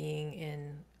years of being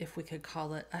in, if we could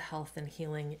call it a health and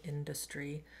healing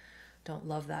industry, don't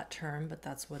love that term, but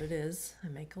that's what it is. I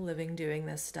make a living doing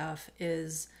this stuff,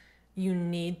 is you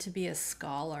need to be a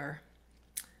scholar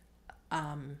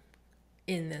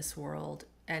in this world,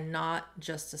 and not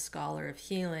just a scholar of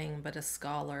healing, but a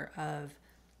scholar of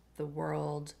the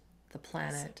world, the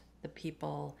planet, the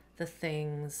people, the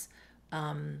things.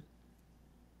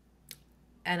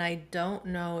 And I don't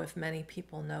know if many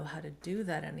people know how to do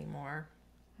that anymore.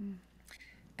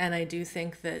 And I do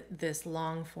think that this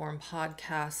long form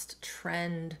podcast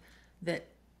trend that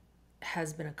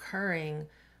has been occurring,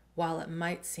 while it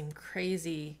might seem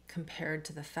crazy compared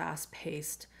to the fast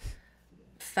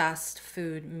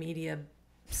food media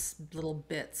little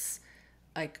bits,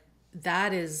 like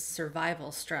that is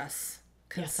survival stress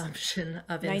consumption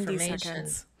of 90 information.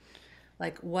 seconds.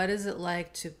 Like, what is it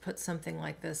like to put something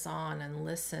like this on and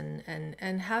listen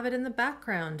and have it in the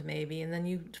background maybe, and then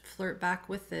you flirt back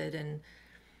with it,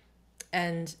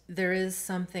 and there is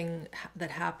something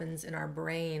that happens in our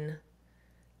brain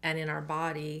and in our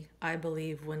body, I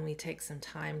believe, when we take some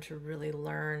time to really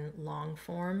learn long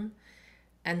form.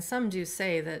 And some do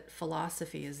say that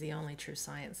philosophy is the only true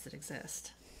science that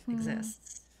exists.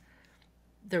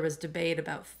 There was debate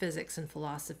about physics and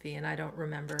philosophy, and I don't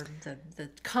remember the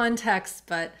context,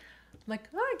 but I'm like,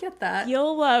 oh, I get that.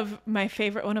 You'll love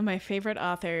one of my favorite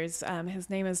authors.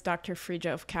 His name is Dr.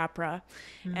 Fritjof Capra,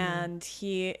 and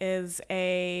he is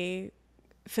a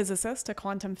physicist, a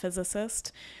quantum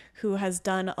physicist, who has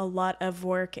done a lot of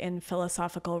work in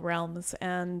philosophical realms.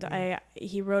 And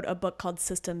he wrote a book called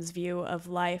Systems View of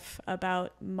Life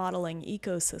about modeling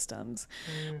ecosystems.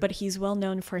 But he's well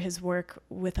known for his work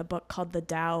with a book called The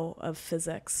Tao of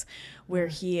Physics, where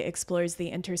he explores the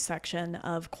intersection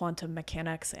of quantum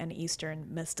mechanics and Eastern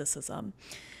mysticism.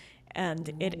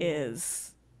 And it is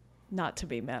not to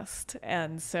be missed.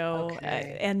 And so,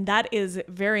 and that is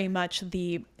very much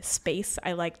the space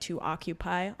I like to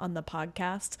occupy on the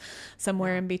podcast,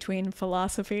 somewhere in between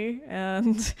philosophy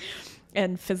and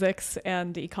physics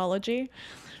and ecology.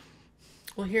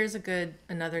 Well, here's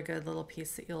another good little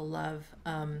piece that you'll love.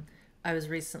 I was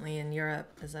recently in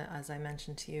Europe, as I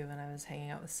mentioned to you, and I was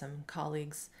hanging out with some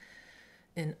colleagues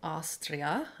in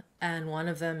Austria, and one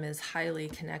of them is highly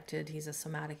connected. He's a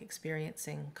somatic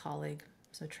experiencing colleague,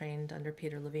 so trained under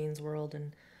Peter Levine's world,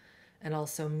 and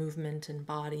also movement and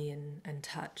body and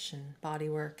touch and body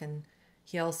work. And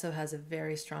he also has a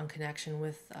very strong connection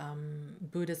with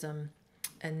Buddhism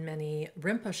and many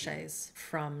Rinpoches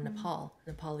from Nepal,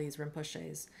 Nepalese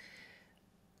Rinpoches.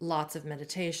 Lots of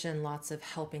meditation, lots of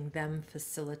helping them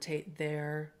facilitate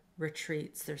their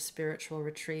retreats, their spiritual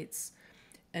retreats.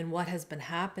 And what has been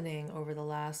happening over the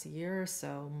last year or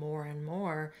so, more and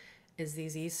more, is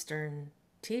these Eastern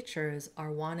teachers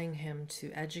are wanting him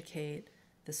to educate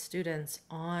the students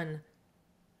on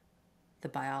the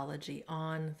biology,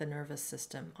 on the nervous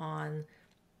system, on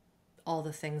all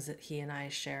the things that he and I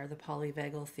share, the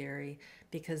polyvagal theory,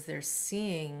 because they're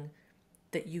seeing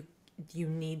that you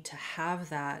need to have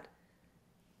that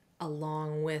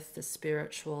along with the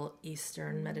spiritual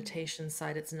Eastern meditation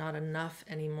side. It's not enough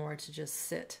anymore to just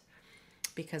sit,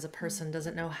 because a person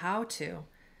doesn't know how to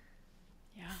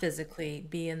physically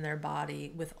be in their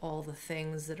body with all the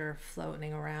things that are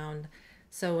floating around.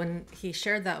 So when he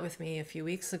shared that with me a few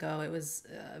weeks ago, it was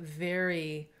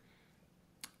very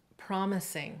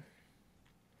promising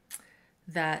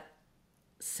that,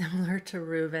 similar to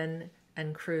Reuben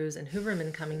and Cruz and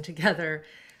Huberman coming together,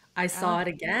 I saw it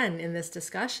again in this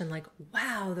discussion. Like,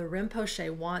 wow, the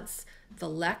Rinpoche wants the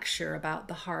lecture about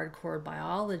the hardcore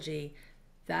biology.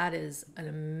 That is an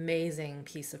amazing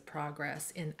piece of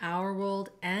progress in our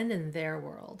world and in their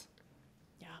world.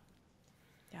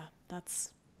 Yeah,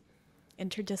 that's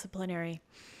interdisciplinary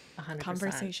 100%.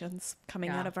 Conversations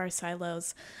coming out of our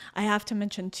silos. I have to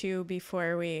mention too,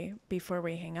 before we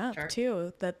hang up,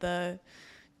 too, that the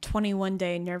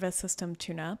 21-day nervous system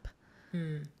tune-up,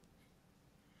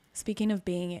 speaking of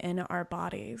being in our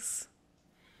bodies,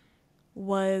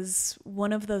 was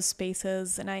one of those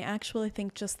spaces. And I actually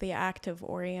think just the act of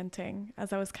orienting,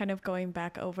 as I was kind of going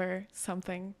back over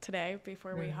something today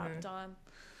before we hopped on,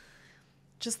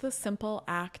 just the simple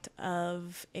act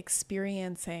of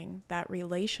experiencing that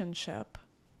relationship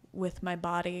with my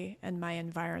body and my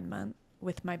environment,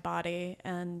 with my body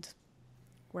and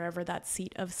wherever that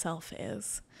seat of self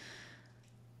is,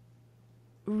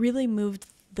 really moved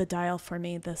the dial for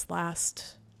me this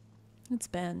last, it's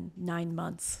been 9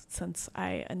 months since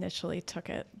I initially took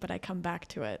it, but I come back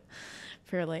to it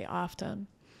fairly often.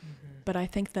 But I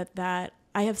think that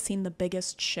I have seen the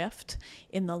biggest shift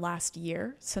in the last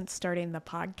year since starting the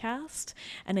podcast,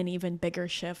 and an even bigger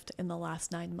shift in the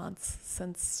last 9 months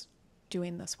since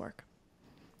doing this work.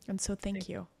 And so thank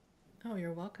you. Oh,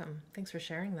 you're welcome. Thanks for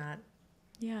sharing that.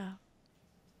 Yeah.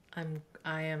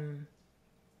 I am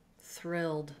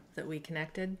thrilled that we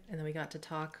connected and that we got to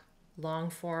talk long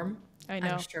form. I know.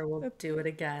 I'm sure we'll do it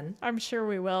again. I'm sure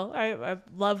we will. I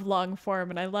love long form,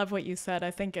 and I love what you said.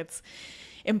 I think it's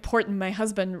important. My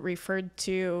husband referred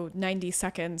to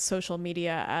 90-second social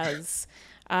media as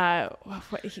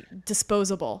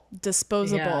disposable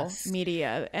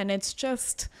media. And it's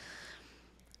just,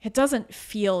 it doesn't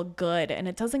feel good, and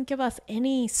it doesn't give us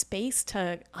any space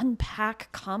to unpack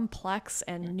complex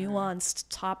and nuanced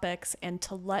topics and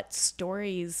to let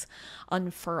stories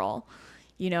unfurl.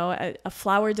 You know, a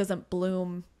flower doesn't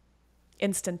bloom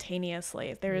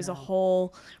instantaneously. There is a No.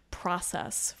 whole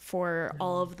process for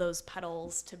all No. of those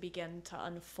petals to begin to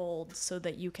unfold so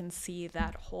that you can see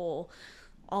that whole,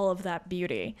 all of that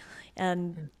beauty.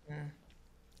 And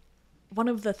one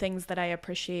of the things that I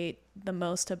appreciate the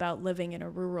most about living in a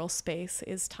rural space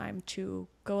is time to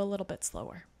go a little bit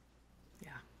slower.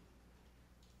 Yeah.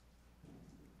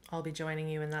 I'll be joining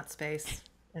you in that space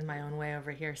in my own way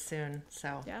over here soon.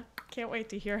 So Yeah, can't wait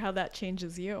to hear how that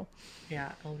changes you.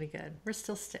 yeah, it'll be good.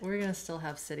 We're gonna still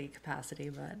have city capacity,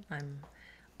 but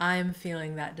I'm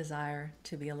feeling that desire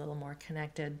to be a little more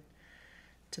connected,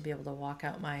 to be able to walk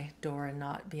out my door and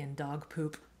not be in dog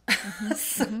poop.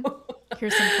 So Hear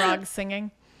some frogs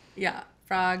singing. yeah,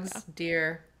 frogs,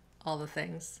 deer, all the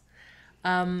things.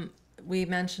 We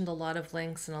mentioned a lot of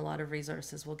links and a lot of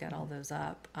resources. We'll get all those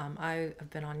up. I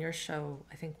have been on your show,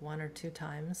 I think 1 or 2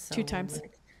 times. So Two times.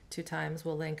 2 times.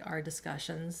 We'll link our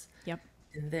discussions Yep.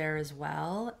 in there as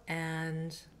well.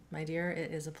 And my dear,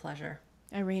 it is a pleasure.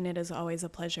 Irene, it is always a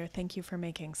pleasure. Thank you for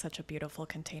making such a beautiful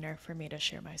container for me to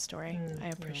share my story. I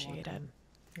appreciate it.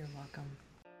 You're welcome.